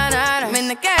line. I'm in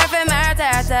the cafe,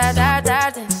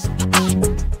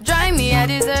 drive me a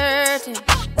dessert.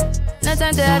 No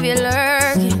time to have you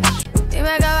lurking. You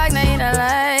make a like, now you don't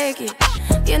like it.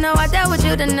 You know I dealt with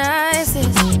you the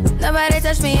nicest. Nobody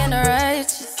touched me in the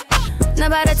righteous.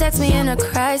 Nobody text me in a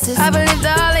crisis. I believed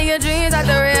all of your dreams are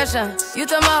duration. You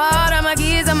took my heart, all my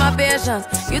keys, and my patience.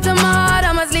 You took my heart,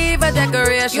 I must leave a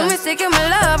decoration. You mistaken my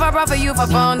love, I brought for you for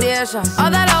foundation.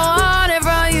 All that I wanted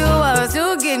from you was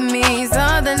to give me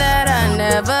something that I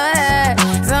never had,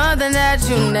 something that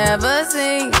you never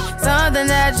seen, something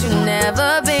that you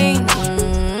never been.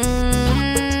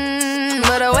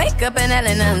 But I wake up and hell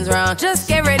nothing's wrong. Just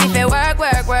get ready for work.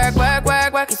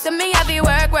 You see me, I be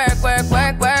work.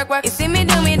 You see me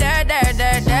do me dirt.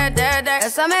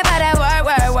 Tell me about that work.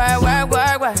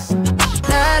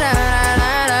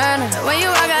 When you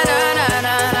walk out,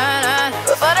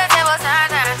 before the table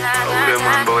turn.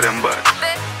 Bow them back.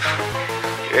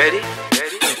 Ready?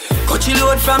 Coachy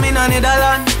load from in a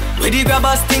Netherland. Where the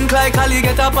grabbers stink like Ali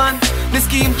get up on. The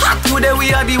scheme hot today,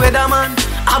 we are the weatherman.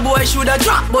 A boy shoulda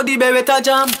drop, but the beretta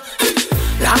jam.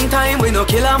 Long time we no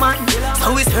kill a man.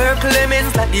 So it's her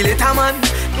Clemens like the later man.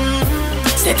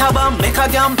 Set a bomb, make a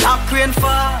damn black rain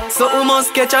fall. So we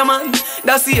must catch a man.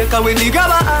 That's the echo when the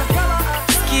grabber.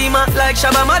 Schema like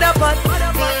Shabba Motherpot.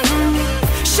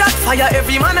 Shot fire,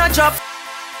 every man a drop.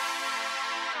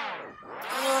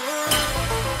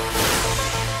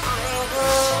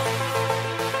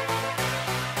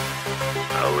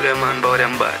 How them man bow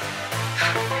them back?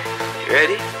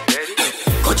 Ready?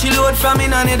 Coachy load from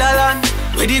in a Netherland.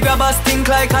 Where the grabbers stink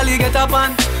like Ali get up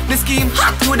on. The scheme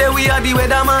hot today, we are the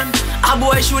weatherman. A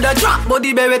boy shoulda drop, but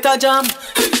the beretta jam.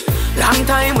 Long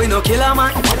time we no kill a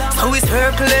man. So it's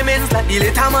her Clemens like the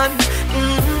later man.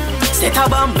 Set a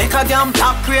bomb, make a damn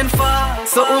black rain fall.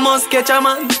 So we must catch a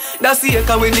man. That's the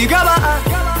echo when the grabber.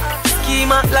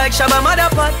 Schema like Shabba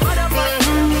Motherpot.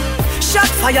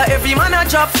 Shot fire, every man a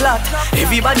drop flat.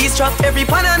 Everybody's trapped, every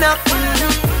pan a knock.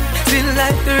 Still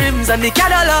like the rims and the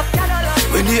Cadillac.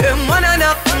 When the M1 a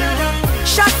knock.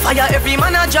 Shot fire, every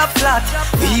man a drop flat.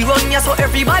 We run ya so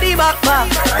everybody back.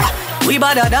 We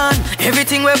badder than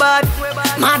everything we bad.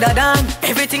 Madder than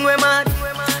everything we mad.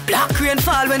 Black rain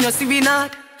fall when you see we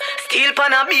not. Steel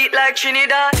pan a beat like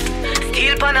Trinidad.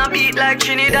 Steel pan a beat like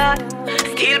Trinidad.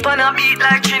 Steel pan a beat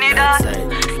like Trinidad.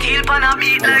 Steel pan a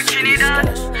beat like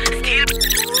Trinidad. Steel.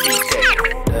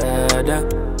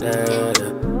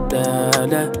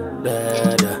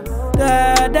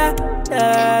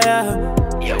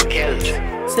 Yo, Kelch.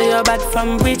 Say you're bad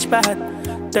from which part?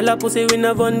 Tell a pussy we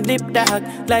no one dip dog.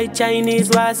 Like Chinese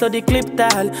why so the clip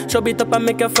tall. Show it up and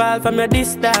make you fall from your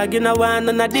disc dog. You know want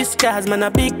none of this cause, man a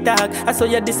big dog. I saw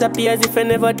you disappear as if I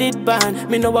never did ban.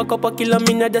 Me no walk up a kilo,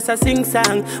 me no just a sing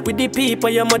song. With the people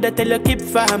your mother tell you keep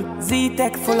fam.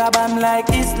 Z-Tech full of bam like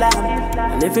Islam.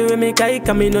 And if you with me kike,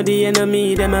 I me know the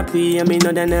enemy. Them a pray, I me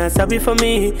know they not sorry for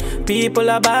me. People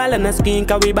a ball and a screen,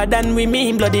 cause we bad than we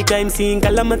mean. Bloody crime scene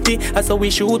calamity. I saw we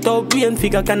shoot out, we and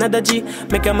figure Canada G.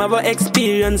 Make them have a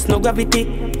experience, no gravity.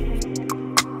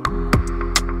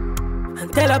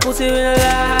 And tell a pussy we no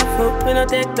laugh, we no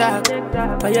take talk.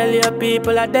 Violate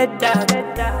people are dead dog.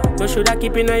 You shoulda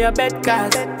keep in your bed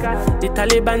cause the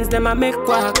Talibans them a make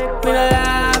quack. We no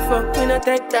laugh, we no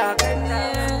take talk.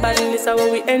 But in this how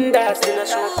we end up. Still a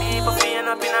show people we end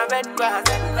up in a red grass.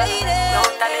 No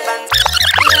Talibans.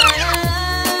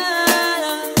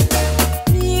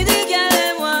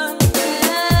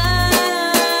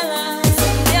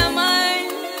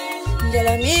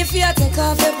 If you take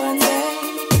off your band,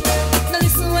 now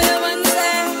listen what your man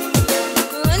say.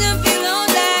 When you feel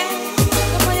lonely,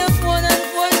 come on your phone and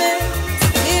phone me.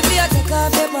 If you take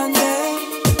off your band,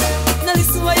 now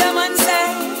listen what your man say.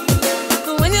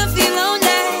 When you feel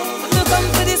lonely, you come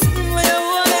to this where you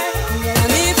want it.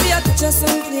 And if you touch us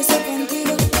someplace up and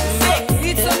feel,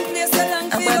 reach someplace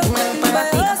along feel,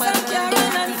 but us and carry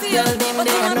and feel. But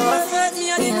you want to hurt me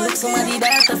and you want somebody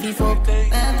that to be fucked.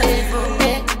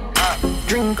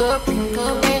 Drink up,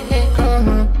 hey, hey,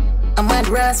 I'm mad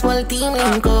grass, whole team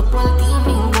link up,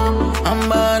 I'm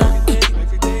bad,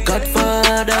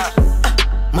 Godfather,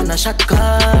 man a shot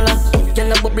caller.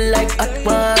 Y'all a bubble like hot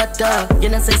water. You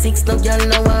know say 6, no y'all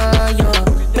know why, yo.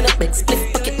 Me no bed,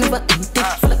 split pocket, never empty.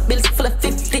 Full of bills, full of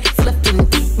 50, full of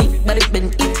 20. Big body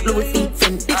bend it, Louis V,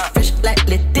 Fendi. Fresh like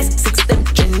lettuce, 6 them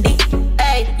trendy.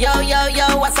 Hey, yo, yo,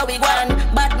 yo, what's how we going?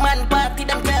 Batman party,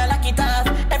 them girl like it off.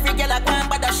 Every girl a go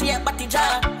but she a batty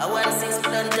jar. I want 6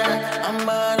 foot jar. I'm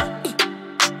bad,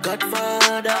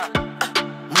 Godfather,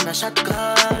 man a shot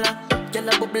caller. Y'all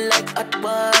a bubble like hot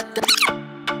water.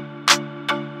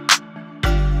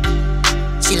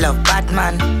 She love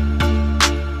Batman,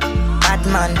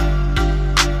 Batman.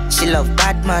 She love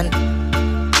Batman,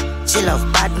 she love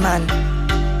Batman,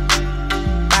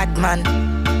 Batman.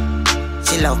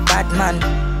 She love Batman,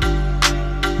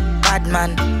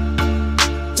 Batman.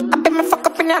 I bet me fuck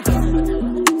up in ya.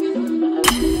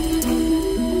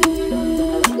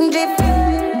 Drip,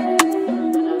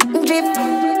 drip.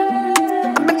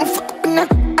 I bet me fuck up in ya.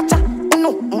 Acha, no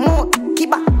more.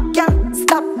 Kiba, can't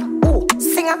stop. Oh,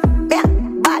 singer, yeah.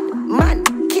 Bad man,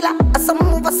 killer. Some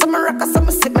move, some rock, some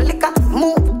sip my liquor.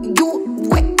 Move, you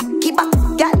wet. Kiba,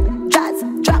 girl, jazz,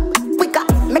 drop, quicker.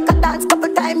 Make a dance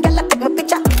couple times, girl, I take my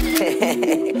picture.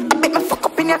 I bet me fuck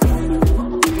up in ya.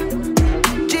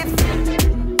 Jif,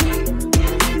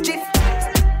 jif,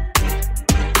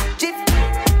 jif.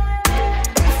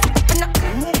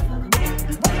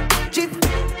 Jif.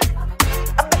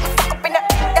 I bet me fuck up in ya.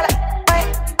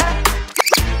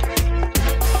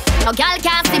 No girl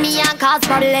can't see me and cause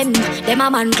problem. Them a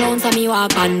man clown so me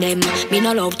walk on them. Me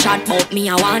no love chat but me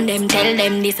I want them. Tell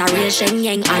them this a real Sheng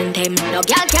Yang anthem. No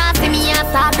girl can't see me and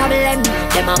start problem.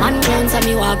 Them a man clown so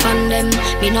me walk on them.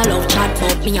 Me no love chat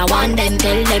but me I want them.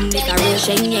 Tell them this a real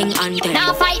Sheng Yang anthem.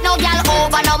 Now fight no girl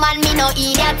over no man, me no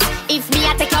idiot. If me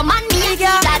I take your man, me a see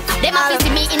that. Them a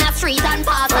see me in a street and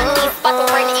pass and this but to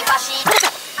friend if a she.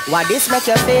 Why this make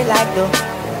you feel like though?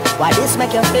 Why this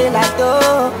make you feel like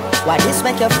though? Why this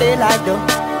make you feel like though?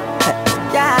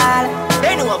 Y'all,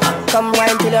 bend over. Come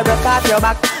wine till you broke off your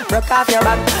back, broke off your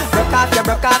back, broke off your,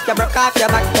 broke off your, broke off your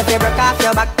back. If you broke off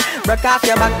your back, broke off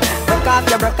your back, broke off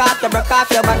your, broke off your, broke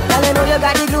off your back. Girl, you know you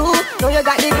got the glue, know you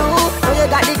got the glue, know you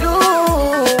got the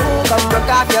glue. Come broke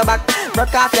off your back,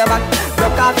 broke off your back,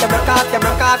 broke off your, broke off your,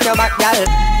 broke off your back, girl.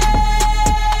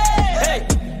 Hey,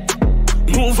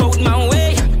 move out my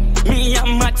way. Me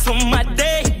I'm mad for my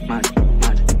day.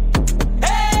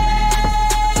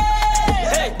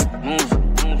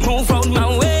 Move out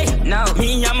my way. Now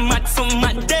me I'm mad for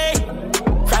my day.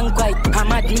 Frank White, I'm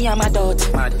mad, me I'm a dot.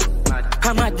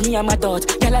 I'm mad, me I'm a dot.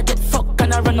 Girl I get fucked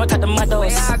and I run out of the mad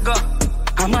house.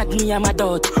 I'm mad, me I'm a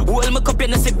dot. Hold my cup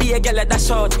in the CB, a girl at that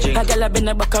short. A girl I been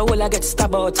a back, a hole I get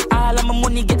stabbed out. All of my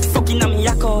money get fucking on me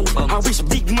account. I wish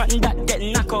big man that get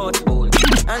knocked out.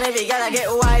 And every girl I get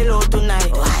wild out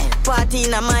tonight. Party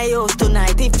in my house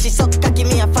tonight. If she suck cocky,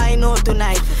 me a find out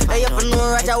tonight. I have to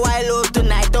know Roger wild out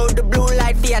tonight. Out the blue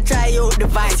light, for ya try out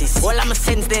devices. All I'ma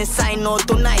sense then sign out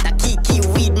tonight. A kiki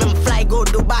weed, me fly go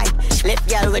Dubai. Left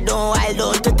girl we don't wild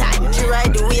out to time. She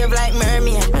ride the wave like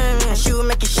mermaid. She will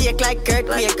make it shake like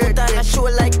earthquake. Put on a show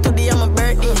like today I'm a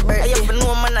birthday. I have to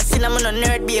know man I seen I'm on a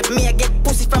nerd babe. Me I get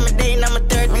pussy from a day and I'm a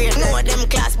third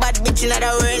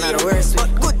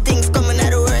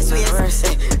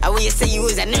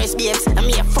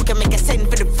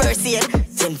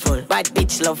cool. Bad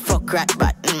bitch love fuck rat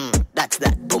bat. That's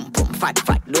that. Boom boom fat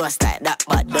fat. Do a style that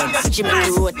bad dance. She make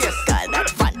you rotate, call that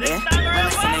fun, yeah.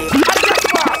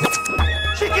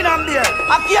 Chicken and beer.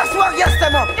 I guess what? Yes,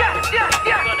 them up. With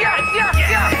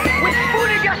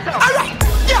food, yes, them. All right.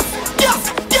 Yes.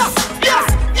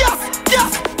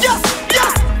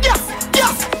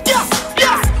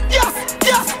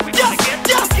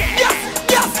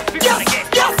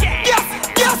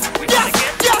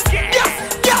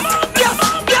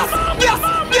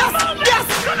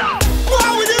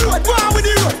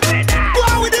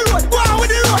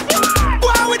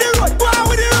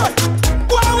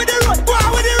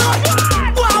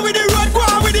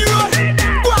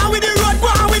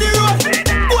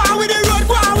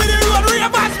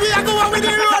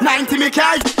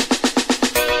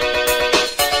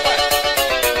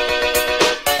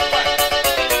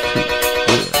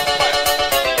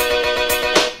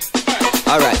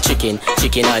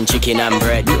 Chicken and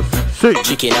bread.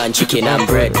 Chicken and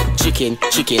bread. Chicken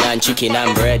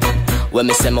and bread. When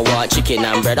me say me want chicken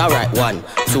and bread, alright, 1,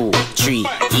 2, 3,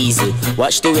 easy.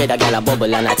 Watch the way that gal a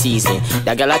bubble and a tease me.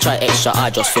 That gal a try extra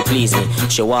hard just to please me.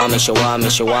 She want me.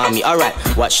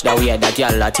 Alright, watch the way that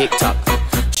gal a TikTok.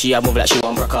 She a move like she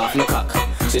want broke off me cock.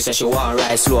 She said she want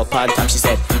ride slow up on top. She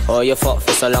said, oh you fuck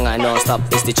for so long and non stop.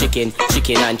 It's the chicken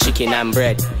and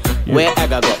bread. Where I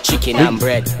got chicken and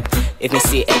bread. If me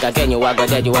see egg again, you a go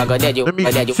dead, you a dead, you a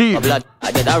blood.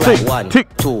 I did alright, 1,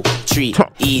 2, 3,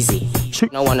 easy.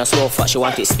 No wanna slow fuck, she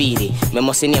want it speedy. Me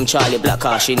must name Charlie Black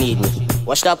car, she need me.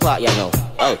 Watch that part, you know.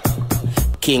 Oh,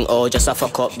 King O just a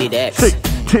fuck up the decks.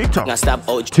 TikTok. Now stab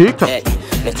out TikTok.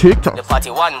 TikTok. The party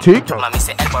 1. TikTok. Mommy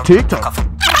say TikTok.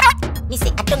 Me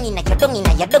say I don't inna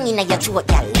your throat,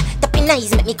 gal. Tapping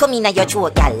eyes make me come inna your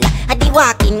throat, gal. I di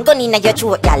walking gun inna your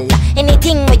throat, gal.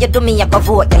 Anything where you do me, I go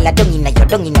vote, gal. I don't inna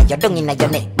your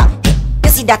neck. You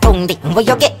see that tongue dick, where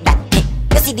you get that?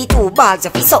 You see the 2 balls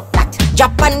of his up that.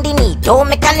 Drop on the knee, don't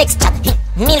make a next chat.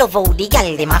 Me love how the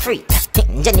gal dem a free.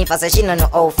 Jennifer say she no know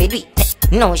how to do it.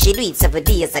 No, she do it 7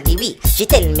 days of the week. She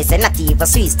tell me say not even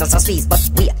Swiss, not so Swiss, but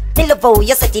we. Me love how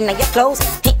you set inna your clothes.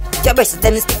 Your breasts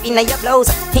them stiff inna your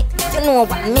blouse. You know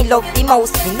what me love the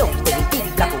most. Me love the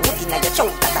big black hook inna your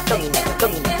throat. That tongue inna your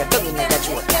throat.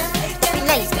 Be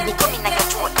nice, baby, come inna your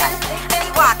throat. I be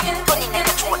walking, gun inna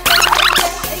your throat.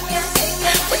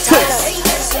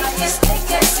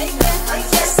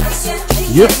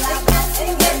 Yep.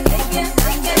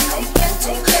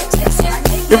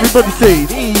 Everybody say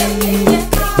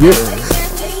yeah.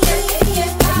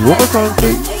 One more time,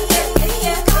 please.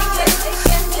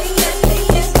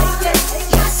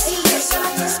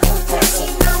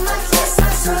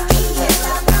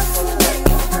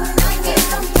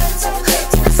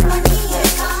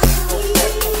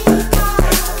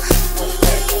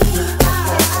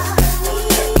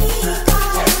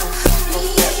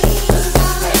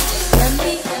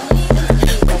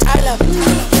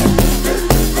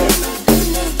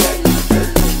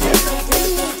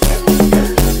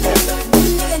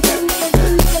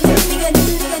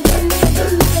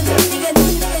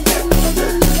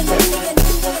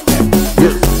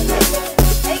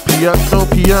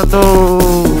 Piano.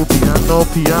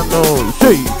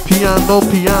 Say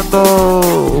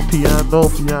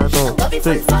piano.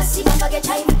 Say.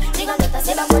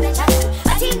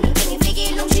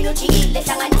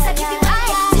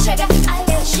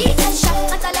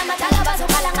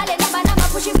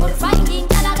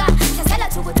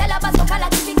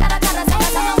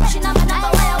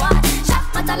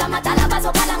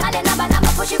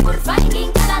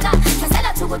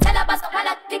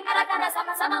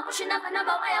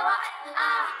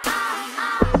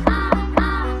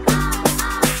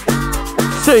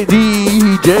 Say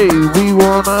DJ, we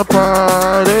wanna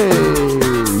party.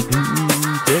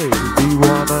 DJ, we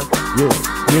wanna, yeah.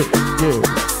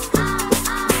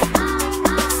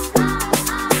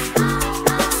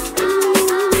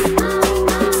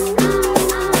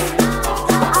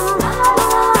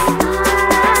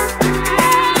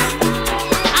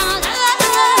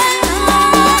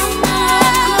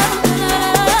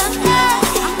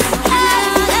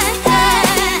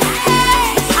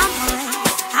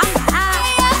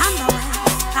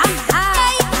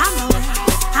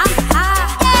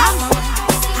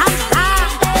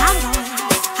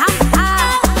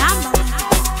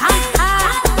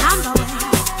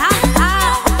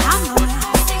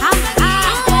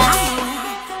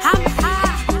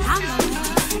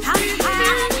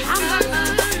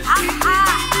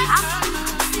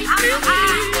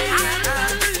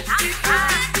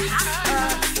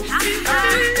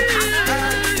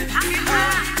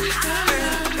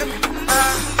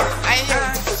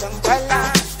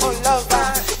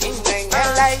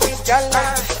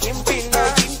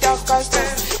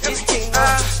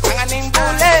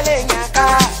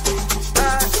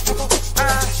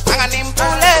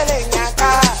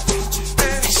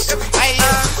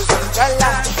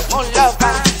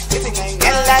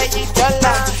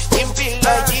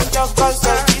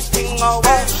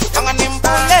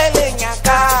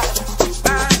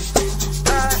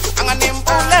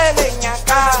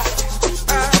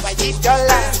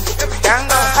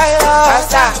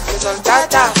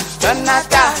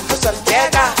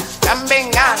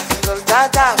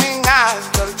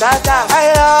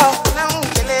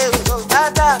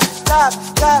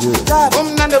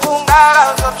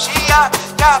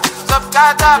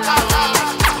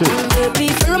 Baby,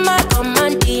 follow my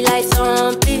command, like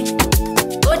zombie.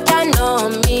 Go down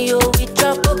on me, you with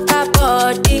your coca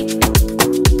body.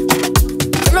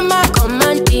 Follow my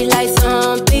command, like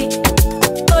zombie.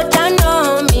 Go down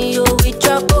on me, you with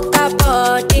your coca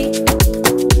body.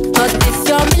 Cause this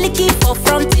your milky for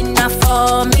front enough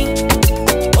for me.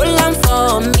 Hold on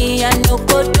for me, I no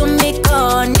go to me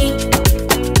corny.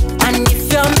 And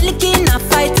if you're milky na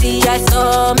fighty, I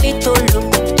saw me to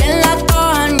look. Then like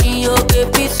honey, oh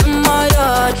baby, some more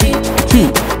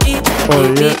oh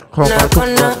yeah, come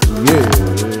on, yeah.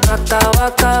 Waka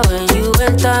waka when you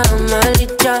enter my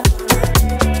licha.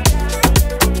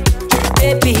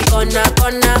 Baby, gonna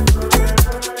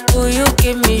will you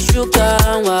give me sugar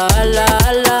and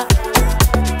wahala?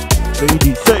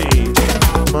 Lady say,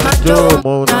 Macho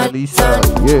Mona Lisa,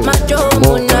 yeah. Macho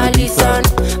Mona Lisa,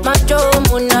 Macho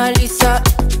Mona Lisa,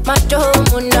 Macho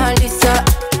Mona Lisa,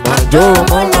 Macho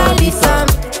Mona Lisa,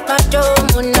 Macho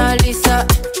Mona Lisa,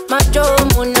 Macho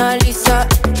Mona Lisa,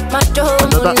 Macho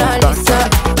Mona Lisa.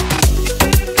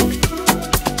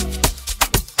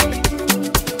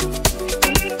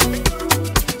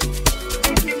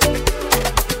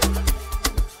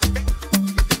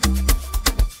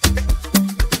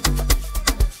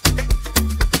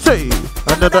 Say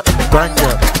another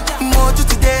banger. Moju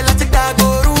today, let's take that go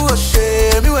to a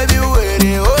shame. You will be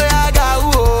waiting. Oh, yeah, go.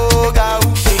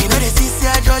 You know, the CC,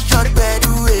 I just shot bed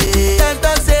away. Them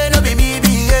talk say, no, be me,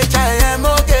 BHIM,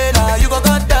 okay, now. You go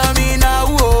cut down me now,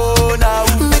 oh, now.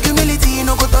 Make humility,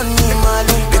 no go turn me, man.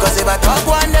 Because if I talk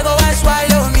one, they go and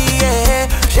swallow me, yeah.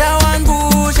 Share one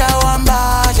good, share one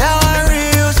bad, share one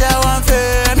real, share one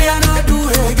fair. Me, I not do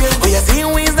it again. Oh, you see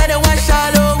wins that they want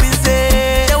shallow, we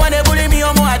say. They want to bully me,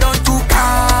 or more, I don't do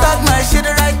talk my shit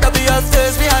right up your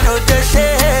face, me, I know the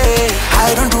shit.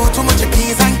 I don't do too much of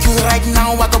P's and Q's right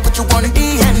now. I go put you on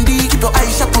D&D. Keep your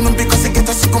eyes shut on me because it gets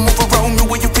us to go move around me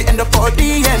when you fit in the for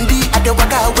D&D. I do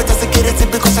work out with the security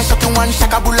because I shot in one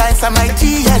shakabula inside my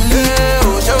GLE.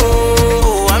 Oh,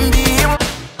 show, I'm being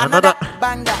another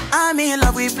banger. I'm in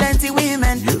love with plenty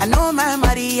women. I know my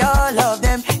money, all of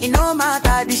them. It no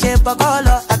matter the shape or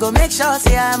color. I go make sure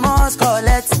say I must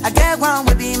collect. I get one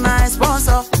will be my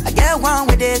sponsor. I get one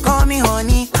where they call me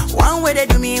honey. One where they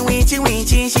do me winchy.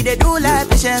 She they do like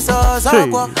patience or so.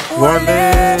 One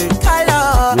leg,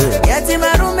 color. Get in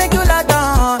my room, make you lie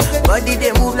down. Body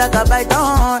they move like a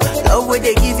python. Love where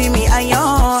they giving me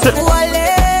iron. One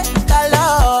leg,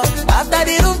 color. After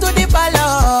the room to the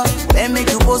palace. Then make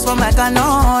you pose for my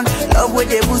canon. Love where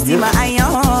they boost in my iron.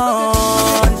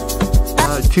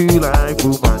 I too like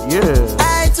woman, yeah.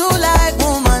 I too like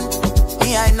woman.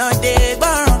 Me I know they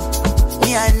borrow.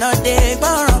 Me I know they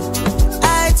borrow.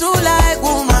 I too like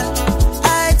woman.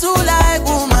 I too like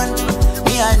woman.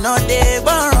 Me I know they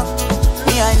borrow.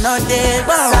 Me I know they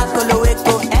borrow. Sakolo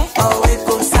weko, oh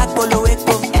weko, sakolo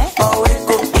weko, oh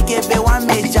weko. Ikebe one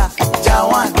meja, ja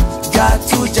one, ja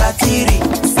two, ja three.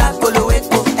 Sakolo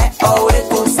weko, oh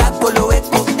weko, sakolo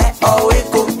weko, oh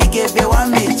weko. Ikebe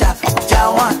one meja,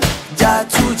 ja one, ja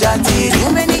two, ja three.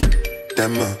 Too many.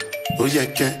 Damn, oh yeah,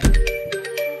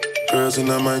 girls in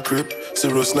my crib.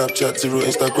 Zero Snapchat, zero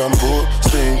Instagram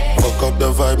posting. Fuck up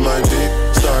the vibe, my dick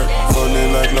start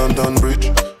falling like London Bridge.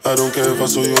 I don't care if I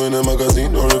saw you in a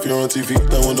magazine or if you're on TV.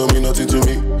 That one don't mean nothing to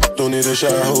me. Don't need a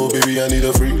shower, baby, I need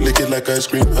a free. Lick it like ice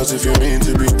cream, as if you mean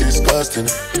to be disgusting.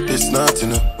 It's not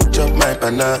enough. Chop my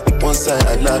banana, one side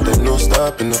I lie, there's no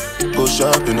stopping up. Go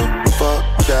shopping up, fuck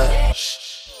that.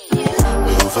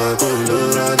 If I go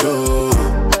Colorado,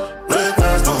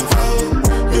 breakfast don't flow.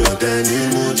 Me no Danny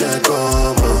Muja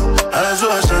come. I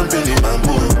saw a champagne in my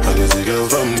mood. I get a girl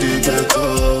from the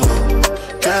ghetto.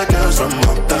 Got girls from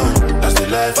uptown. That's the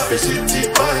life of a city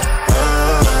boy.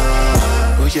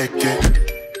 Oh yeah,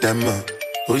 Dama.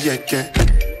 Oh yeah,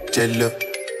 Jello.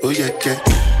 Oh yeah,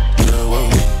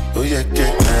 oh yeah,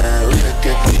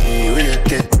 oh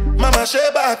yeah, Mama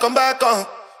Sheba, come back on.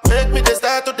 Make me the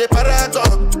start to the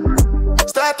paragon.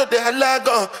 Start to the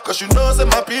halagon. Cause you know say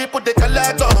my people they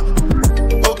calagon.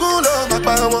 Oguno my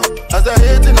power. As I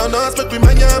hating on us, make me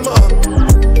my yamo.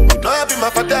 You know I be my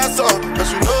father's son.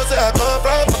 Cause you know say I come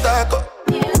from Potako.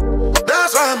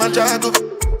 That's why I'm a jago.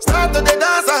 Start to the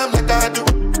dance, I'm like I do.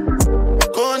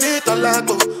 Go need a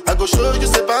lago. I go show you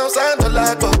say bounce and a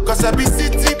lago. Cause I be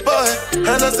city boy.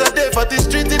 And as I day for the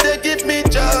street, they give me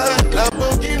joy.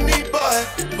 Lamborghini boy.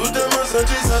 Put them on St.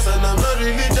 Jesus and I'm not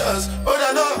religious. Oh,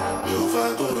 I know. You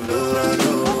find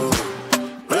Colorado.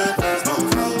 Breakfast don't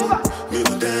flow. Me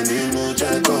no Danny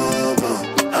Muja come.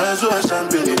 I saw a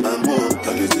champagne in my mood.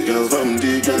 I get the girls from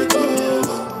the ghetto.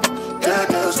 Got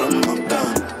girls from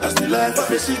uptown. That's the life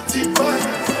of a city boy.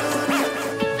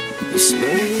 It's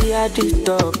slowly at the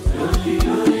top.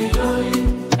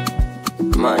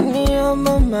 Money on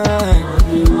my mind.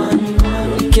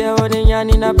 Don't care what they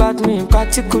yarning about me in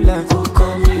particular.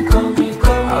 Call me.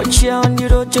 Out here on the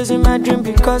road chasing my dream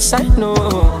because I know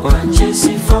I'm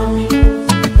chasing for me.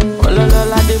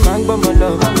 Ololola de mango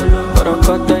molo,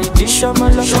 Borokoto idisho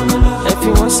molo. If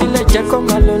you want to let Jack come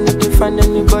alone, if you find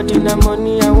anybody na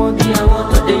money I want.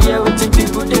 But they hear what the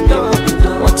people they do.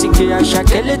 Want to get a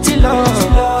shakeleti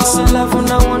love. It's a love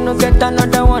when I wanna get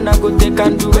another one. I go take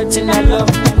and do waiting I love,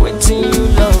 waiting you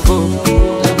love. Oh,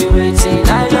 be waiting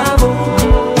I love.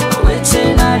 Oh,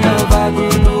 waiting I love. I go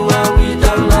do what we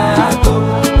done my heart. Oh,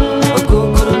 go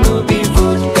no be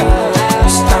vodka.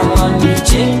 Mr. Money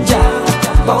Ginger.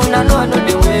 But I know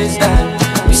the ways that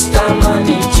Mr.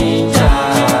 Money Ginger.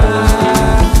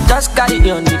 Just carry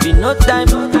on, if you no time.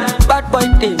 Bad boy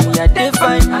day, me I day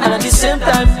fine. And at the same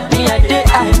time, me I day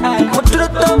high. But to the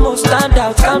top, stand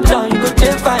out, calm down. You go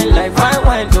day fine, like fine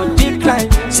wine, no decline.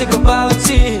 Sick about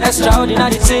it,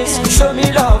 extraordinary things. Show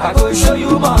me love, I go show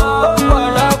you more.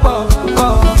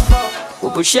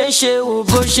 Ubo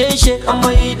sheshe, I'ma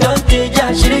eat don't take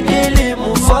ya. Shirikili,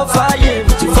 move for fire,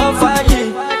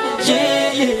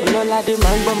 yeah. Lola de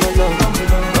mango molo,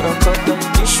 Borokoto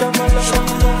idisho molo.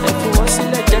 If you want to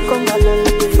let Jack come alone,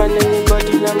 if you find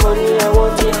anybody na money I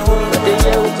want. But they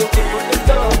hear what the people they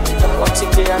do. Want to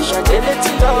get a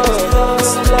shakeleti love.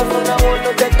 It's love when I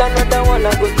wanna get another one. I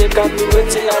go take and do it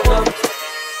till I love.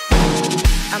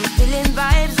 I'm feeling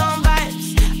vibes on vibes.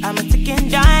 I'm a ticking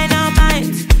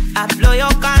dynamite. I blow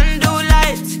your candle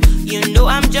light. You know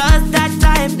I'm just that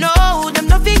type. No, them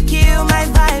no fit kill my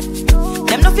vibe.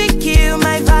 Them no fit kill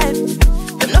my vibe.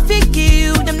 Them no fit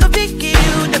kill. Them no fit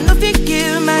kill. Them no fit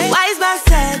kill my. Wise man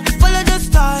said, follow the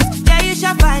stars. There you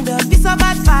shall find a piece of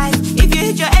advice. If you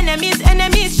hit your enemies,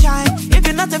 enemies shine. If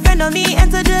you're not a friend of me,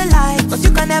 enter the light. Cause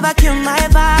you can never kill my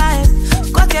vibe.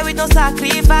 Got here with no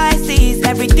sacrifices.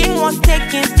 Everything was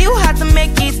taken, still had to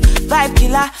make it. Vibe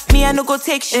killer, me I no go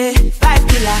take shit. Vibe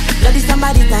killer, bloody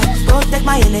somebody time. Protect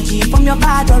my energy from your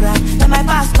bad aura. Let my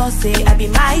pastor say I be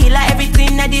my healer,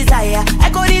 everything I desire. I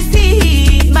go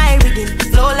receive my reading,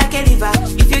 flow like a river.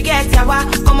 If you get yawa,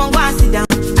 come on go and sit down.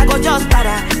 I go just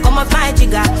para, come off my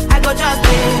jigger. I go just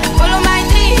follow my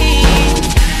dream.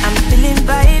 I'm feeling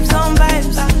vibes on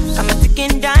vibes. I'm a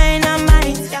ticking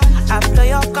dynamite. I blow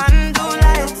your candle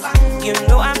lights. You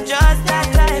know I'm just that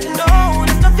type. No,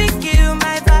 there's nothing kill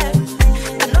my vibe.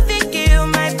 There's nothing kill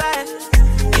my vibe.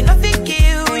 You nothing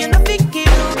kill, you nothing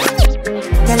kill.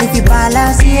 Girl, if you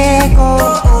balance Diego,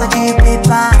 I do you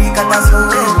paper.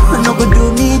 No go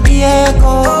do me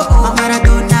Diego, I'm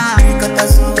Maradona.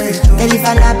 Girl, if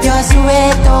I lap your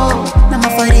sueto, I'm a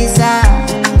forisa.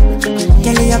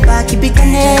 Girl, your back, keep it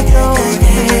negro.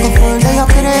 Go follow your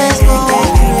crespo.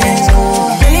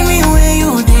 Tell me where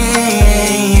you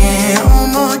there, oh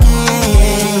my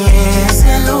day.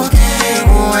 Salute,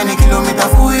 oh, and a kilometer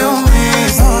for your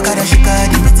ways. Oh, gotta shika,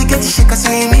 the get shika,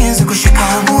 say me, so go shika.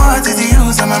 What is the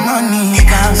use of my money?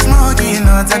 I'm smoking,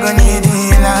 not I gonna need it.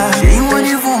 She want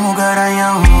you for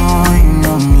Mugaraya, you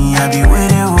know me, I be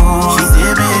with you. She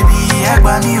say, baby, I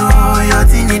got me, oh, your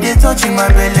thing, they touching my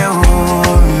belly, oh.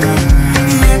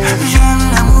 J'aime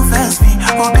l'amour fast-vie.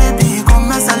 Oh baby,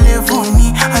 comme ça l'est pour me.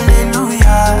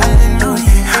 Alléluia,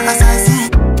 alléluia. Assassin.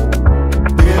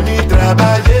 Baby,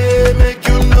 travailler, make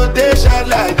you know déjà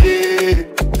la guerre.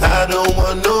 I don't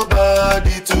want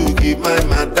nobody to give my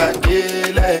matter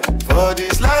like. For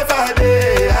this life I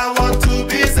live, I want to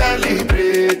be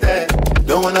celebrated.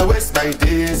 Don't wanna waste my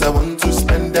days, I want to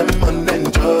spend them on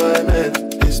enjoyment.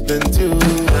 It's been too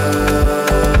long.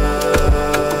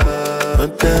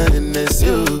 I'm telling this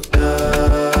you.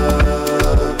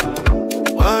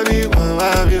 What do you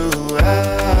want you?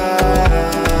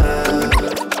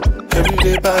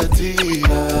 Everyday party.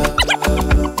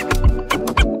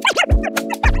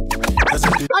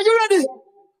 Are you ready?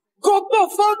 Go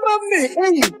perform on me.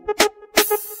 Hey.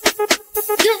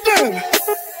 Give them.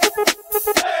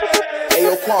 Hey,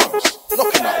 yo, Quams,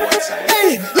 look at that one side. Hey,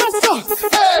 let's go.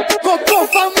 Hey, go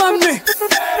perform on me.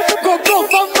 Go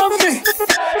perform on me.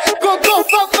 Go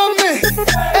perform on me.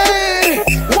 Hey,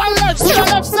 one leg to the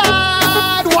left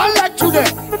side, one leg to the.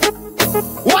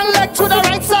 One leg to the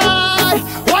right side,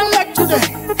 one leg to the.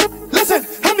 Listen,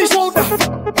 hand me shoulder.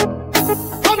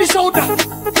 Hand me shoulder.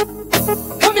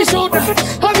 Hand me shoulder.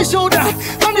 Hand me shoulder.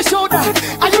 Hand me shoulder.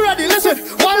 Are you ready? Listen,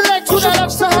 one leg to the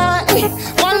left side,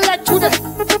 one leg to the.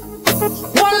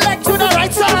 One leg to the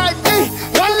right side,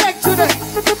 one leg to the.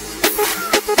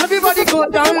 Everybody go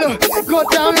down low, go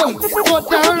down low, go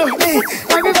down low.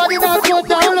 Everybody now go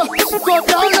down low, go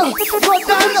down low, go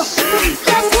down low.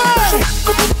 That's right.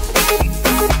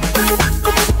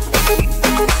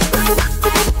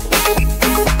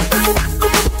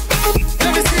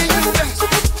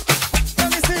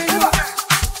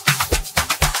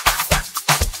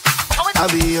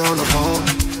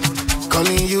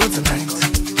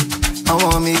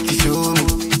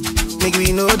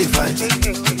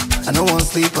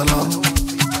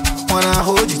 Wanna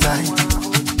hold you tight,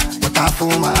 but I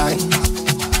fool my eye.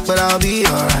 But I'll be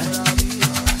alright.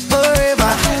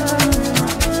 Forever.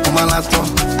 Oh my laptop, oh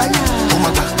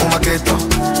my keto, oh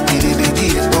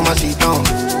my shit on.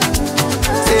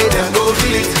 Say them go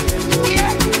feel it,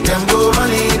 them go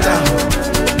run it down,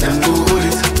 them go hold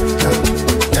it,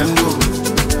 them go.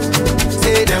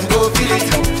 Say them go feel it,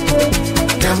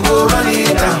 them go run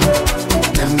it down,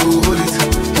 them go hold it,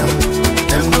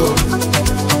 them go.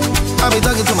 I be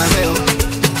talking to myself,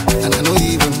 and I don't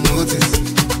even notice.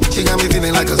 She got me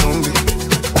feeling like a zombie,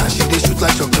 and she dey shoot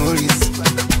like Chuck Norris.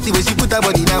 The way she put her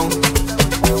body down,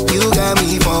 you got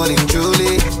me falling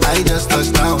truly. I just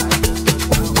touched down.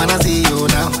 When I see you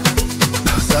now,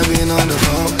 so I've been on the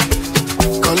phone,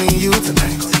 calling you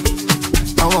tonight.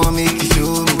 I wanna make you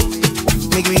show me,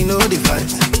 make me know the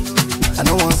fight. I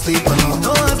don't wanna sleep alone,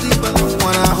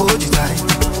 wanna hold you tight.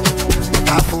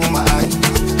 I fool my eye,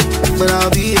 but I'll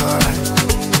be alright.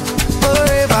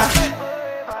 Forever.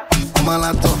 On my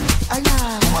laptop, on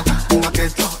my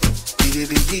keto,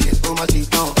 oh my shit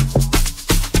on.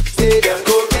 Say them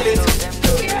go kill it,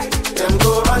 them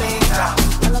go run it down,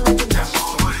 them go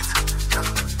hold it.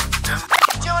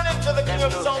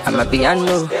 I'm a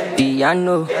piano,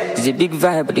 piano. It's a big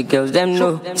vibe, but the girls them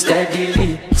know.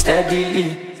 Steadily, steadily,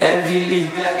 heavily.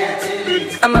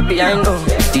 I'm a piano,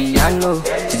 piano.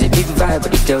 It's a big vibe,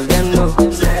 but the girls them know.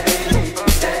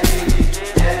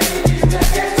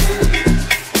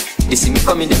 They see me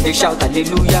coming, then they shout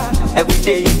hallelujah. Every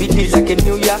day it be like a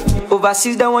new year.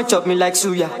 Overseas they want chop me like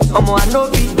suya. Omo I know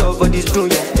beat dog for this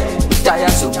dunya. Tire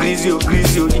so greasy,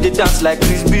 greasy. They dance like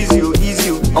Chris Breezy,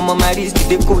 easy. Omo my wrist,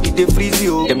 they cold, they freeze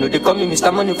you. Them know they call me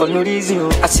Mr. Money for no reason.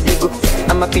 I see they go,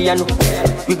 I'm a piano.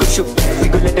 We go show, we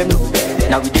go let them know.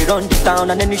 Now we they run the town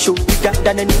and any show bigger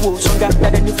than any woe, stronger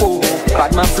than any foe.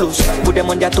 Bad man flows, put them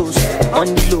on their toes,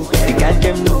 on the low. The girl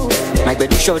them know. My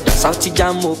body short, South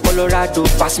Jamo, Colorado.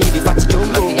 Pass me the fatty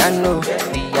jumbo. Piano,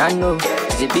 piano.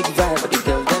 It's a big vibe, but the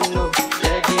girls them know.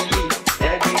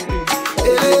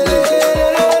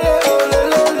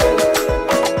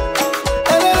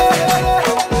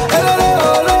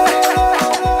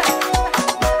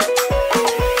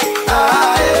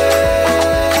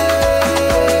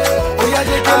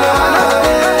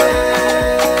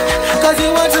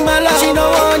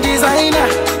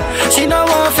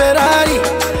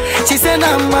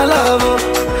 My love,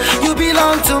 you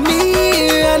belong to me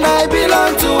and I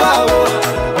belong to our.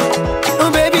 Oh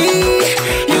baby,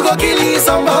 you go kill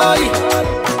somebody.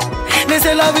 They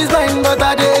say love is blind, but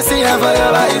I dey see her for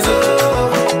your eyes,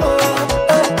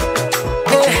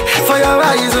 for your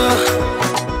eyes,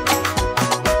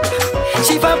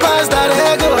 She for pass that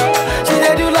ego, she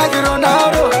dey do like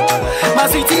Ronaldo, my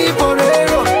sweetie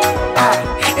Porero,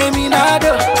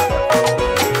 Eminado.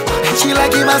 She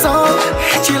like in my song.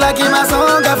 She like in my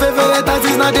song, her favorite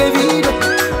artist not David.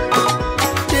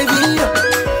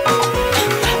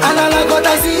 And I like what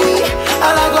I see,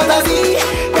 I like what I see.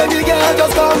 Baby girl,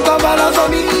 just come balance on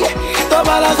me,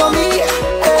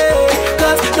 hey.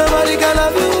 Cause nobody can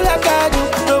love you like I do,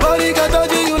 nobody can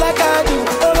touch you like I do,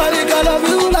 nobody can love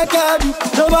you like I do,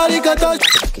 nobody can touch you.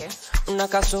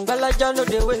 Nakasungala jano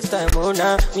they waste time, oh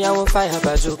nah. Me I want fire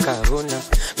bazooka, oh nah.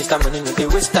 Mr. Money no they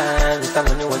waste time, Mr.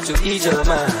 Money want to ease your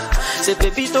mind. Say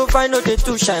baby don't find no they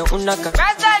too shine, unaka.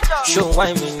 Show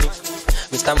why me.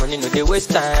 Mr. Money no they waste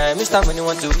time, Mr. Money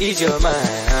want to ease your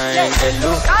mind.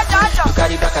 Hello, you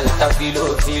carry back a lot of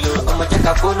filo. I'ma check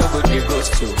a phone, no go they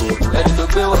ghost you. Let it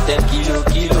go what 10 kilo.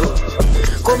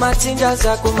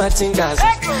 Kumatingaza,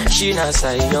 she na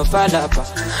say yon falapa.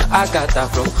 Agata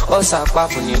from Osapa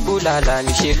funi bulala.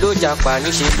 Ni lo japa.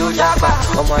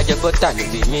 Omo ajebota ni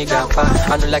be me gapa.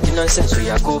 I don't like the nonsense we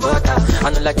a go butter. I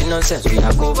don't like the nonsense we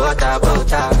a go butter.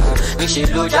 Ni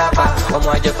lo japa.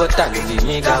 Omo ajebota ni be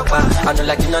me gapa. I don't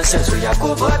like the nonsense we a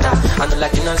go butter. I don't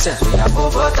like the nonsense we a go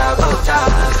butter.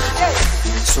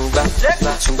 Sunga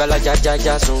la ja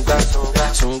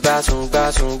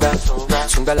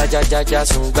sunga la ja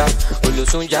sunga olo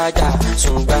sunga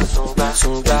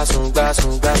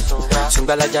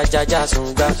la ja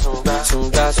sunga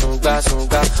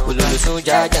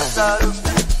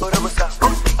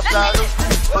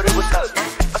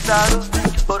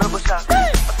olo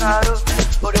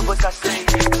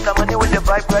Mr. Money with the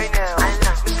vibe right now.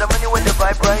 Mr. Money with the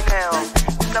vibe right now.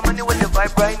 Mr. Money with the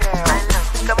vibe right now.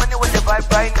 Mr. Money with the vibe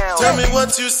right now. Tell me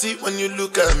what you see when you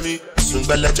look at me.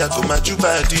 Sungbalaja go my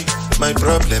body. My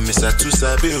problem is I too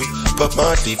sabi. But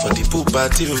money for the pool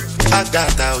party. I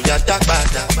got out ya dark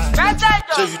bada.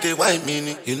 So you dey wine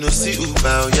meaning. You know see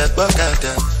Uba ya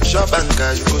bagada. Shop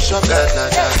anka you go shop gada.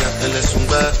 Ele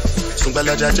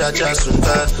sungbalaja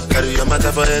sunga. Carry your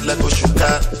matter for head like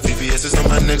Oshuka. VVS is on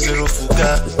my neck. X0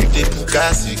 Fuga. You take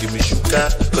Bugatti, give me sugar.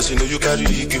 Cause you know you carry,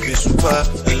 you give me super.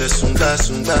 Ele sunga,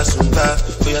 sunga, sunga.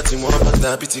 Oya ti mo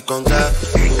pata biti konga.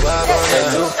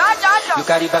 Hello, you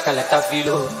carry back a lot of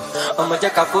filo. I'ma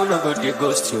check a phone, no go dey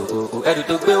ghost you. Edu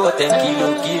to gbe what 10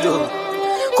 kilo.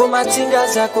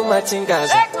 Kumatingaza.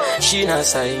 She na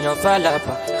sa inyo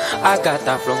falapa.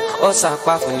 Agata from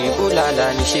Osaka funi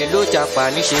ulala. Nishe lo japa.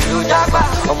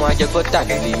 Omo aje gota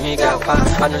lili mi gapa.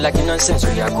 I no like nonsense,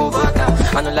 we a go bota.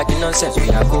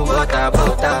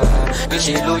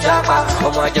 Nishe lo japa.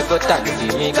 Omo aje gota lili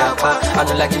mi gapa. I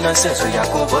no like nonsense, we a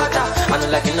go bota.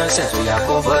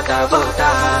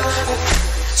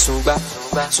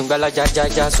 Sunga la ja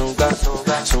sunga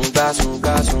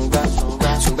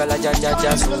la ja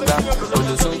sunga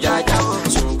olu sunga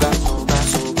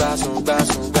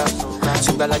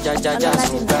sunga la ja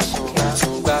sunga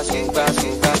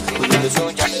olu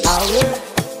sunga.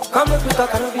 Come up with a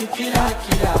kind of killer.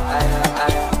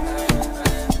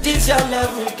 This your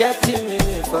love will get me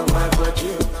from my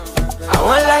body. I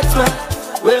want light man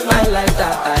with my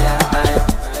lighter.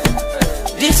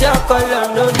 This your color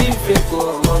no be fake, oh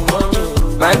mommy.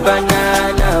 My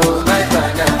banana,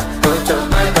 don't chop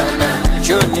my banana.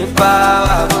 Show me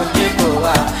power, won't you go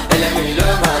out? Let me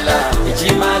love my life. It's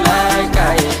my like,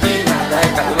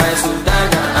 my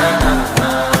Sudana.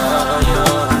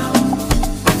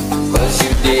 Cause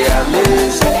you dey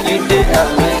amazing,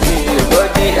 your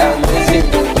body amazing.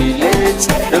 Don't be late,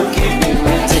 don't keep me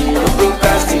waiting, no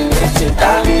procrastinating.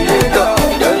 Tell me later,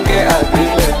 don't get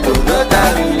agreement, no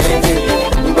terminating.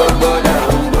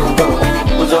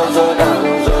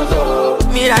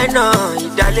 Me right now,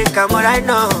 idale kamo right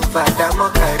now, fada mo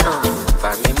kai now.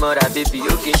 Fami mora baby,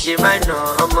 you can share my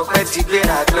now. I'm a pretty great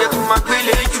at now. You my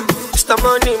village, Mr.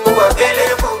 Money, mo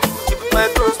available. Give me my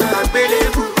clothes, I'm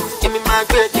available. Give me my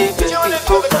great baby,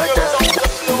 go fada.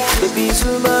 Baby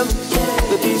Sumam,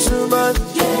 baby Sumam,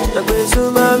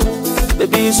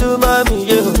 baby Sumam,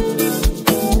 yeah.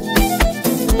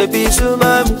 Baby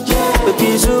Sumam, baby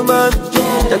Sumam,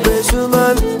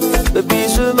 baby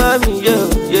Sumam, yeah.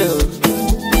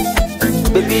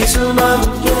 Baby Sumam,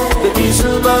 baby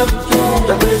Sumam,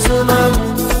 baby Sumam,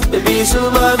 baby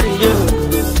Sumam, yeah.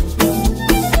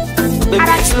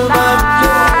 Baby Sumam,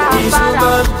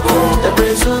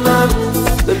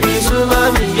 baby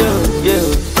Sumam, yeah.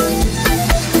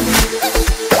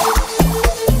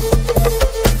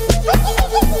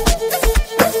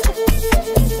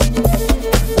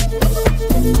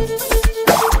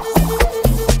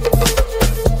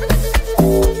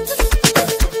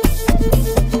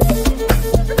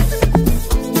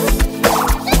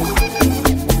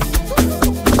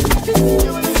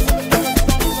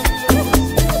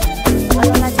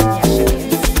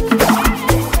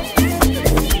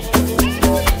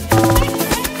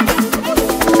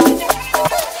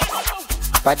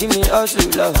 Pàdí mi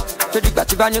ọ̀sùn lọ, tó dìgbà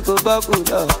tí bá ní kò bọ́kù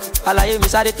lọ. Àlàyé mi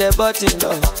sáré tẹ bọ́tì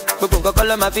lọ, gbogbo nǹkan kọ́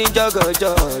ló máa fi ń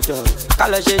jọ̀gọ̀jọ̀. Ká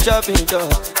lọ ṣe shopping jọ,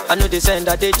 I know they send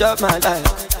that they chop my life.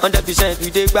 100% we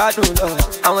dey gbádùn lọ,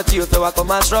 àwọn tí o fẹ́ wa kọ́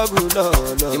máa struggle lọ.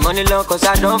 The money long cause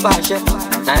I don't bash it.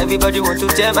 Now everybody want to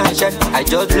tear my shirt. I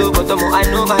just blow but I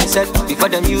know myself. Before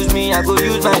them use me, I go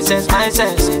use my sense.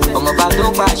 Ọmọ bá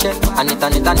tó pàṣẹ, Anita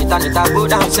go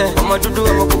downstairs. Ọmọ dúdú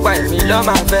ọmọ pupa èmi ló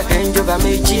máa fẹ́. Ẹnjọba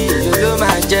méjì èlò ló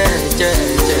máa jẹ.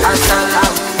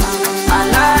 Asalaam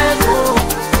alaikum.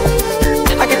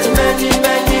 I get many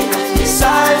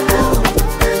disciples.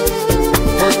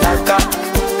 Motaka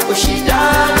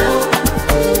Oshidano.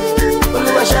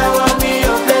 Olúwa shower me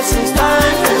your blessings,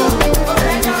 thank you.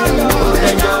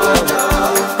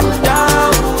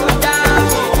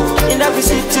 In every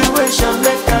situation,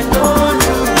 make I know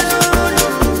you.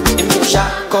 If you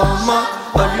shall come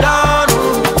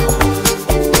alone,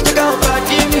 check out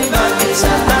body me, my face,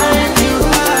 I thank you.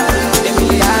 If me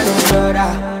I don't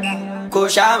brother, go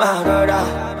shama brother.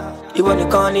 You want to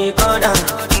call me corner,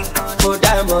 go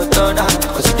die more thunder.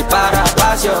 Cause you the para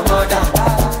pass your mother.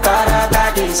 Para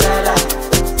kadi sala,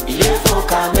 you for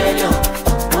chameleon,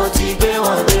 motivate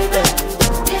one baby.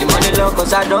 The money long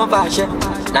cause I don't bash it.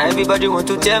 Now everybody want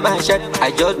to tear my shirt.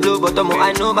 I just blow but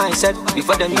I know myself.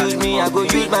 Before them use me, I go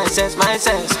use my sense.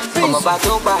 I'm about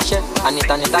to bash it.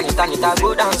 Anita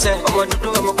go downstairs. I'm gonna do,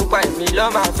 I'm gonna cook me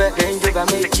love my fat. Range over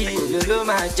me cheese, you love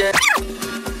my jet.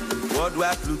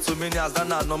 Worldwide Plutomania, that's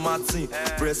not normal thing.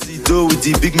 Presido with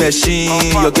the big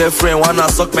machine. Your girlfriend wanna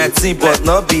suck my team, but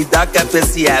not be that kind of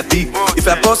person I be. If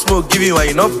I pass smoke, give you one,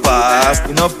 you not pass.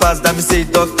 That means say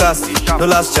it don't cast. No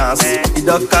last chance. It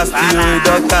don't cast you, it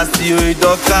don't cast you, it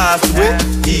don't cast. Wait,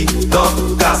 it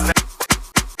don't cast.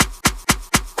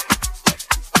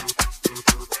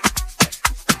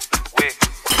 Wait,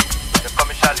 the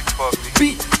commercial is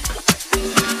public.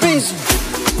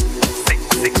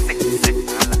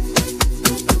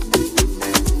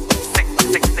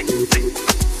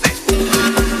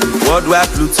 Worldwide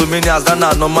Plutomanias, that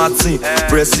not normal thing.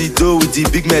 Presido with the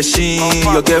big machine.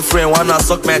 Your girlfriend wanna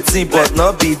suck my team, but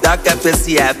not be that kind of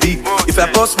happy. If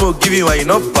I pour smoke, give you one, you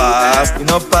not pass. You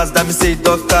not pass, that me say it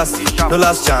don't cast. No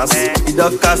last chance. It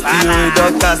don't cast you, it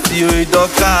don't cast you, it don't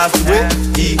cast.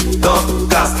 It don't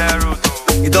cast.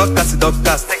 It don't cast, it don't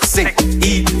cast. Sing,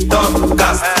 it don't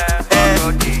cast.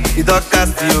 It don't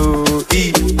cast you,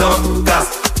 it don't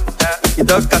cast. It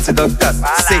don't cast, it don't cast.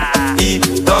 Sing,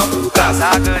 it don't cast.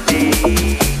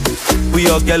 We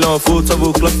all get on 4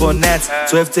 o'clock for net.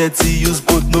 12:30, use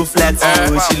both, no flats.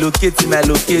 She located my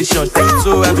location.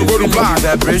 So I go to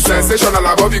vibration. Sensational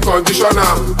above the conditioner.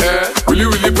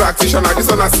 Really practitioner. This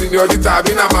one a señorita,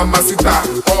 been a mamacita.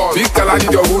 Big color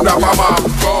need your wound up, mama.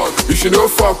 You should know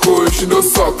fuck, oh, you should know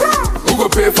suck. Who go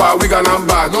pay for a wig and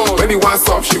handbag? When he wants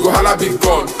up, she go holla big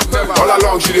gun. All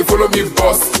along, she dey follow me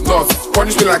boss. Not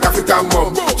punish me like African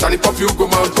mom. Charlie pop you go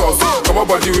mount us. Come on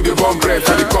body with the bomb bread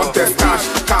for the contest. Cash.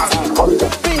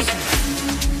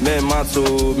 Men mat,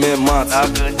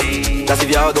 that's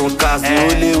if y'all don't cast. The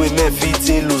only way men fit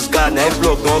in lose guard. Now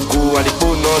block don't go and the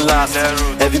phone no last.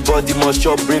 Everybody must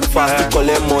chop breakfast. To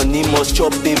collect money, must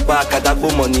chop paper. Kadagbo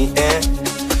money,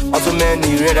 Also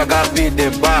many red, I got paid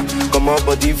them back. Come on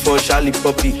body for Charlie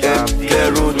Poppy,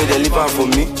 Clear road, may they live on for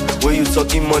me. When you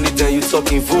talking money, then you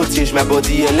talking voltage. My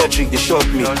body electric, they shock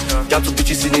me. Got two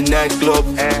bitches in the nightclub.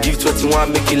 Give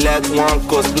 21, make it like one,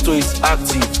 cause Pluto is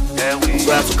active. So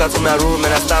I took her to my room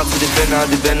and I start to depend on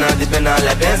la Benz. Depend on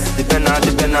la Benz. Depend on the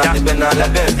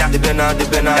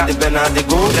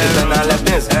go, depend on la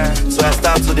Benz. So I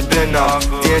start to depend on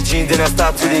the engine, then I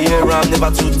start to the year round. Never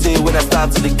to day when I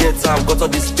start to the get time. Got all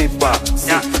this paper,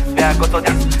 see, yeah, I got all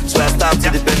this. So I start to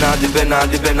depend on la Benz.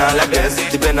 Depend on la Benz.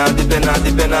 Depend on the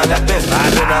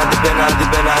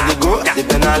go,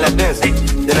 depend on la Benz.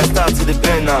 Then I start to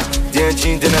depend on the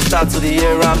engine, then I start to the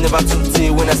year round. Never to day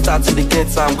when I start to the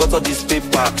get time. Got all this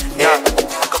paper, yeah.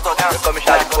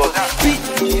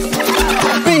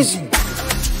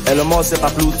 Elon Musk c'est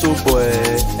pas Pluto boy,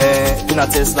 in a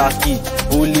Tesla key,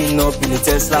 pulling up in a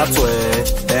Tesla toy,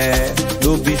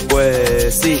 no beef boy,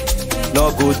 see,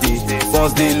 no go day,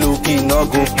 phones they looking, no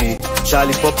go pay.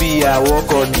 Charlie Poppy I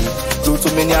walk on me,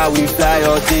 Plutomania we fly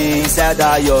all day inside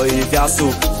that yo if ya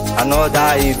so,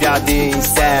 another if ya day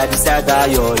inside that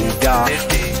yo if ya.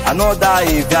 Another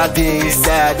if ya day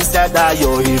inside that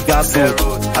yo if ya so.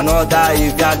 Another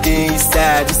if ya day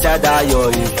inside that yo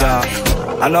if ya.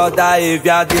 Another if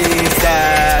ya day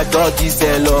inside. All this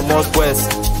Elon Musk West.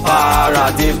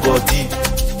 Para the body,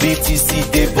 BTC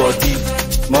the body,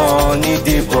 money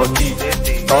the body.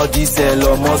 All this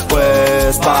Elon Musk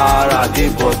West. Para the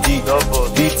body,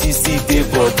 BTC the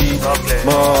body,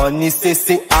 money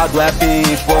say how do I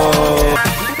pay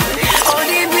for?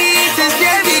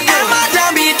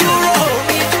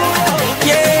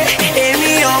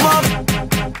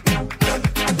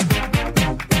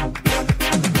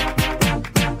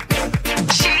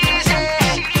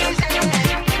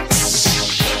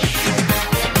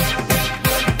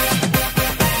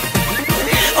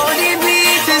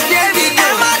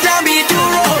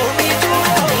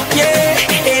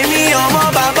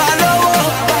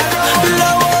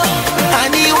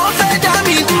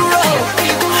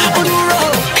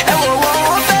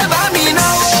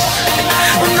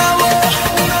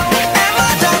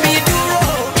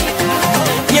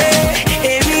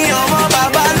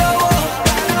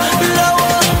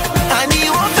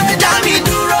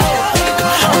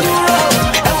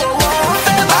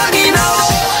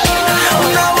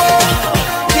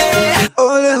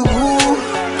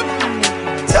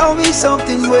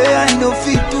 Something where I know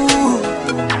fit do.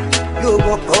 Yo,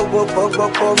 go,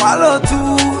 my love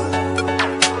too.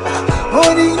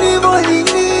 Money,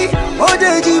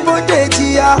 Modeji,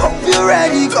 I hope you're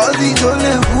ready, cause it's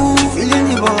only who. Feeling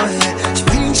the boy,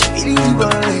 she feeling the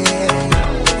boy.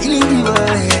 Feeling the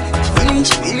boy,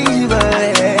 she feeling the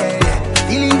boy.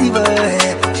 Feeling the boy,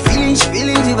 she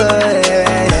feeling the boy.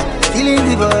 Feeling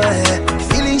the boy,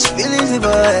 she feeling the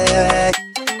boy.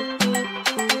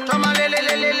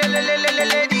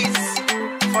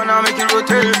 For now make it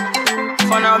rotate,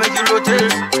 for now make it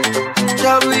rotate.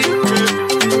 Shall we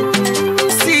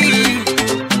see,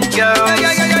 girl?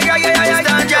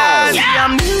 Yeah,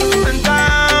 I'm new in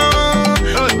town.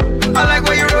 I like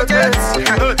where you rotate,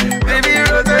 baby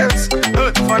rotate.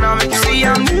 For now make it see,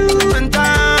 I'm new in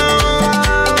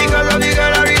town. Because of the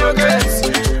girl I relocate,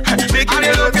 make it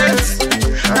relocate.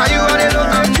 Now you are the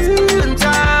love, I'm new in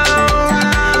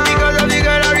town. Because of the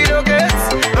girl I relocate,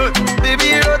 baby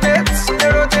rotate.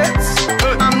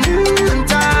 I'm new in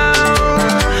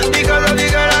town because of the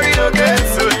girl I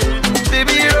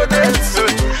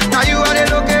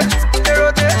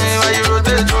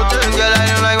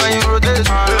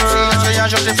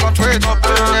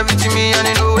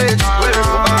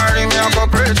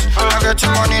get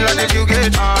your money like if you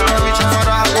get. Every time for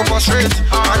that, I go for straight.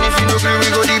 And if you no agree, we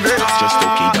go debate. Just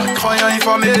okay. For your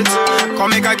informate,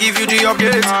 come make I give you the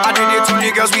update. I did it to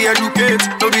the girls we educate.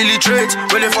 No be literate,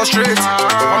 will they frustrate?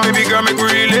 Come baby girl, make we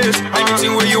relate.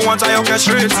 Anything where you want, I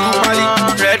orchestrate. Blue body,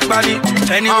 red body,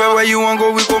 anywhere where you want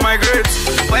go, we go migrate.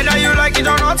 Whether you like it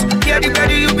or not, yeah, the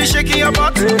belly you be shaking your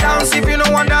butt. Dance if you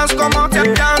no one dance, come out.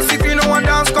 Dance if you no one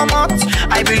dance, come out.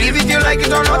 I believe if you like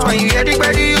it or not, when you hear the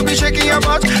belly you be shaking your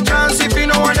butt. Dance if you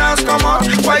no one dance, come out.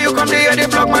 Why you come there, they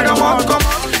block my mouth, come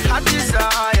out. Hot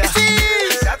desire,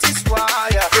 that is why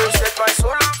I set my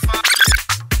soul on fire.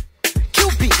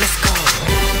 Cupid, let's go.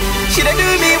 She done do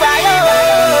me right,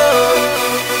 oh,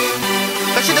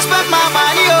 but she done spent my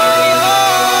money, oh.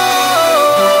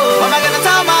 What am I gonna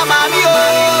tell my mommy, oh?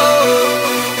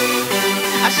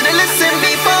 I should've listened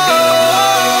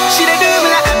before. She done do me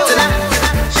like Antenna.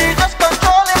 She just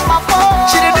controlling my phone.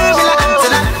 She done do me like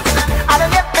Antenna. I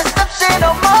don't get perception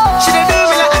no more. She done do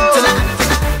me like Antenna.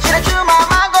 She done chew my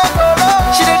mind go low.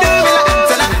 She done do me like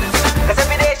Antenna. 'Cause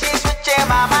every day she switching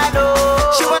my mind, oh.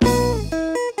 She want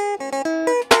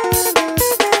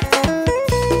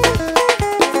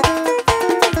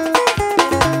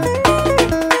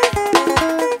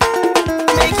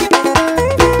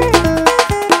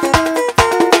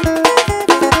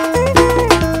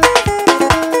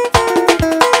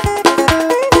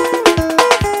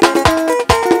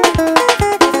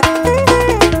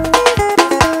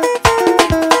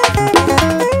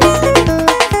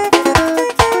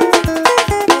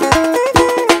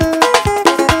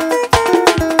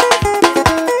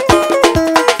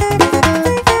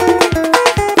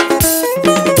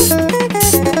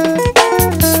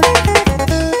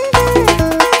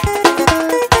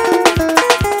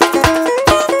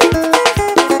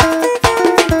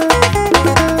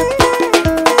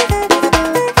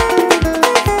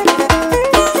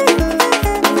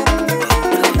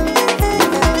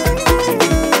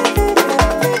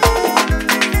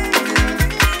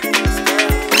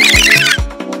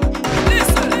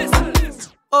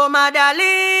oh my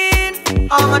darling,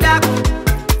 oh my dark,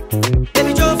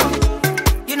 baby Jofa,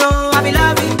 you know I be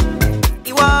loving.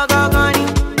 You are gone,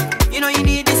 you know you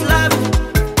need this love.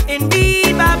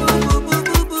 Indeed, babu, boo, boo,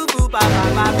 boo, boo, boo, ba, ba,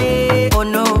 ba, babe. Oh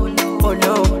no,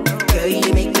 girl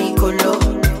you make me colo.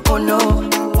 Oh no,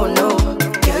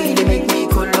 girl you make me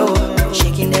colo.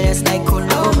 Shaking the ass like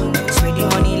colo, spreading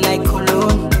money like colo.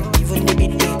 Even the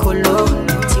bit they colo,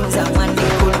 things that man they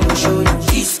colo show you.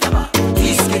 Iskaba,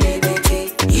 iskelebete,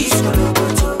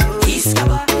 iskoloboto,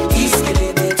 iskaba,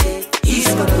 iskelebete,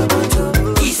 iskoloboto,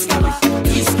 iskaba,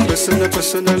 iskelebete.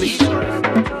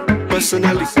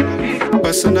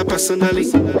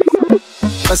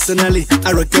 Personally,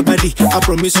 I rock your body. I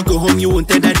promise you go home, you won't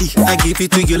tell daddy. I give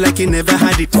it to you like you never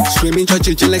had it. Screaming,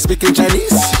 churching, like speaking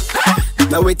Chinese.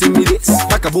 Now waiting me this,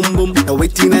 back a boom boom. Now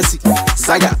waiting I see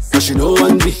Saga, but she know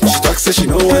one me. She talks so she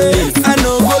know one me. I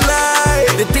know go lie,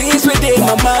 the things within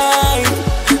my mind.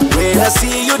 When I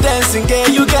see you dancing, girl,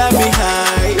 you got me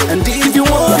high. And if you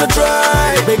wanna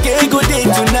try, baby, go day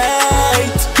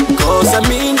tonight. Cause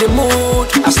I'm in the mood.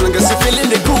 As long as you're feeling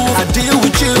the groove, I deal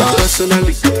with you.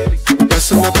 Personally,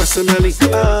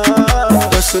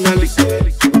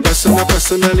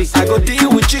 I go deal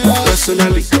with you.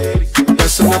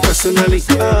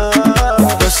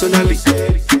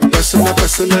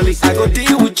 Personally, I go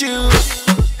deal with you.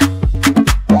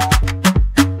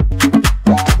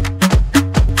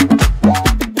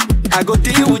 I go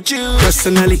deal with you.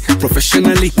 Personally,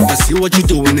 professionally, I see what you're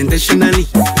doing intentionally.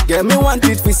 Get me want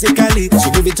it physically,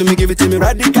 so give it to me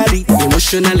radically.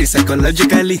 Emotionally,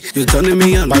 psychologically, you're turning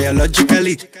me on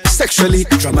biologically, sexually,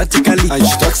 dramatically. And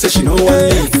she talks so she know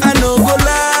what I know go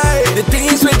lie, the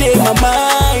things within my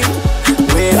mind.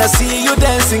 When I see you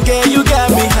dancing, girl, you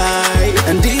got me high.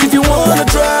 And if you wanna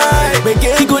try,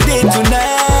 baby, go day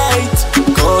tonight.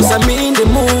 Cause I'm in the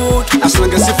mood. As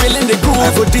long as you're feeling the groove,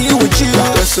 I go deal with you.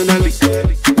 Personally,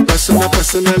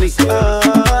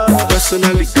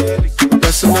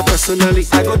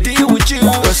 I go deal with you.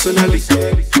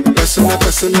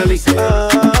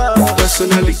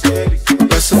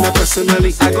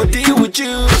 Personally, I go deal with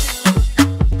you.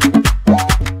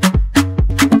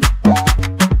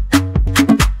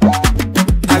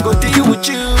 I go deal with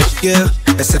you. Yeah,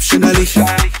 exceptionally.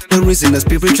 No reason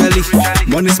spiritually.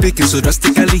 Money speaking so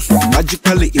drastically,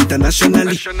 magically,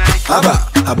 internationally.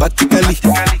 Abatically.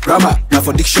 Grammar, now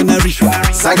for dictionary.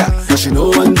 Saga, but she know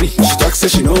one me. She talks so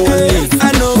she know one me.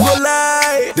 I know go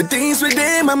lie, the things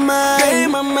within my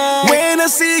mind. When I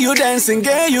see you dancing,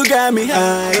 girl, you got me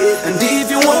high. And if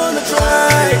you wanna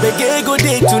try, baby, go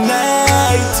day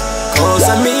tonight. Cause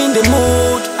I'm in the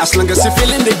mood. As long as you're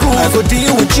feeling the groove, I go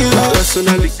deal with you.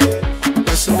 Personally,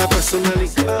 personally,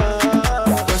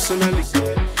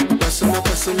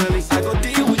 I go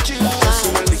deal with you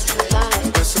personally.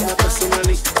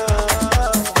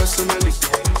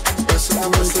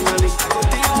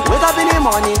 Wake up in the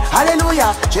morning,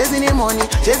 hallelujah, chasing the money,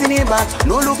 chasing it back,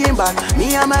 no looking back.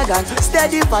 Me and my gang,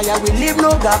 steady fire, we leave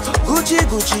no gap. Gucci,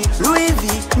 Louis V,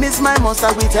 miss my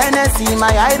monster with Hennessy. My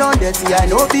eye on dirty, I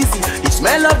know busy. The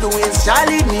smell of the winds shall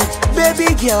lead me.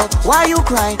 Baby girl, why you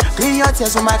crying? Clean your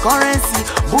tears for my currency.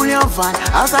 Bullion van,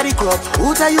 outside the club.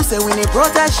 Who tell you say we need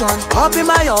protection? Up in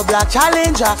my all black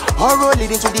challenger, horror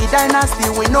leading to the dynasty.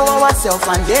 We know ourselves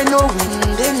and they know we,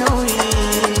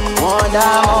 Wonder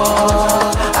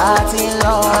more, heart in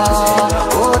love,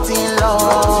 heart in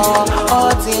love,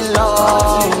 heart in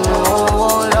love,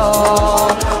 oh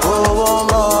Lord, oh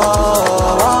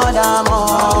more, wonder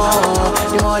more,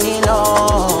 the money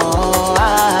Lord.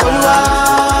 Olúwa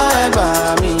ẹ gbà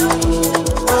mí,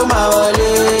 ó máa wọlé,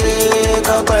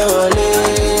 kọ́pẹ́ wọlé,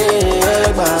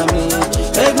 ẹ gbà mí,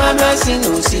 make my blessing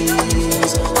no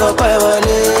cease, kọ́pẹ́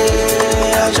wọlé,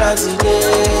 àṣà ti dé,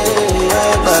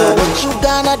 ẹ gbà mí. So what you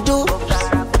gonna do?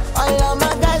 All of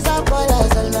my guys are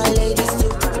ballers, all my ladies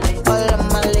too. All of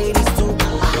my ladies too.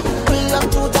 Pull up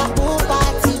to the pool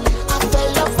party. I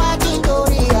fell off fucking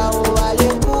Korea. Oh, I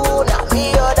look cool. Now me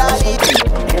or daddy.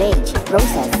 Rage,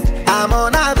 process. I'm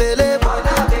unavailable.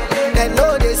 They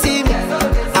know they see me.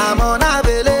 I'm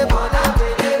unavailable.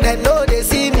 They know they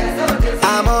see me.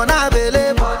 I'm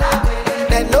unavailable.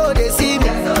 They know they see me.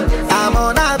 I'm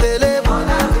unavailable.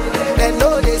 They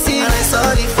know they see me. I'm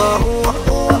sorry for who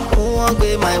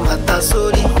with my matter,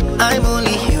 sorry. I'm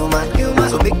only human,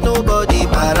 so make nobody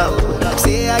para.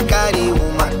 Say I carry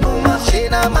woman, she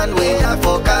na man way I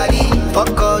for carry.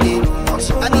 Fuck all the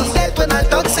rumors. I need that when I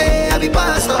talk, say I be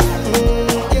pastor.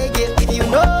 If you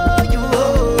know you,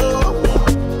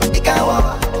 it can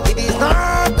walk. If it's not,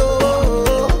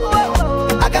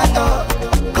 I got to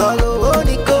call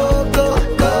only go.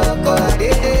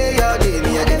 Day, your day,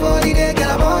 me a day for the day,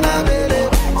 girl, I'm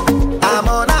unavailable. I'm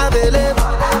unavailable.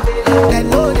 They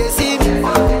know they see me,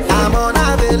 I'm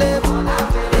unavailable.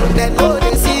 They know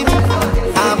they see me,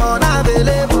 I'm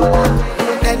unavailable.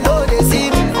 They know they see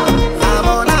me, I'm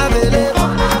unavailable.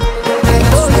 They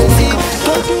know they see me.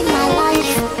 Living my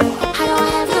life, I don't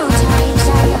have no time,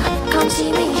 so come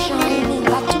see me shining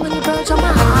like too many birds on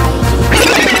my eye.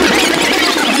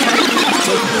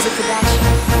 Take music for that.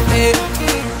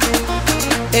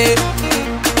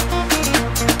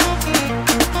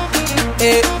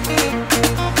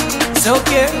 It's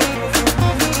okay.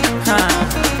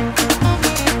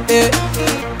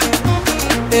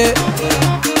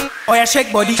 Oh yeah,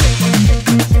 shake body.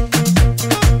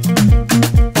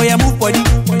 Oh yeah, move body.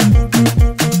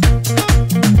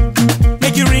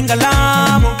 Make you ring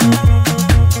alarm.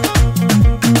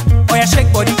 Oh yeah,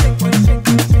 shake body.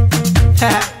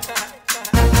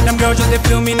 Them girls just they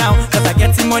feel me now, cause I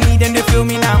get some money, then they feel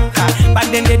me now. Back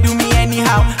then they do me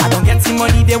anyhow. I don't get some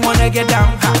money, they wanna get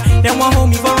down. They want hold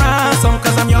me for ransom,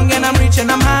 cause I'm young and I'm rich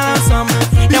and I'm handsome.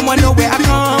 They want know where I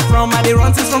come from. I they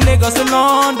run since from Lagos to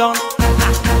London.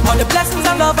 All the blessings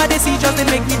and love I they see just they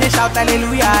make me they shout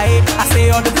hallelujah. I say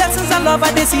all the blessings and love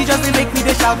I they see just they make me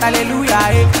they shout hallelujah.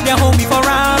 They hold me for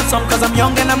ransom, cause I'm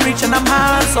young and I'm rich and I'm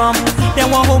handsome. They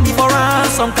want hold me for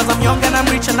ransom, cause I'm young and I'm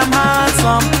rich and I'm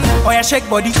handsome. Oh yeah, shake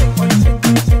body.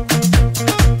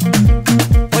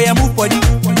 Oh yeah, move body.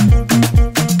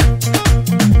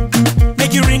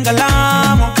 Make you ring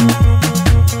alarm.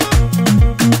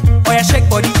 Oh yeah, shake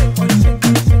body.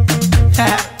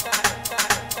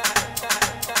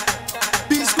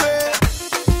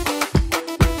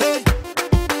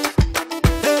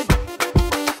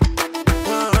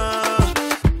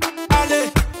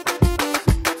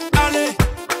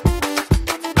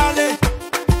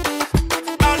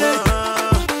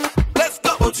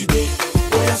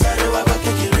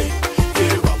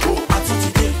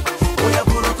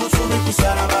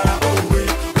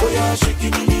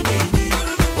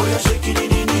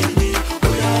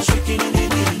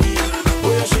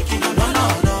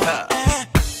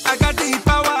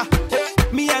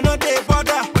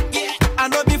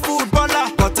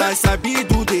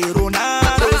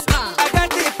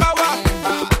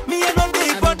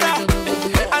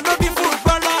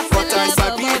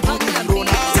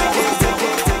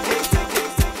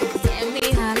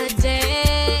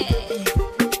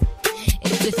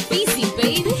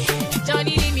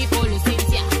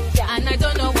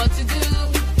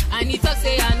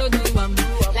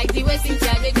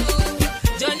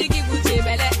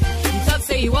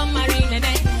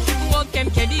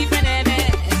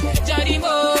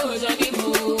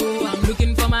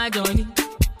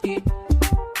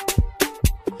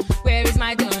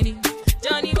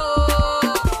 Johnny Mo.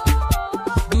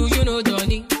 Do you know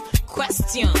Johnny?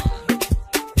 Question.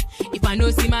 If I know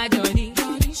see my Johnny,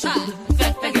 I'm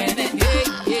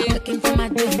looking for my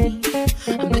Johnny.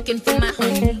 I'm looking for my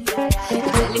honey.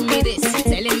 Telling me this,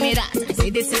 telling me that. I say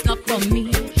this is not for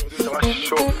me. Ça va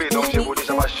chauffer, donc j'ai voulu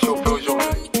ça va chauffer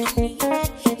aujourd'hui.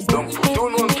 Donc pour tout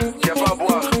le monde qui a pas à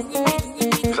boire,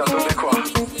 vous attendez quoi?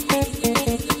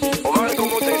 On va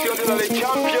remonter si on est dans les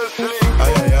Champions League.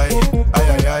 Aïe aïe aïe,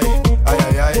 aïe aïe aïe,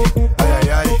 aïe aïe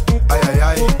aïe, aïe aïe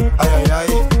aïe, aïe aïe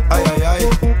aïe, aïe aïe aïe,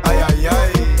 aïe aïe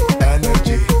aïe.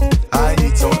 Energy, I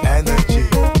need some energy.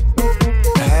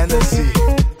 Hennessy,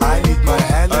 I need my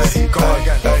Hennessy. Come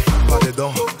again, hey, pas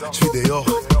dedans, j'suis dehors,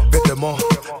 vêtements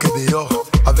que dehors.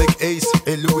 Avec Ace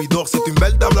et Louis d'or, c'est une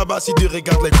belle dame là-bas si tu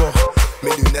regardes les corps.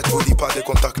 Mes lunettes vous disent pas de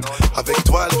contact. Avec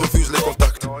toi, elle refuse les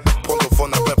contacts. Prends ton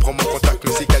phone après, prends mon contact.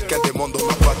 Mais si quelqu'un demande, on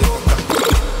n'a pas de contact.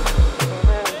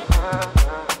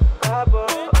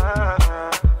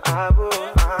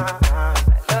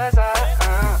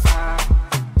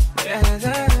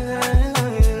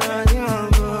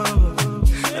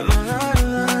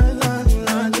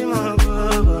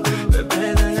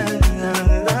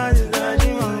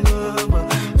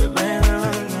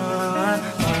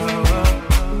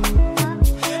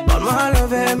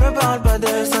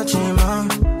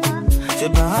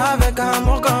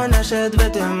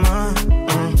 Vêtements.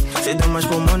 C'est dommage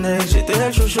pour mon ex, j'étais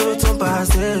le chouchou de son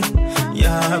passé.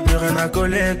 Y'a plus rien à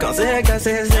coller, quand c'est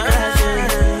cassé, c'est cassé.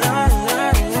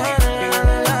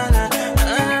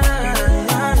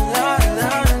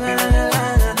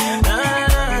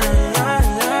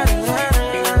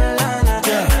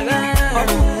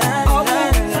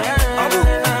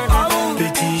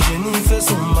 Petit génie fait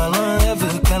son malin, elle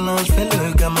veut câlin, j'fais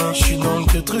le gamin. J'suis dans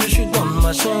le truc, j'suis dans le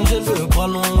machin, j'ai le bras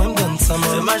long, elle me donne sa main.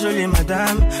 C'est ma jolie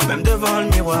madame, même devant le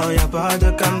miroir, y'a pas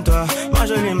de comme toi. Ma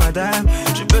jolie madame,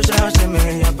 tu peux chercher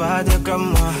mais y'a pas de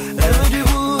comme moi. Elle veut du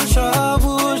bouche à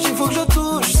bouche, il faut que je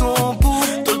touche son pouce.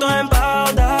 Tout le temps elle me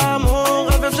parle d'amour,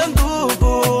 elle veut j'aime tout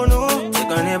pour nous. C'est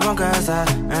qu'on est bon qu'à ça,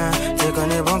 hein, c'est qu'on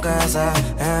est bon qu'à ça,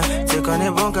 hein, c'est qu'on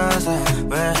est bon qu'à ça,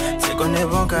 ouais, c'est qu'on est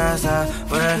bon qu'à ça,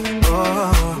 ouais,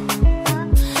 oh.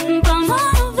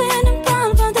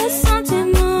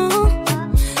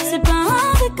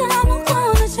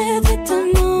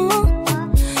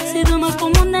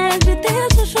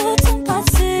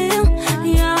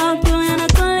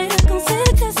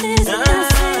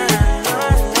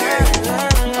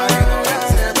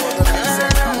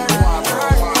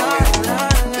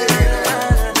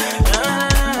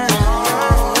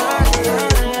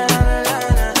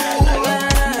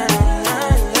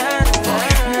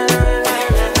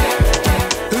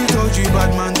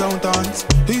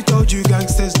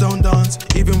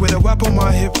 On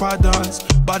my hip I dance.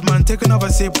 Bad man take another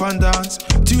sip and dance.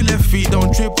 2 left feet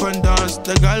don't trip and dance.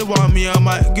 The girl want me, I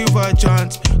might give her a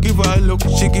chance. Give her a look,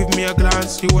 she give me a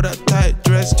glance. You wore that tight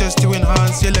dress just to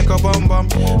enhance. You like a bum bum.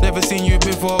 Never seen you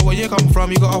before. Where you come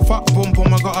from? You got a fat bum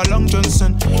bum. I got a long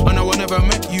Johnson. And I never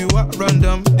met you at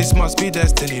random. This must be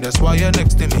destiny. That's why you're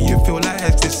next to me. You feel like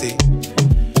ecstasy.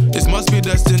 This must be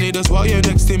destiny. That's why you're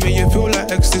next to me. You feel like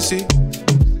ecstasy.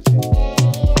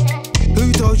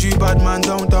 Who told you bad man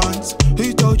don't dance?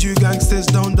 Who told you gangsters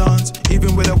don't dance?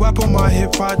 Even with a whip on my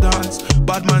hip I dance.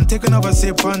 Bad man take another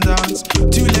sip and dance.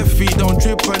 2 left feet don't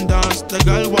trip and dance. The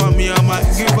girl want me, I might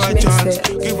give her a chance.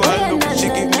 Give her a look, she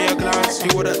give me a glance. You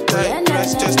wore that tight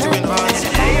dress just to enhance.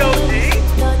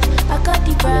 I got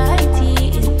the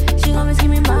brighties. She always give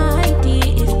me my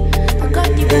teeth. I got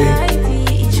the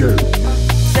brighties.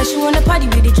 Said she wanna party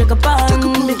with the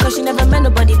jugabun because she never met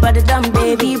nobody but the damn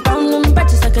baby. Brown and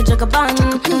practice like a jugabun.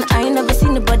 I ain't never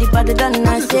seen nobody but the done.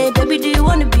 I say, baby, do you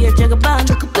wanna be a jugabun?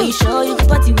 Are you sure you can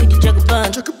party with the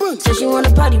jugabun? Said she wanna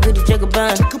party with the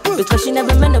jugabun because she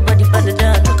never met nobody but the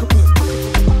done.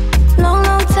 Long,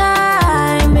 long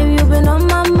time, baby, you've been on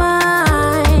my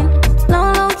mind.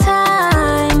 Long, long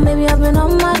time, baby, I've been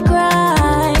on my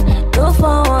grind. No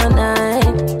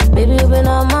 419, baby, you've been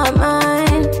on my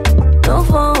mind. No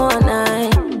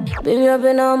 419, baby, I've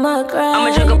been on my grind. I'm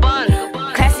a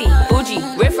jugabun, classy, bougie,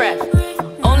 riff-raff.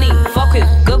 Only fuck with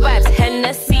good vibes,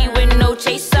 Hennessy with no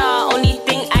chaser. Only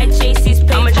thing I chase is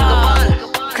paper. I'm a jugabun,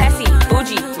 classy,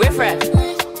 bougie, riff-raff.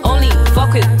 Only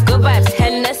fuck with good vibes,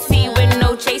 Hennessy with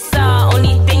no chaser.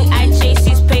 Only thing I chase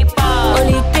is paper.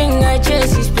 Only thing I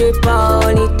chase is paper.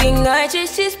 Only thing I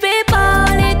chase is paper.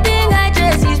 Only thing I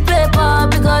chase is paper.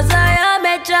 Because I am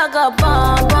a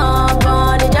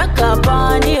jugabun, the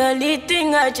jugabun. The only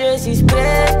thing I chase is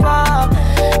paper.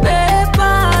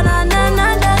 Paper, na na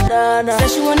na na na. Said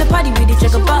she wanna party with the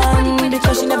jugabun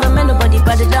because she never met nobody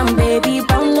but the damn baby.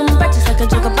 Brown and practice like a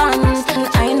jugabun.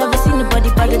 I ain't never seen nobody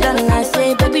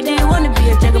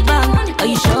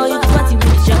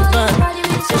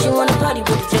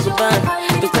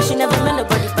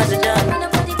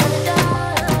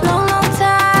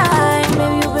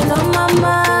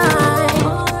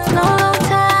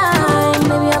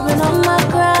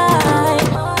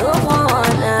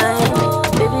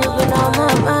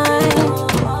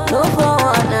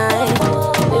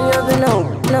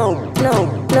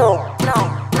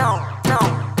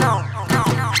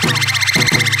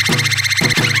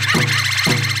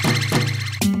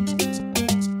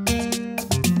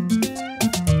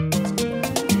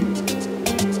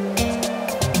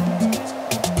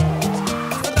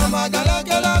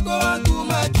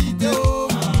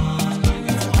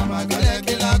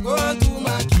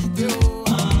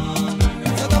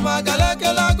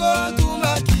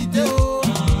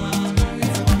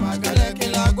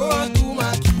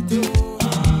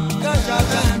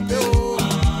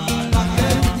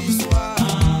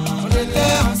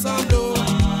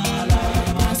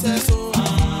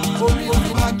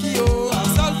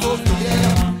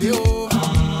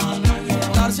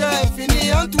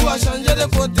the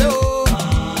potato.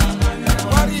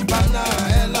 Maribana,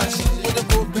 Ella, she the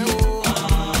potato.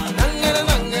 Nangere,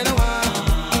 nangere, wa.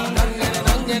 Nangere,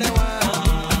 nangere, wa.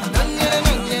 Nangere,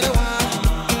 nangere, wa.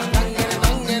 Nangere,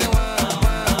 nangere, wa.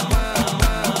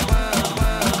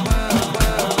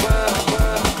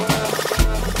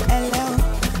 Hello,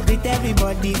 with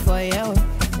everybody for you.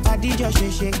 Body just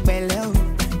shake belly.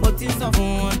 Motive so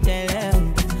fun tell.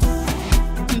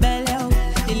 Belly,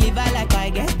 deliver like I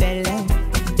get belly.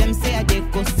 Them say I dey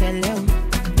go sell out.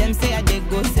 Them say I dey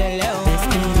go sell out.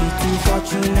 Destiny to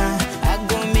fortuna. I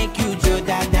go make you Joe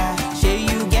Dada. Say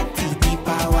you get the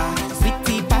power.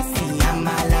 Sweetie passy,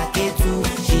 amala ketu.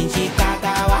 Shinji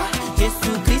kagawa.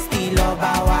 Jesu Christi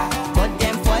lobawa. But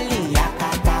them falling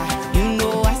yakata. You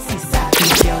know I see sabi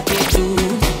girl they do.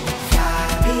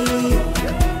 Sabi,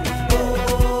 oh,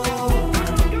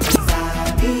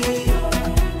 sabi,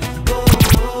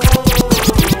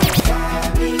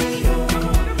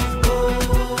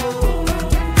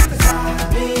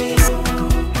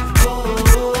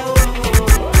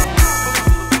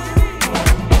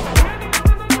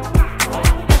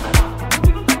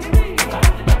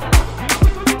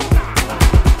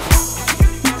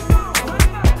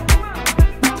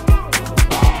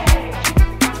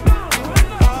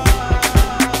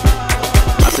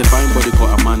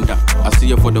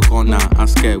 For the corner, I'm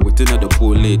scared. Within the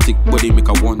pool, thick body make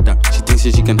her wonder. She thinks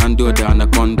she can handle the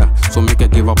anaconda, so make her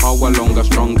give her power longer,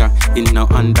 stronger. In now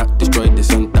under, destroy the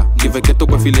center. Give her get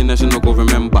up a feeling that she no go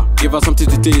remember. Give her something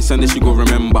to taste and then she go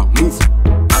remember. Move,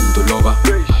 Andolova,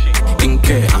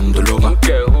 Inke Andolova,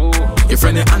 your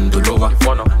friend Andolova,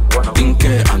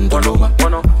 Inke Andolova,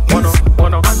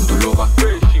 Andolova,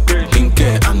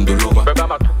 Inke Andolova,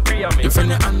 your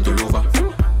friend Andolova,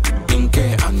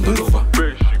 Inke Andolova.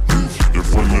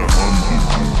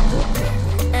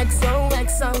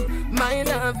 XOXO, my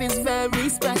love is very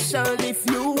special. If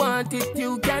you want it,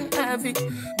 you can have it,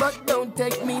 but don't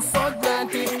take me for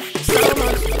granted.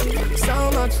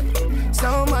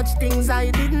 So much things I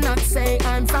did not say.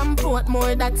 I'm from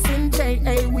Portmore, that's in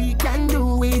JA. We can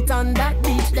do it on that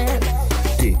beach there.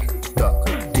 Tick tock,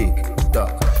 tick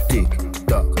tock, tick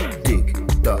tock, tick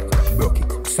tock. Broke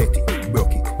it, set it,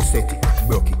 broke it, set it,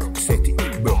 broke it, set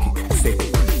it, broke it, set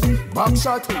it. Back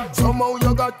shot, somehow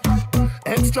you got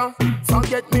extra,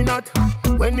 forget me not.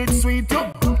 When it's sweet, you,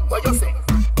 what you say?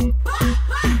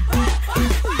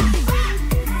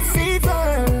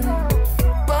 Fever,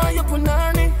 buy your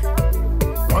punani.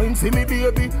 Wine for me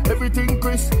baby, everything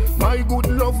crisp. My good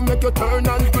love make you turn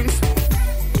and crisp.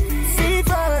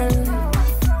 Fever,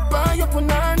 buy your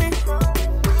punani.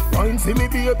 Wine for me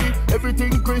baby,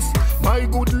 everything crisp. My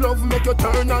good love make you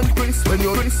turn and crisp. When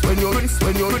you're crisp, when you're crisp,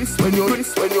 when you're crisp, when you're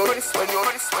crisp, when you're crisp, when you're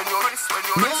crisp, when you're crisp, when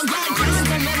you're crisp. No girl can't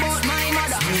tell me about my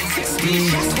mother. 16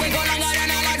 shots we go longer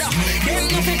than a ladder. Them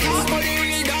nothing talk but the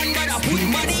real done dada. Put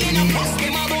money in a post,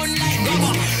 give a bun like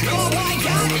rubber. No boy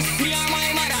can't diss me or my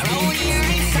mother. Round here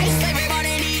in size,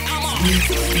 everybody need hammer.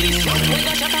 16 shots we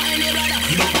go shut out in the bladder.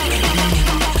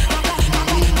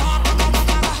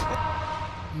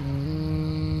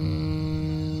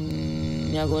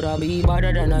 You gotta be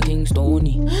better than a King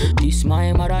Stony. This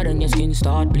my mother, then your skin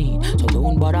start bleed. So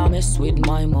don't bother mess with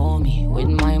my mommy, with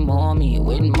my mommy,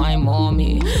 with my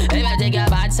mommy. If you take your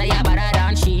bad, say you better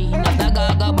than she. After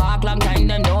go back, long time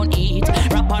them don't eat.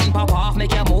 Rap and pop off,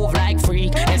 make you move like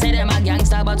freak. They say them a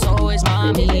gangster, but so is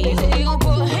mommy. They gon'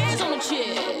 put hands on the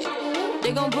chick.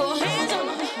 They gon' put hands on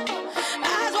her.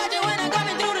 Eyes watching when I'm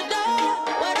coming through the door.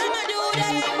 What I'ma do,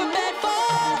 they ain't prepared for.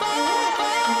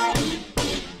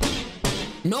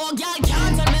 No girl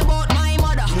can't tell me about my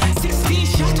mother. 16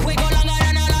 shots we go longer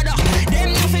than a ladder. Them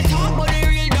nothing talk but the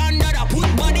real done dada. Put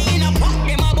body in a pot,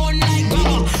 them a bun like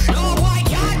rubber. No boy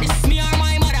can't diss me or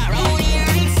my mother. Round here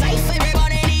in size,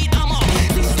 everybody need hammer.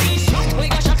 16 shots we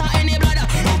go shut out any bladder.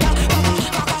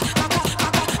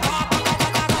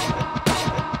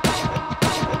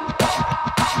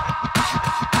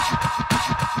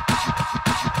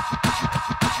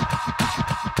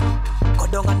 Go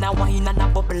down and a wine and a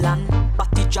bubble and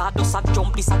does a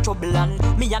jump, this a trouble and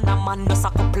me and a man does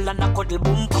a couple and a cuddle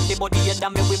boom. Pon the body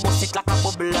and me we bust it like a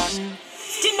bubble and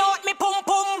you know what me pum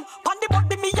pum. Pon the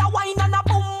body me a wine and a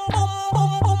boom boom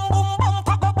boom boom boom boom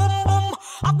boom boom boom.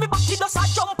 Have me body does a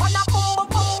jump and a boom boom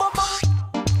boom boom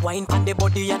boom. Wine pon the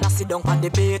body and a sit down pon the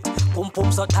bait. Pum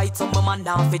pum so tight so my man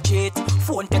down fi cheat.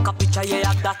 Phone take a picture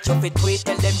yeah that you fi tweet.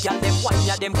 Tell them gyal them wine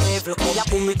ya them careful. Ya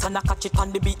pull it and a catch it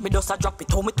pon the beat me does a drop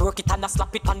it. How me twerk it and a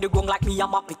slap it pon the gong like me a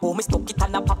map it. How me stuck it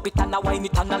and a pop it and a wine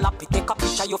it and a lap it. Take a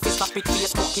picture you fi snap it,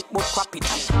 Facebook it but crap it.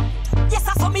 Yes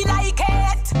I saw me like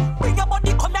it. Bring your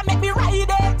body come and make me ride it.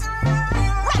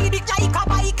 Ride it like a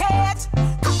bike it.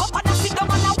 Cock up and a sit down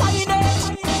and a wine it.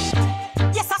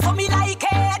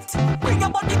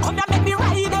 body, come here, make me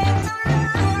ride it.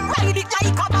 Ride it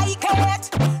like a bike. Come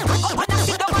on and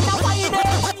sit down and wine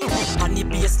it. On the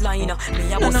baseline,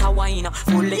 me a bust a wine.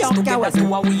 Full legs together,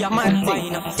 so we a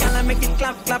combine. Girl, I make it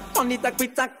clap, clap, on the tack, we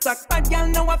tack, tack. Bad girl,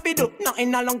 know what we do,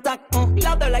 nothing a long tack.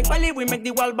 Louder like Bali, we make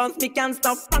the wall bounce, me can't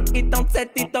stop. Rock it up,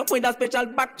 set it up with a special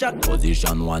back shot.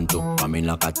 Position 1, 2, come in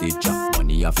like a teacher.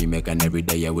 Money off you make and every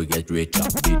day yeah, we get richer.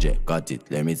 DJ, cut it,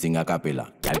 let me sing a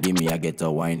cappella. Girl, give me a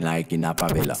ghetto wine like in a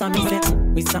favela. So me say,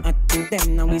 we so hot to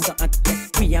them, now we so hot.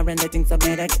 We are the things so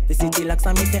better get the city like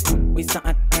so me say, we so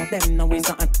hot to them, now we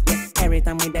so hot. Every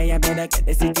time we there, you better get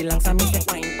the city like so me say,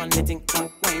 wine pon the thing,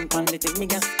 wine pon the thing, me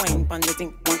get wine pon the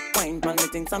thing, wine pon the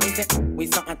thing. So me say, we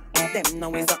so hot to them, now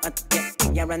we so hot.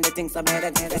 We are the things so better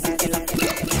get the city like.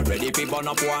 Ready for burn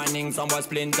up warning, somewhere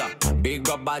splinter. Big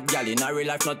up bad gal in a real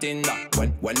life, nothing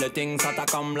that. When the things hotter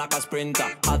come like a sprinter.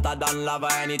 Hotter than lava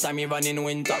anytime, even in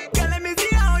winter. Girl, let me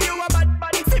see how you a bad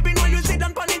body. Sipping when you sit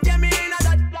down pon it, yeah, me in a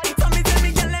that. So me tell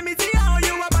me, girl, let me see how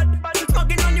you a bad body.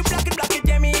 Smoking on you, black it,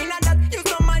 yeah, me in a that. You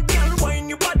so mad, girl, wine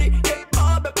your body, yeah,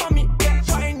 bob it for me, yeah,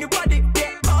 wine your body,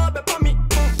 yeah, bob it for me.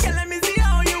 Girl, let me see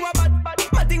how you a bad body.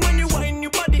 Matting when you wine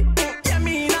your body, yeah,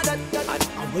 me in a that.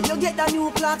 And when you get the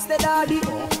new clocks, the daddy.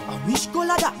 I wish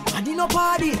color that, daddy no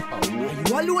party. And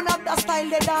you alone have the style,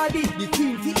 the daddy. The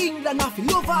queen for England, have to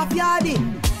love off yardy.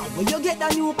 And when you get the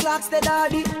new clocks, the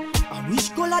daddy. I wish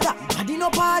color that, daddy no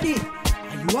party.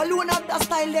 And you alone have the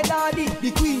style, the daddy.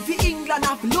 The queen for England,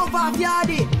 have to love off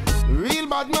yardy. Real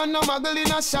bad man, no muggle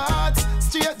in a shorts.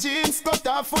 Straight jeans, cut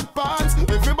off foot pants.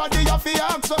 Everybody have to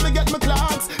ask when me get my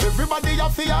clocks. Everybody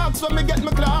have to ask when me get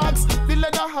my clocks. The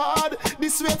leather hard, the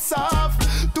sweat soft.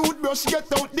 Toothbrush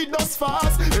get out the dust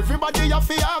fast. Everybody have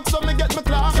to ask when me get my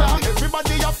clocks.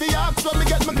 Everybody have to ask when me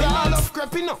get my clocks. I love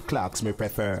creeping up. Clocks me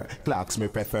prefer, clocks me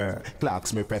prefer,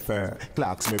 clocks me prefer,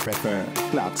 clocks me prefer,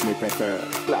 clocks me prefer,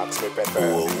 clocks me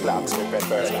prefer, clocks me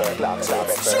prefer, clocks me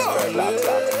prefer,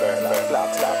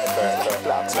 clocks me prefer,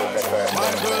 clocks me prefer.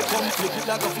 Man girl come flip it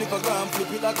like a flippergram,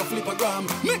 flip it like a flippergram.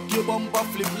 Make your bumper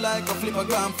flip like a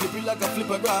flippergram, flip it like a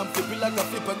flippergram, flip it like a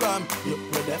flippergram. You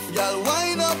play deaf, girl,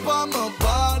 wind up on my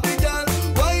body, girl.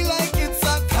 Why like it's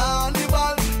a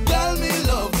carnival, girl? Me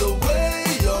love the way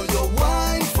you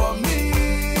wine for me,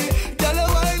 girl. Your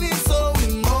wine is so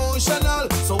emotional,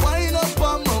 so wind up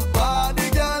on my body,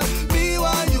 girl. Me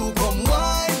while you come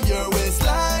wine your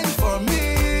waistline for me.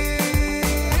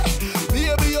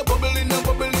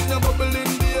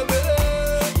 Bubbling, baby.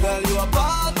 Girl, you a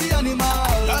party animal.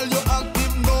 Girl, you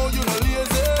active, no, you no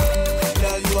lazy.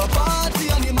 Girl, you a party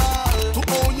animal. To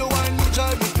own your wine, you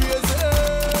drive me crazy.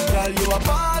 Girl, you a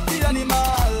party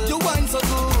animal. You wine so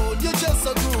good, you just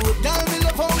so good. Girl, me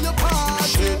love how you party.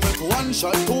 She make 1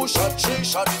 shot, 2 shot, 3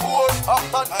 shot, 4.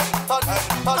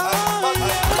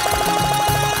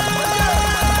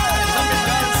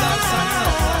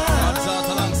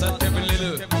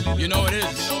 You know it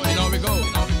is, you know we go.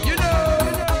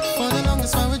 For the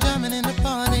longest while we're jamming in the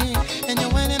party, and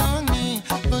you're waiting on me,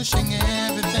 pushing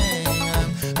everything.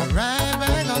 Right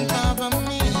back on top of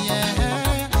me,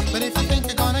 yeah. But if you think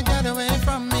you're gonna get away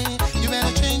from me, you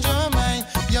better change your mind.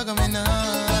 You're going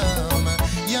home.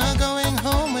 You're going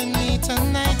home with me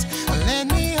tonight. Let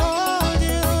me hold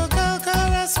you, go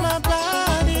caress my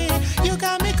body. You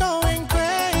got me going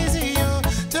crazy. You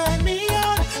turn me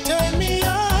on, turn me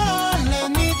on.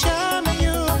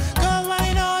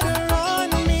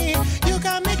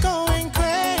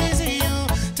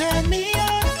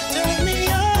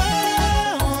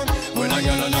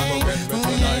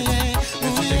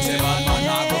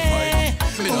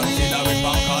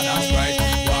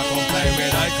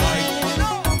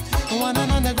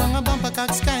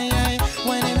 Sky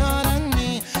waiting hard on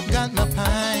me, got my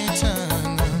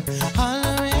python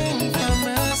hollering for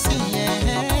mercy,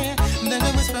 yeah. Then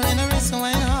I whisper in her ear, so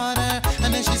wine harder,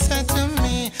 and then she said to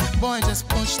me, boy, just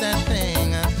push that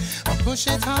thing, or push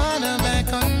it harder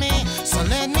back on me. So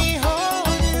let me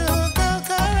hold you, go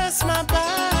caress my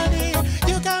body.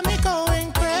 You got me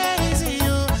going crazy.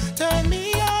 You turn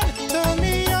me on, turn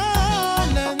me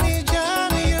on. Let me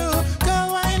jam you,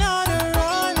 go wine harder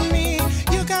on me.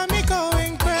 You got me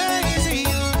going.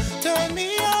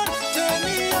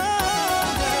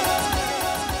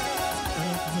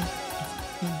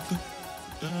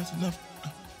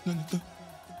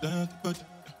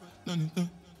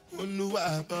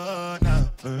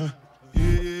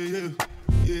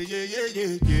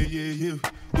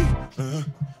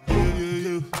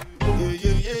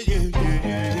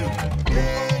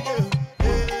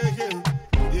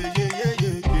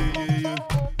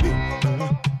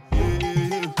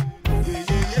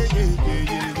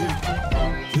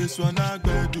 This one I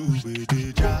go do with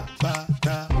the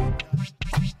jabata.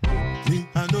 Me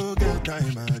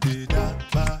time I did da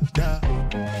ba da.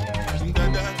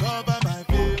 Dada cover my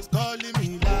face, calling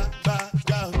me la ba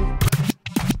da.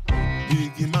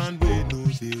 Biggie man we know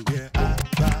they wear a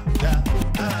ba da.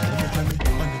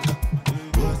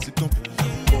 What's it come?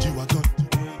 You are gone.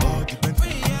 All the bent.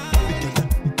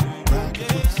 Ride the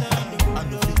bus. I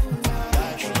know it.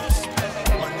 Die for us.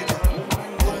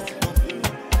 What's it come?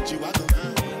 You are gone.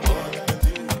 All the bent.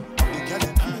 The girl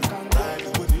and ride the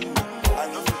bus. I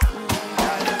know it.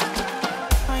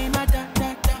 I'm a da da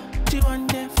da. She want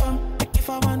the fun. If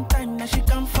I want time, now she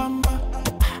come from back.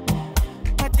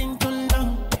 I think too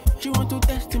long. She want to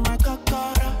test in my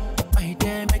kakara. I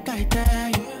dare make I tell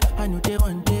you. I know they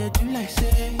want to do like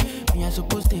say. Me I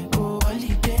supposed to go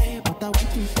holiday, but I want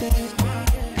to stay.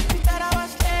 She thought I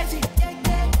was lazy.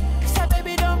 Said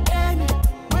baby don't blame me.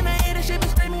 When I hear the shit be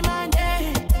screaming my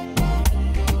name.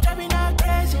 Driving her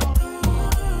crazy.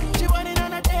 She want it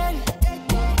on a daily.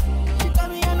 She call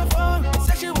me on the phone.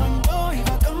 Said she want go if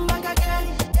I come back again.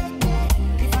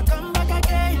 If I come back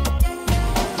again,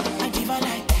 I give her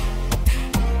like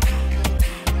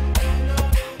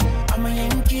I'm a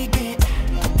Yankee kid.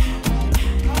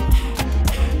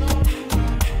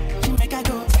 She make her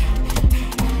go.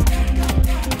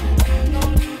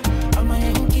 I'm a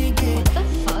Yankee kid. What the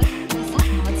fuck?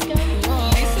 What's going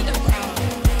on? I see the brown.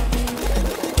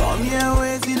 Come here,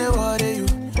 wait, see the water, you.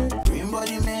 Green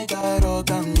body make her rock,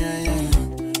 come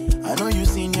yeah. I know you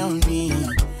seen on me.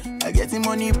 I get the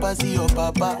money pass your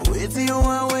papa. Wait till you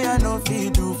want way I know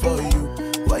fit do for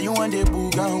you. Why you want the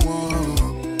book and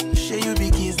one? Share you be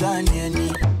kiss than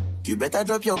any. You better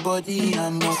drop your body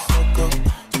and not fuck up.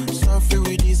 Suffer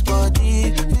with this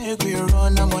body. Make we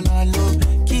run, I'm on a low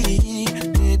key.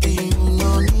 Baby, you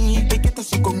know me. They get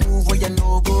us, you can move where you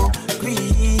no go.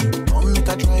 Green, come make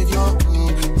a drive your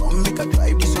come make a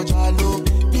drive this your jalo.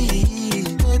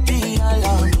 Baby,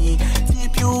 allow me.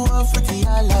 Tip you off with the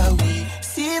allow me.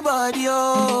 See body,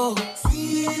 oh.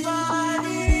 See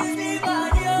body,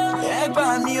 oh. Egg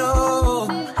by me, oh.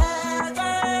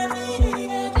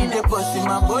 Need a pussy,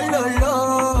 my bololo.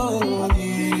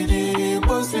 Need a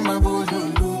pussy, my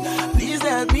bololo. Please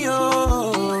let me,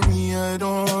 oh. Me, I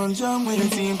don't jump with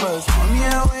the team, but come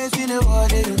here, wait, see the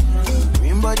body.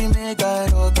 Green body make a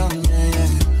rock,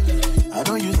 yeah. I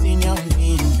know you seen your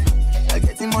me. I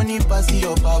get the money pass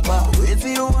your papa. Wait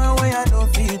till you want way I don't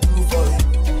feel too for you.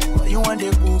 Why you want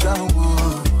the book and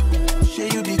one? Share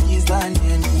you be kiss and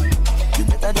any. You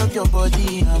better drop your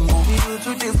body and move you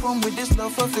to the phone with this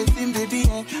love for 15, baby.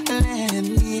 Let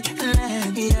me.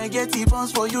 I get the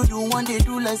bounce for you. You want they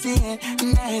do like say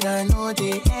night I know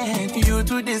the end. You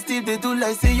to the still they do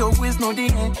like say your waist know the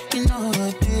end. You know the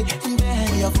end.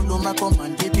 I follow my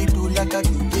command, baby do like I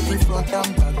do. Baby front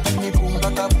and back, me boom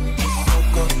back up.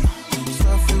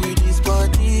 Suffer with this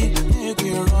body, make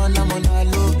me run, I'm on a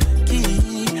low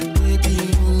key. Baby,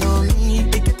 you know me.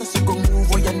 They get us to go move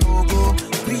where you no go.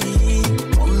 Free,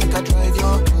 come make a drive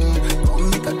your come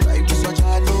make a drive to such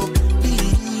a low.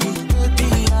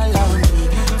 Baby, allow me.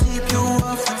 Keep you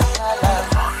off the allow.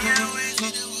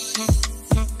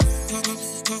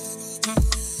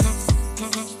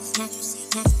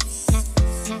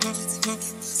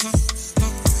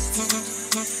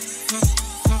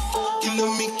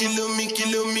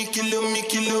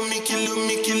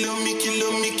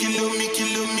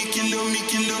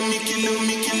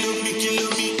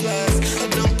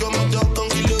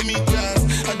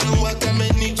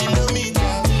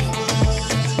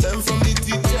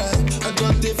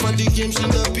 She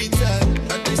no pizza.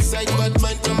 I decide bad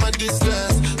mind from a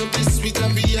distance. But this sweet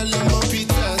and be a lamb of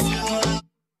pizzas.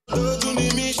 Go to the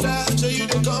Misha, show you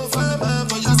the confirm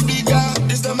for your speaker.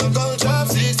 This time I call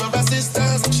chopsticks for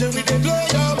assistance. Show me the blow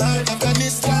your mind,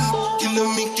 Afghanistan. Kilo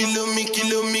me, kilo me,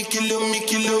 kilo me, kilo me,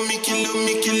 kilo me, kilo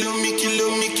me, kilo me, kilo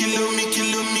me, kilo me,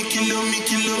 kilo me, kilo me,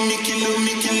 kilo me, kilo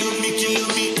me, kilo me,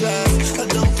 kilometers. I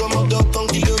don't come out up on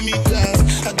kilometers.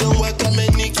 I don't walk that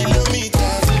many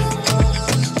kilometers.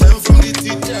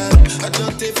 I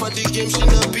don't take for the game, she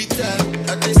no pizza.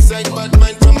 I decide bad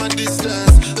mind from a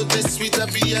distance. But this sweet, I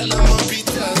be all on my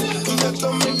pizza. You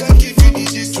come make I give you the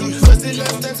history. First the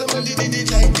last time somebody did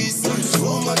it like this.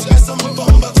 So much like some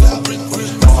bomb back like brick.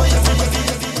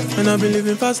 And I've been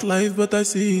living fast life, but I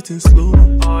see it in slow.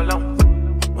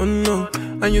 Oh no,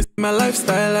 and you see my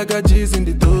lifestyle, I got G's in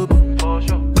the double.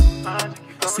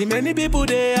 See many people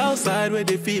there outside where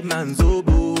they feed man's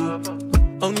oboe.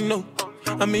 Oh no,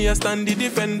 and me I stand the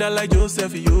defender like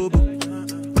Joseph Yobo.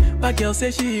 My girl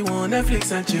say she want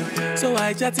Netflix and chill, so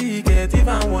I chatty get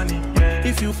even warning.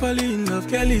 If you fall in love,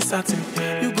 Kelly satin.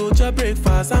 You go to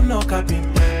breakfast, I'm not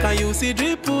capping. Can you see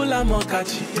dripple, I'm not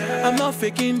catching. I'm not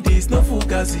faking this, no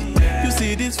fugazi. You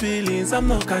see these feelings, I'm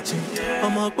not catching.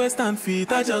 I'm on quest and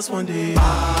feet, I just want it.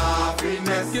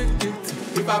 Happiness,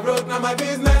 if I broke, now my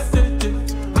business.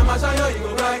 I'ma show you, you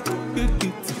go right.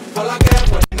 All I get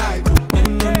when I do.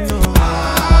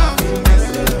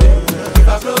 Happiness, if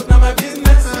I broke, now my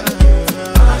business.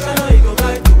 I'ma show you, you go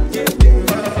right.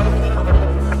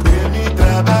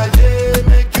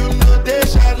 Make you know they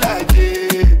shall like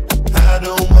it. I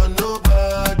don't want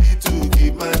nobody to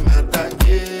keep my matter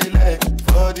like.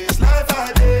 For this life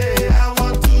I day, I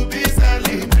want to be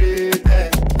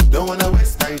celebrated. Don't wanna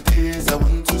waste my days, I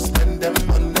want to spend them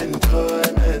on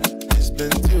enjoyment. It's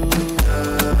been too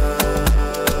long,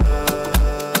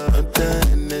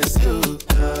 then it's you.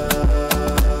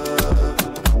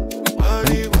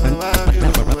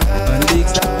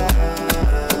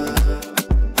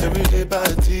 Everyday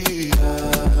party.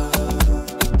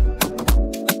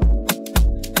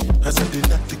 As I did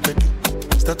not think I do.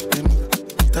 Start to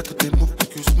move,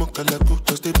 make you smoke a la go.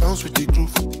 Just they bounce with the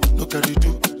groove, no carry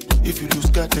do. If you lose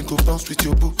God, then go bounce with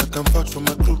your boo. I can vouch for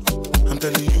my crew, I'm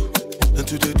telling you. And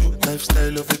to they do,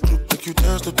 lifestyle of a group. Make you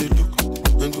dance to the look,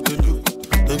 then go the look,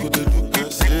 then go the look. I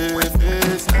say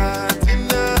it's not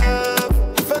enough.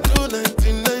 If I do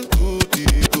 99 good,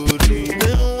 it go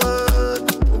remain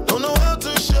one. Don't know how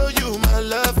to show you my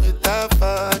love without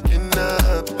fucking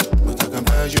up. But I can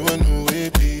buy you a new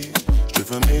baby, straight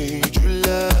from major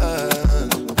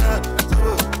land.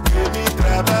 Give me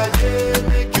trabaye,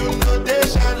 make you know they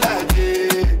shall like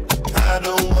it. I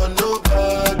don't want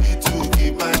nobody to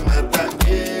keep my matter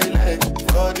like.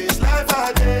 For this life I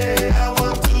day, I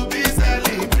want to be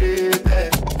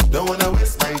celebrated. Don't wanna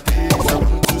waste my days, I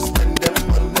want to spend them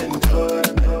on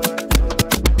enjoyment.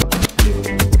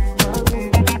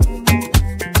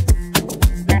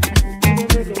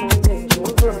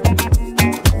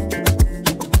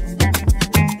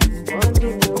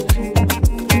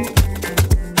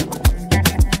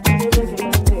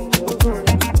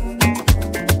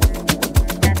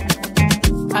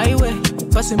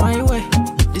 Cause in my way,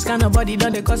 this kind of body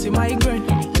done they cause in my grain.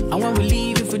 And when we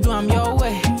leave, if we do, I'm your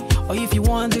way. Or if you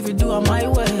want, if you do, I'm my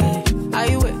way.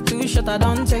 I wait, 2 shot, I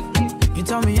don't take. You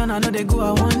tell me, and I know they go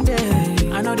out one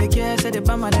day. I know they care, say they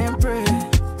buy my damn pray.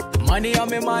 Money on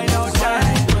me mind all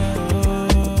time.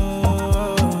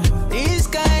 This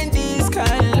kind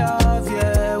love,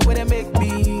 yeah, where they make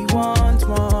me want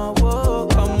more. Whoa,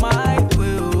 come my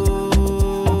way.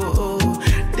 Oh.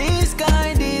 This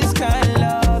kind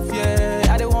love, yeah,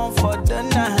 I don't want for the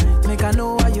night. Make I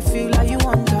know how you feel, how you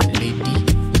want that. Lady,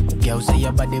 girl, say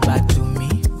your body back to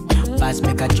me. Pass,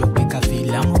 make a joke, make a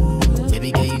feel I'm.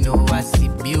 Baby girl, you know I see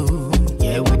you.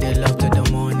 Yeah, with the love to the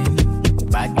morning.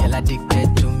 Bad girl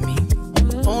addicted to me.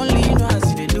 Only you know how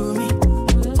see they do me.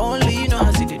 Only you know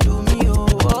how see they do me.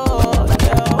 Oh,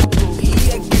 yeah.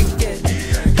 Yeah.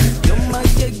 You're my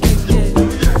yeah.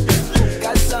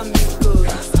 Cause I'm good.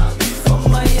 For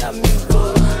Miami,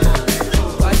 good.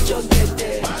 Watch your get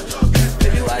there.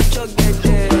 Baby, watch your get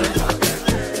there.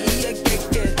 Yeah.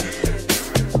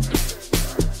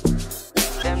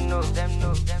 Them know.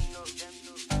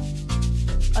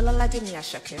 Olaladimi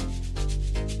Ashake.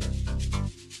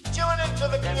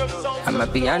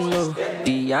 AMAPIANO,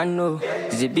 piano.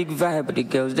 It's a big vibe, but the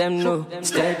girls them know.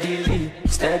 Steadily,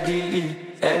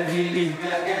 heavily.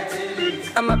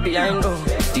 AMAPIANO,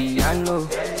 piano.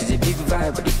 It's a big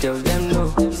vibe, but the girls them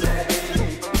know.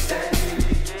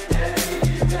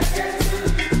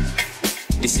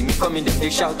 They see me coming, they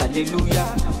shout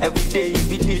hallelujah. Every day it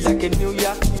be like a new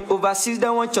year. Overseas they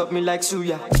want chop me like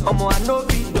suya. I know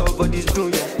beat dog, but it's true,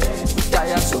 yeah.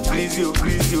 Tired so greasy,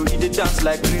 he dey dance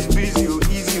like breezy,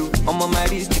 easy. I'm on my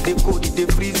wrist, they cold, they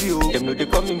freeze you. Them know they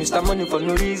call me Mr. Money for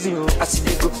no reason. I see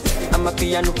they go,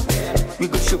 AMAPIANO. We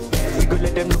go show, we go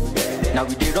let them know. Now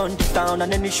we dey run the town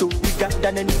and any show. We got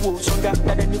than any woe, stronger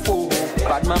than any foe.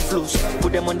 Bad man flows,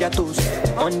 put them on their toes.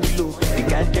 On the low, the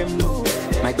girl them know.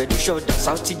 My bed is short,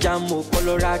 South Jamo,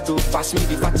 Colorado. Pass me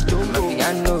the fatty jumbo.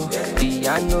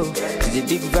 Piano, it's a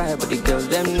big vibe, but the girls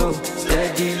them know.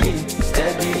 Steadily,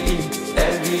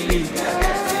 heavily.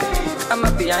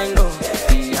 AMAPIANO,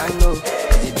 piano,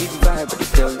 it's a big vibe, but the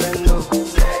girls them know.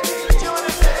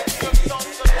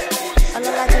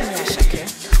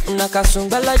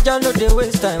 Nakasumbala jano they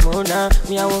waste time, oh nah.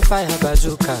 Me I won't fire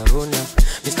bazooka, oh nah.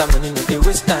 Mr. Money no they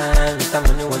waste time, Mr.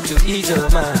 Money want to ease your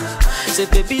mind. Say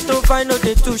baby don't find no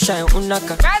they too shine,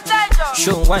 unaka.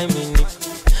 Show why me ni.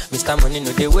 Mr. Money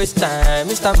no they waste time,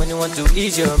 Mr. Money want to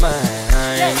ease your mind.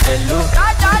 Hello,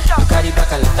 you carry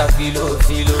back a lot of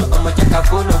filo. I'ma check a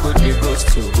phone, no go dey ghost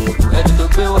to go. Ready to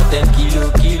pay what 10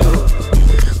 kilo.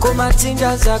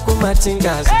 Kumatingaza,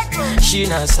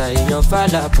 Shina sayon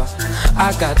falapa.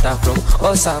 Agata from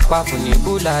Osapa funi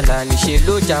bulala. Nishe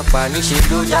lo japa.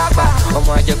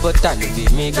 Omo aje bota lo be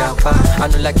me gapa. I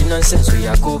no like nonsense, we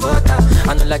a go bota.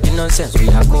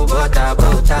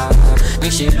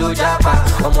 Nishe lo japa.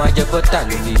 Omo aje bota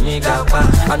lo be me gapa.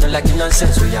 I no like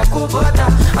nonsense, we a go bota.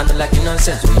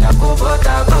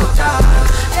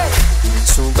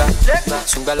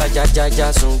 Sunga la ja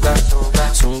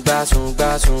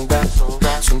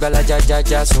sunga la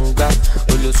ja sunga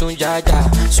olo sunga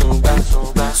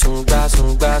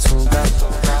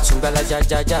sunga la ja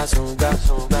sunga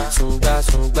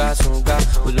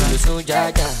olo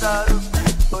sunga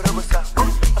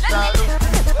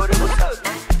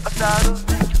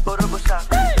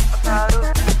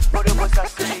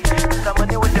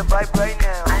Somebody with the vibe right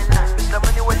now.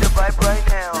 Somebody with the vibe right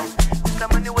now.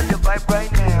 Somebody with the vibe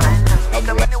right now.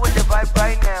 Somebody with the vibe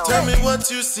right now. Tell me what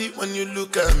you see when you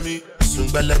look at me.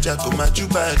 Sungbalaja go my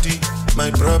body. My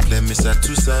problem is I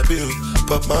too sabi.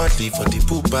 Pop Marley for the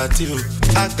pool party.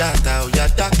 I got out, ya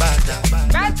dark bada.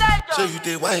 So you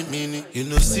dey wine meaning. You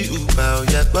know see Uber,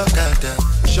 ya bakada.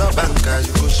 Shop banka,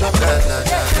 you go shop gada.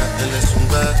 Ele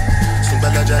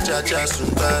Sungbalaja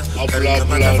Sungba. Carry your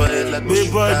man over head like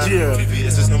Bushba.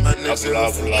 VVS is no man next to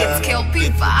Fuka. It's Kill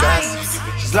P5.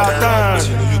 Zlatan.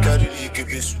 You know you carry the give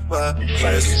me super.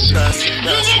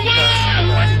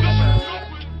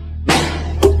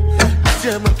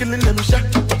 Yeah, I'm killing them shot.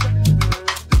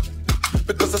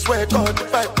 Because I swear God, the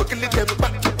fight, we're killing them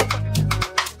back.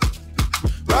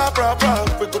 Rah,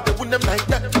 we go to win them like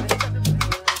that.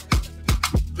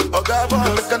 Oh God, I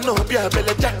can be a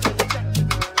belly jack.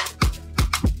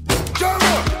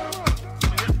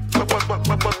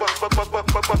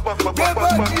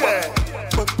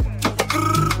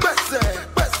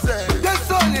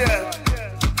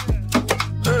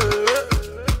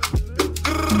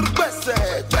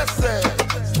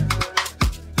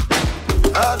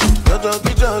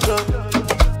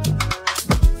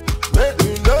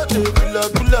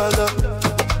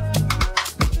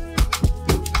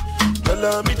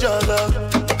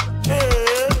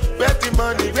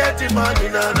 Where the money,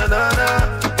 na.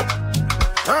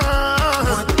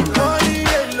 Money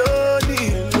lonely.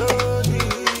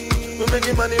 We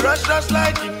making money rush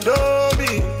like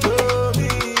Indomie.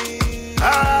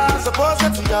 Suppose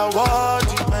that you are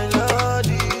wanting, my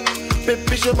lordy.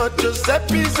 Baby, show my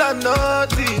Giuseppe's a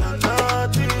naughty.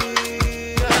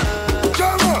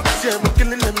 See, I'm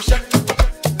killing them shot.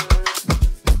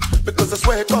 Because I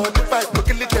swear God, the fight, we're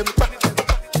killing them back.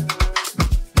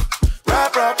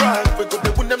 We go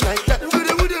to win them like that.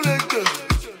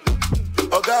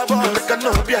 Oh God, I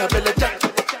cannot be a belly jack.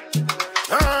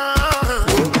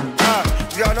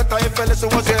 You are not tired, fellas, so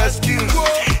what's your excuse?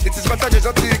 It is better just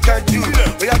nothing you can do.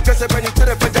 We are just a penny to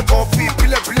the fetch a coffee.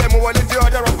 Play more than the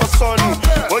other of a son.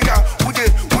 Oh yeah, who they?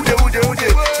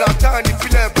 Zlatan, if you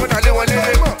let one, I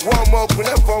one more,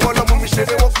 for one of them,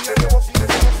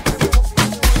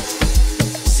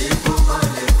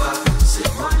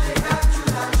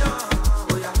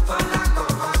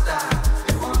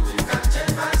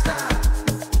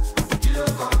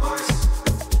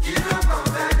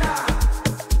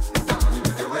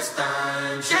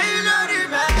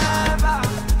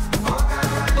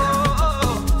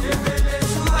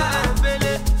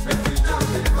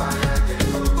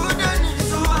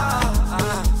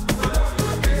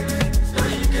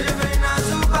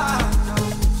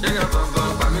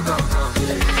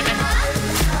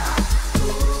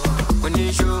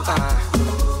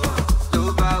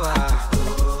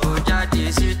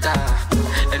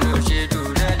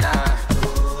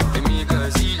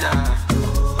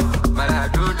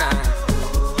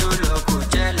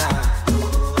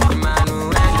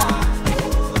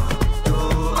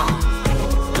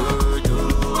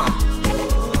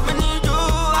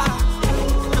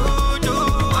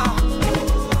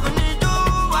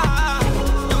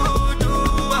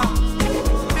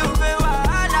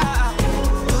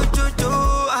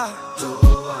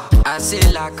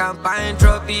 Campaign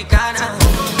Tropicana.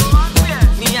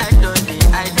 Me, I don't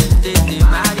take the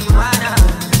marijuana.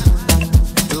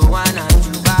 Joanna,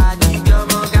 Jubani,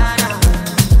 Biomogana.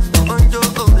 Onjo,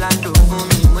 Oblando, for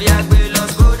me, Moyagbe,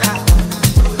 Los Goda.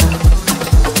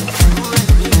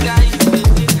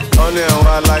 Only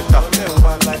one like that.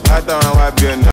 I don't know why being